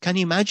BRICS. Can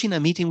you imagine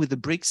a meeting with the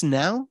BRICS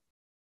now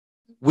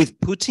with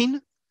Putin?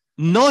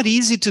 Not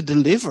easy to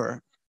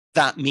deliver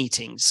that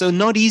meeting. So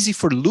not easy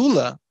for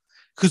Lula,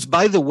 who's,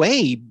 by the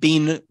way,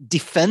 been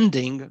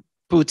defending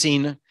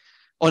Putin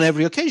on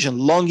every occasion.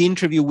 Long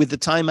interview with the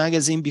Time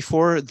magazine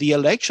before the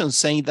election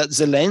saying that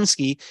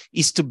Zelensky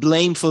is to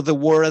blame for the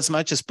war as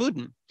much as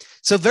Putin.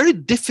 So very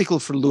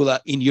difficult for Lula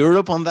in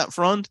Europe on that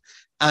front,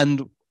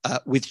 and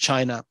with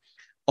China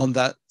on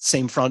that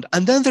same front.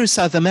 And then there's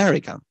South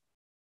America.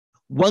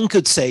 One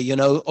could say,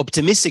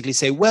 optimistically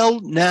say, well,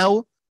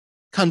 now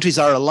countries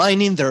are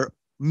aligning, they're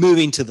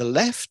moving to the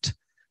left.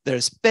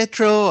 There's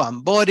Petro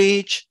and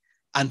Boric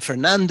and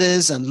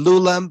Fernandez and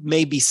Lula,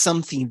 maybe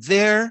something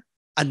there.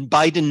 And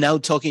Biden now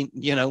talking,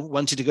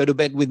 wanted to go to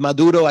bed with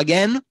Maduro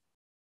again.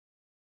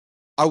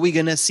 Are we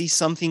going to see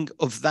something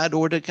of that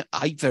order?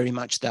 I very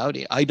much doubt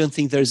it. I don't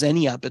think there's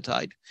any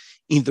appetite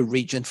in the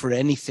region for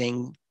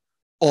anything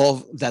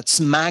of that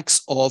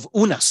smacks of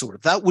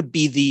UNASUR. That would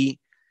be the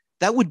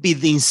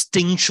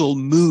instinctual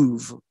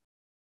move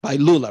by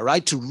Lula,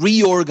 right? To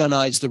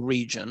reorganize the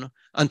region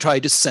and try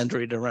to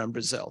center it around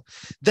Brazil.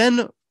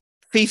 Then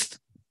fifth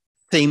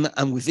theme,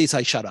 and with this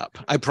I shut up,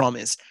 I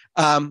promise,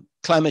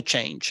 climate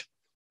change.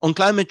 On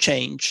climate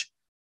change,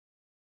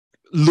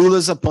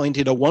 Lula's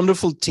appointed a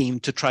wonderful team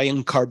to try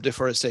and curb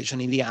deforestation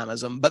in the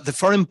Amazon, but the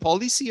foreign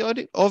policy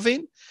of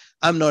it,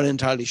 I'm not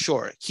entirely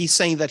sure. He's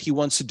saying that he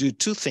wants to do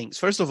two things.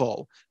 First of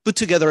all, put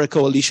together a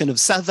coalition of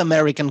South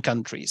American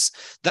countries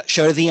that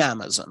share the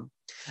Amazon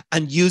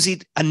and use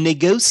it and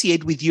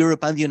negotiate with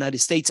Europe and the United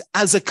States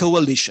as a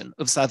coalition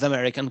of South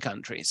American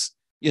countries,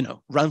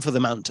 run for the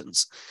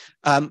mountains.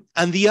 And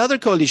the other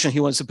coalition he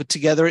wants to put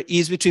together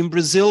is between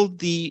Brazil,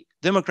 the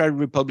Democratic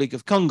Republic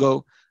of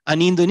Congo,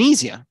 and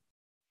Indonesia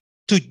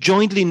to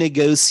jointly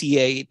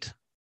negotiate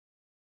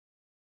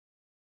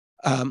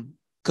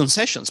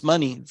concessions,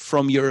 money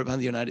from Europe and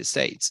the United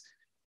States.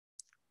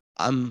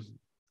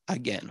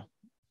 Again.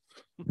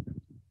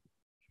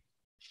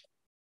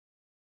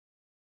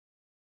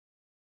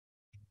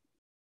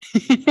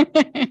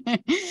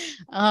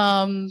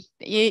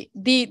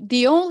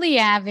 The only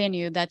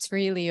avenue that's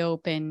really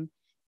open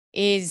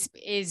is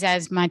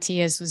as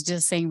Matias was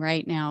just saying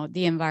right now,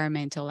 the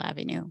environmental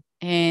avenue.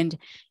 And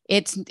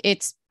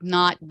it's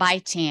not by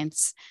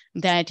chance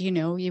that,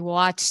 you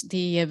watch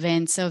the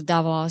events of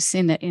Davos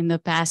in the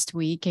past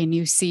week and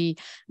you see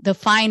the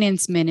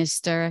finance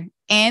minister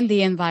and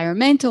the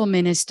environmental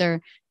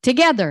minister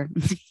together,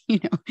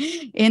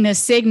 in a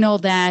signal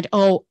that,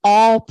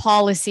 all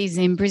policies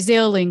in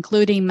Brazil,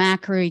 including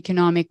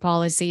macroeconomic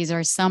policies,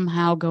 are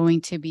somehow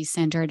going to be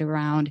centered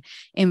around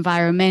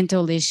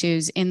environmental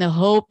issues, in the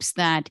hopes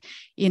that,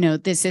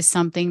 this is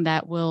something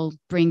that will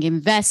bring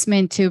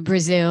investment to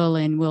Brazil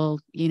and will,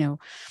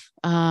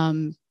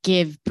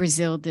 give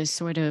Brazil this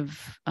sort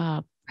of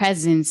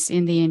presence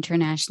in the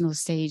international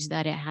stage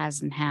that it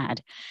hasn't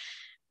had.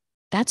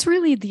 That's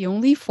really the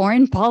only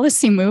foreign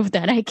policy move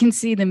that I can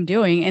see them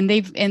doing, and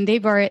they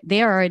are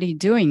already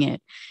doing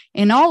it.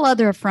 In all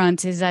other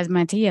fronts, is as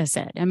Matias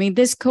said. I mean,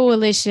 this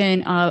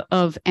coalition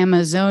of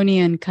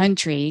Amazonian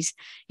countries,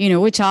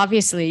 which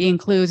obviously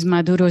includes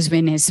Maduro's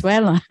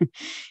Venezuela,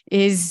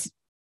 is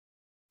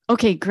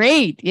okay.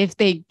 Great if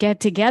they get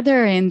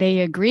together and they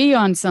agree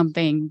on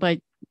something, but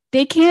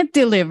they can't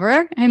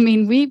deliver. I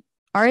mean, we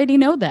already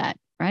know that,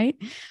 right?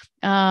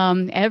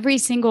 Every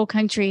single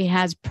country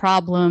has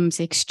problems,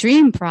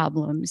 extreme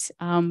problems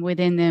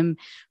within them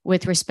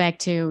with respect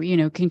to,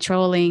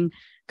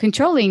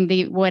 controlling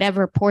the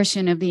whatever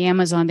portion of the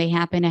Amazon they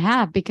happen to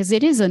have, because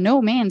it is a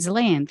no man's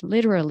land,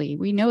 literally.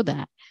 We know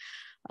that.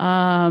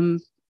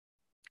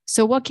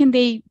 So what can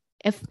they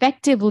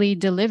effectively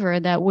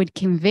deliver that would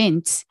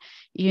convince,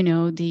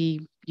 the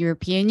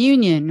European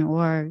Union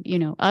or,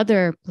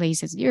 other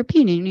places, the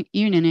European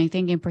Union, I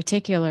think in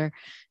particular,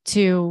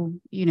 to,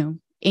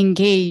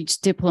 engage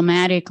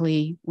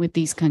diplomatically with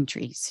these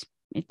countries?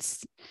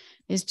 It's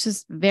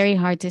just very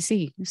hard to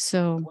see.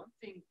 So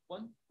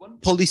one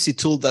policy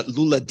tool that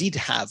Lula did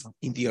have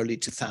in the early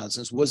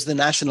 2000s was the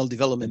National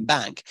Development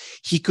Bank.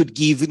 He could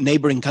give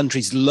neighboring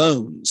countries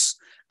loans,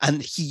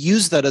 and he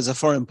used that as a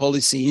foreign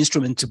policy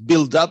instrument to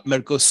build up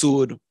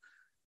Mercosur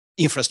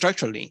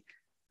infrastructurally.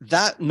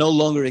 That no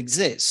longer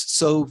exists.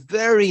 So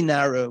very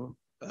narrow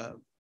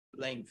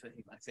lane for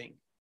him, I think.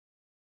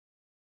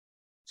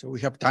 So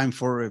we have time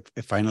for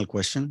a final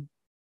question.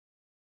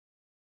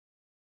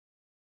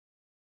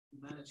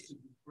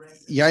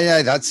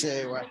 Yeah, that's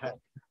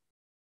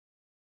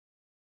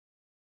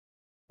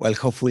well,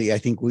 hopefully, I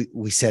think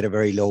we set a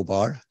very low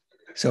bar.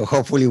 So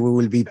hopefully we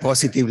will be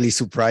positively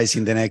surprised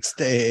in the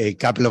next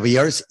couple of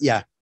years.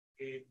 Yeah.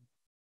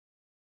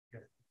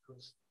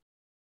 Because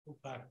go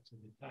back to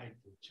the title,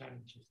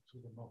 Challenges to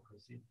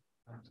Democracy,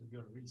 and to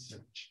your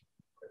research.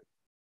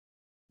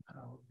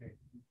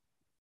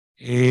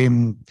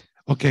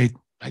 Okay,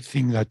 I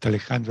think that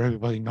Alejandro,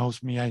 everybody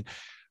knows me.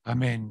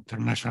 I'm an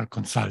international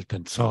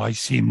consultant, so I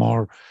see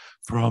more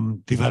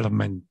from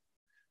development.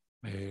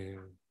 I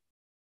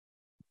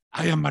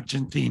am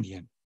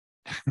Argentinian.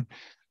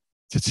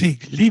 To see,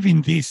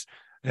 living this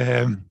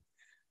very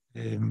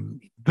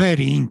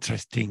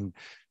interesting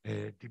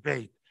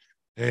debate.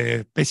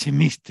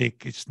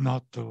 Pessimistic is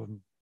not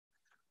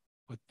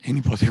what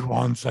anybody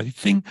wants. I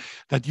think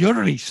that your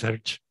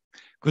research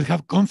could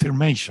have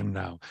confirmation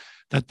now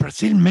that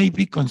Brazil may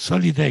be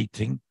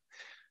consolidating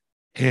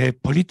a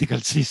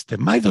political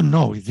system. I don't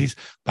know if this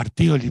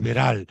Partido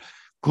Liberal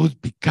could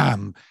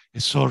become a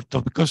sort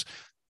of, because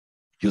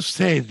you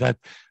say that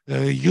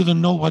you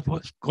don't know what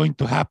was going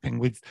to happen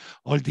with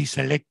all these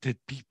elected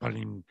people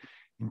in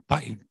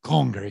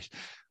Congress,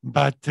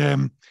 but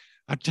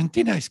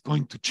Argentina is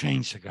going to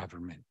change the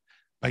government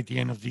by the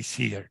end of this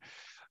year.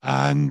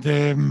 And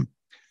to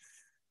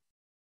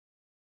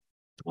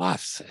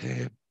us,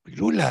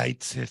 Lula,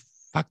 it's a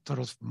factor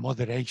of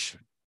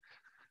moderation.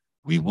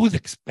 We would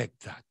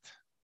expect that.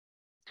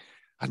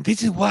 And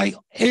this is why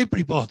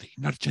everybody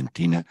in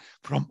Argentina,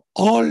 from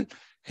all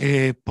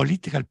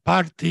political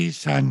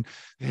parties and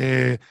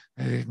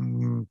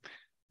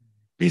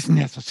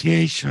business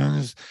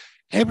associations,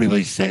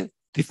 everybody said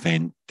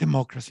defend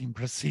democracy in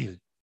Brazil.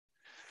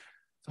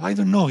 So I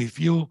don't know if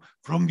you,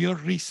 from your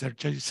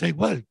research, you say,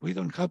 well, we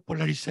don't have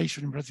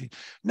polarization in Brazil.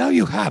 Now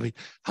you have it.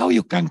 How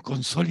you can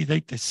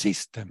consolidate the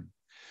system?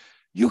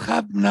 You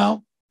have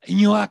now a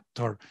new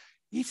actor.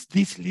 Is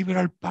this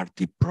Liberal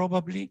Party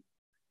probably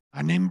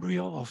an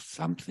embryo of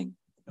something?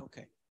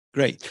 Okay,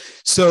 great.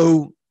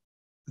 So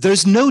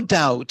there's no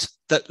doubt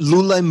that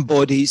Lula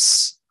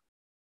embodies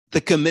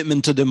the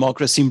commitment to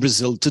democracy in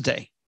Brazil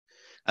today.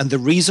 And the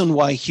reason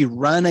why he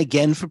ran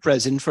again for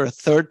president for a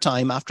third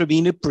time after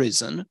being in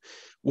prison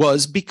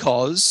was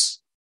because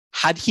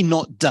had he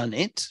not done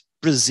it,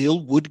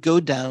 Brazil would go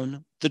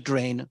down the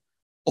drain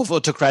of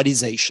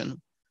autocratization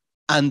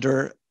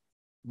under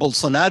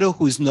Bolsonaro,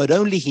 who is not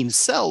only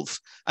himself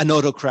an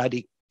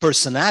autocratic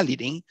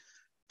personality,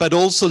 but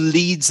also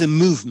leads a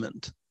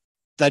movement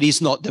that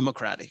is not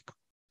democratic.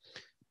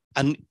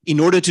 And in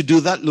order to do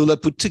that, Lula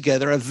put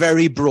together a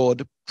very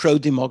broad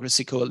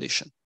pro-democracy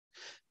coalition.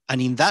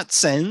 And in that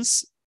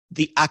sense,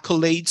 the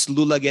accolades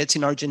Lula gets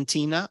in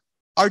Argentina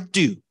are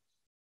due.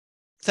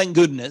 Thank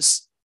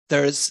goodness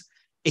there's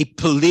a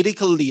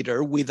political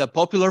leader with a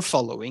popular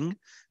following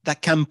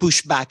that can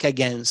push back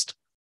against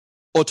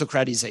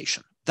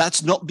autocratization.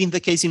 That's not been the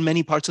case in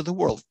many parts of the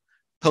world.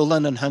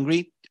 Poland and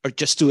Hungary are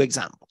just two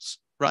examples,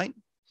 right?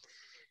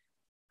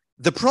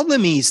 The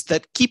problem is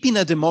that keeping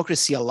a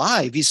democracy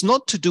alive is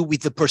not to do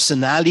with the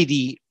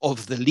personality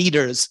of the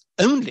leaders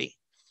only.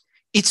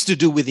 It's to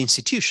do with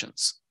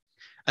institutions.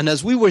 And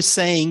as we were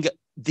saying,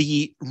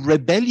 the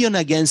rebellion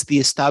against the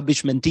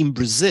establishment in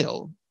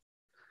Brazil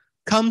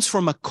comes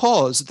from a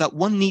cause that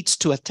one needs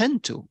to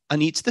attend to,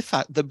 and it's the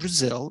fact that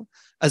Brazil,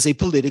 as a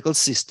political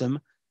system,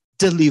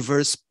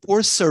 delivers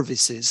poor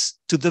services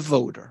to the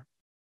voter.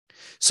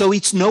 So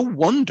it's no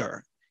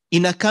wonder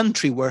in a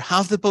country where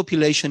half the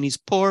population is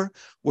poor,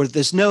 where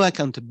there's no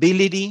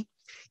accountability,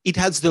 it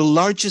has the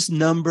largest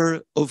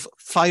number of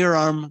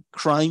firearm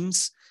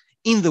crimes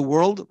in the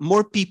world.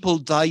 More people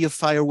die of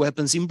fire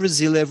weapons in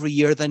Brazil every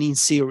year than in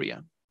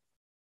Syria.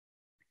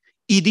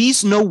 It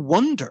is no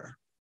wonder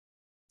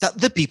that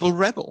the people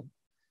rebel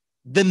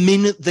the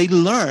minute they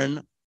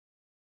learn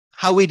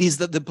how it is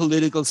that the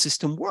political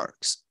system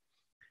works.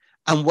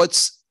 And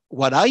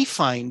what I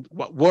find,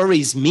 what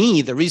worries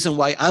me, the reason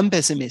why I'm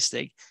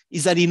pessimistic,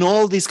 is that in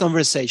all this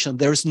conversation,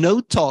 there's no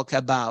talk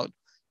about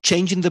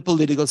changing the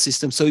political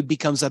system so it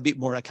becomes a bit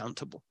more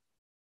accountable.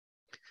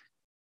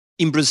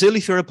 In Brazil,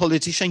 if you're a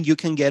politician, you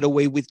can get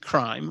away with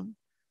crime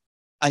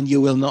and you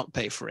will not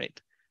pay for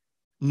it.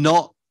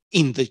 Not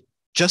in the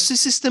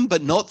justice system,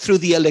 but not through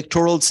the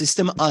electoral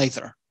system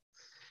either.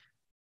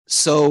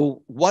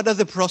 So what are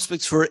the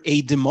prospects for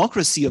a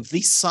democracy of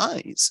this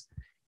size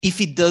if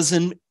it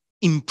doesn't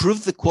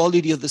improve the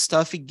quality of the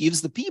stuff it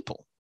gives the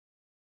people?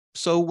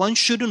 So one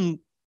shouldn't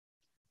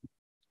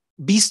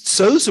be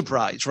so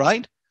surprised,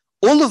 right?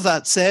 All of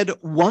that said,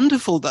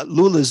 wonderful that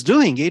Lula's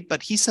doing it,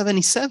 but he's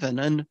 77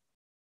 and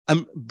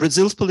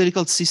Brazil's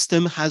political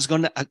system has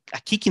gone a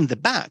kick in the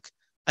back,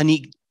 and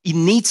it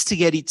needs to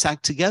get its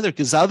act together,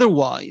 because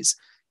otherwise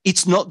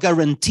it's not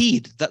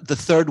guaranteed that the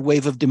third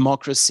wave of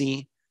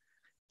democracy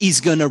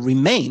is going to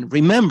remain.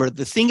 Remember,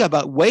 the thing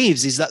about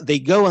waves is that they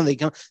go and they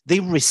come, they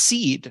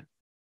recede.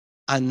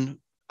 And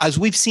as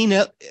we've seen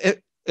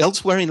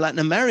elsewhere in Latin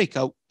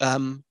America,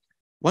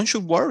 one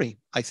should worry,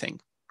 I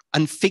think,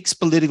 and fix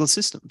political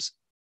systems.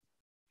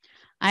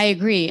 I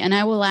agree. And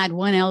I will add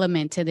one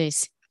element to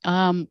this.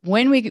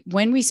 When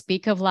we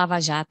speak of Lava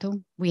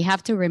Jato, we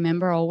have to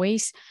remember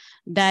always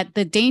that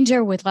the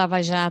danger with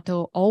Lava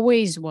Jato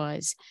always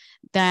was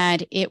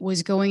that it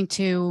was going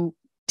to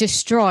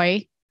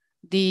destroy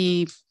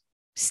the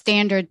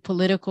standard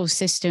political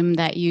system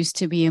that used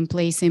to be in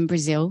place in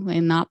Brazil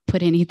and not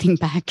put anything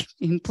back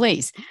in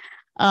place.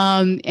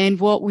 And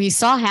what we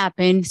saw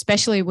happen,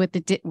 especially with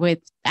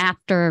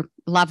after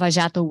Lava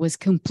Jato was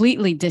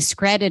completely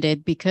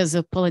discredited because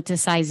of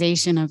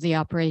politicization of the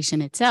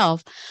operation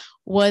itself,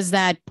 was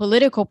that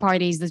political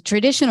parties, the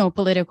traditional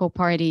political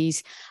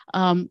parties,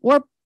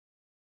 were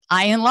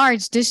by and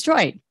large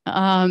destroyed.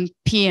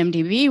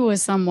 PMDB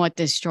was somewhat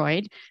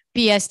destroyed.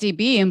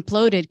 PSDB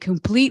imploded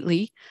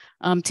completely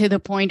to the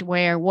point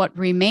where what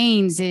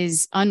remains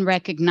is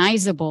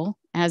unrecognizable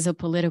as a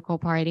political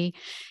party.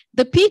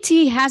 The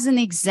PT hasn't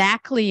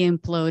exactly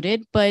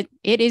imploded, but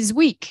it is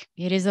weak.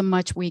 It is a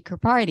much weaker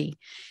party.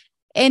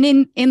 And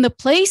in the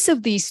place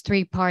of these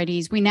three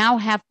parties, we now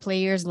have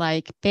players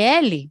like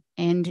PL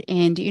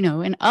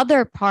and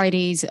other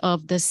parties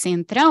of the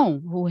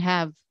Centrão who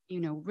have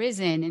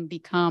risen and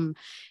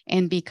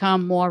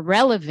become more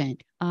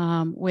relevant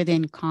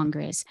within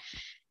Congress.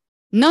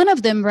 None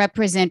of them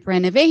represent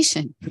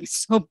renovation.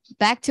 So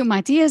back to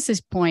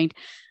Matias's point,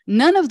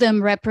 none of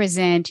them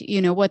represent,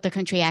 what the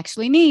country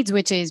actually needs,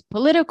 which is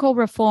political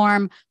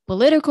reform,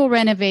 political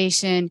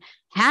renovation,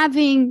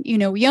 having,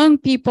 young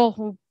people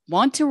who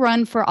want to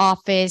run for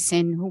office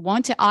and who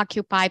want to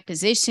occupy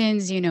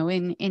positions,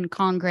 in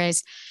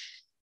Congress.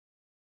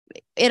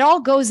 It all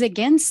goes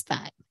against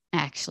that,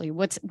 actually.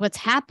 What's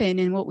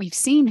happened and what we've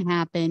seen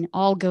happen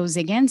all goes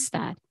against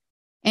that.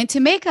 And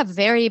to make a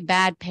very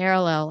bad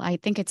parallel, I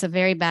think it's a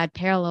very bad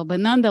parallel, but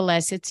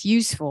nonetheless, it's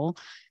useful.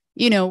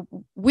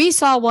 We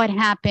saw what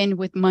happened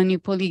with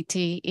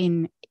Manipuliti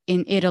in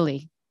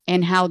Italy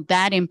and how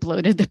that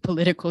imploded the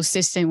political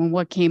system and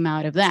what came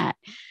out of that.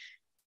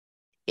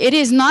 It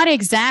is not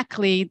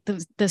exactly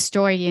the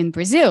story in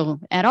Brazil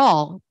at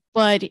all,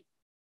 but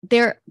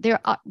there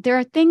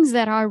are things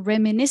that are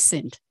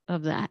reminiscent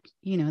of that.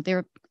 There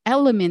are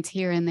elements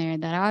here and there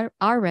that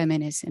are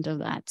reminiscent of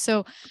that.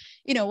 So,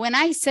 when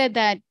I said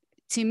that,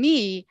 to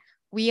me,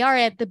 we are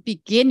at the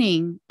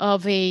beginning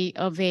of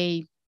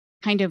a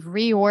kind of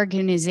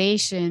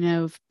reorganization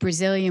of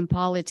Brazilian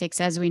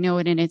politics as we know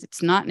it, and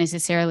it's not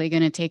necessarily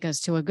going to take us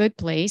to a good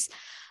place.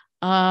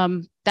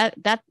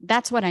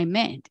 That's what I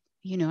meant.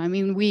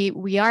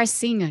 We are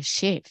seeing a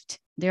shift.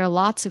 There are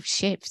lots of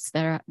shifts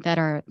that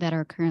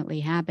are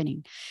currently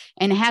happening,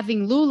 and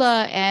having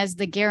Lula as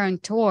the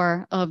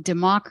guarantor of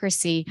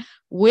democracy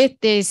with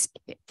this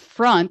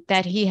front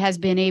that he has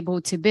been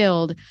able to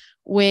build,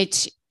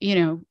 which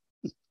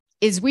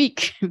is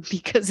weak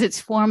because it's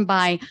formed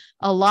by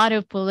a lot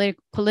of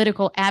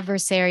political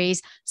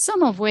adversaries,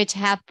 some of which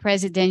have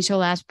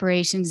presidential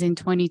aspirations in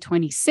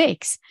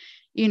 2026.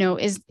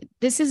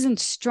 This isn't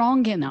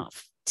strong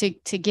enough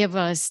to give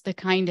us the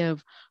kind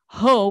of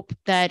hope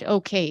that,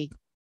 okay,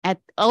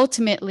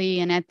 ultimately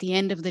and at the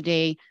end of the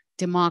day,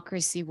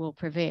 democracy will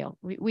prevail.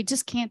 We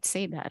just can't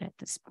say that at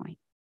this point.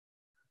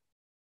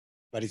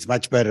 But it's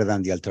much better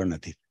than the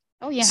alternative.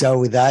 Oh, yeah. So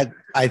with that,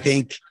 I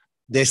think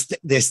the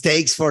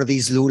stakes for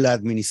this Lula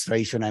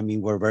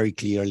administration, were very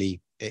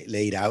clearly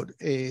laid out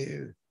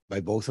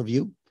by both of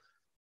you.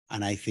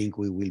 And I think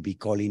we will be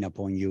calling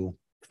upon you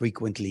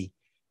frequently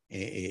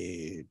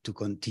to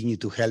continue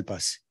to help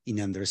us in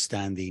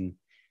understanding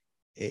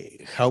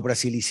how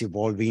Brazil is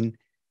evolving,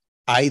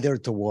 either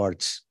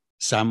towards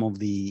some of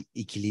the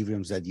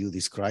equilibriums that you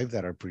described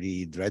that are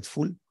pretty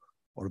dreadful,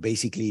 or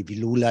basically if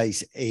Lula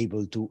is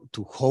able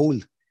to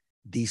hold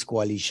this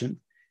coalition,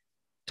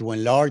 to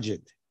enlarge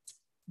it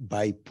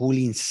by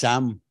pulling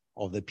some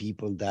of the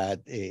people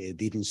that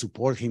didn't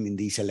support him in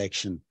this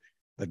election,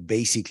 but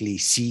basically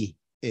see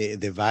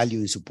the value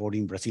in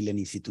supporting Brazilian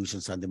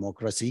institutions and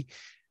democracy.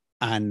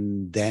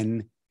 And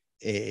then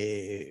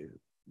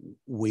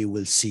we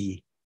will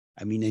see,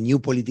 a new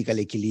political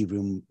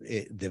equilibrium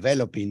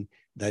developing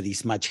that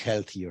is much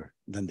healthier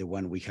than the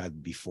one we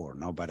had before.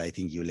 No, but I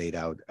think you laid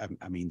out,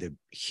 the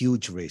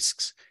huge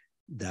risks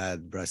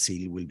that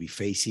Brazil will be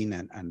facing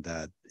and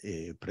that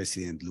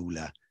President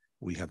Lula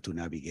will have to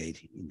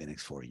navigate in the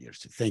next 4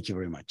 years. Thank you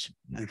very much.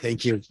 And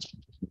thank you.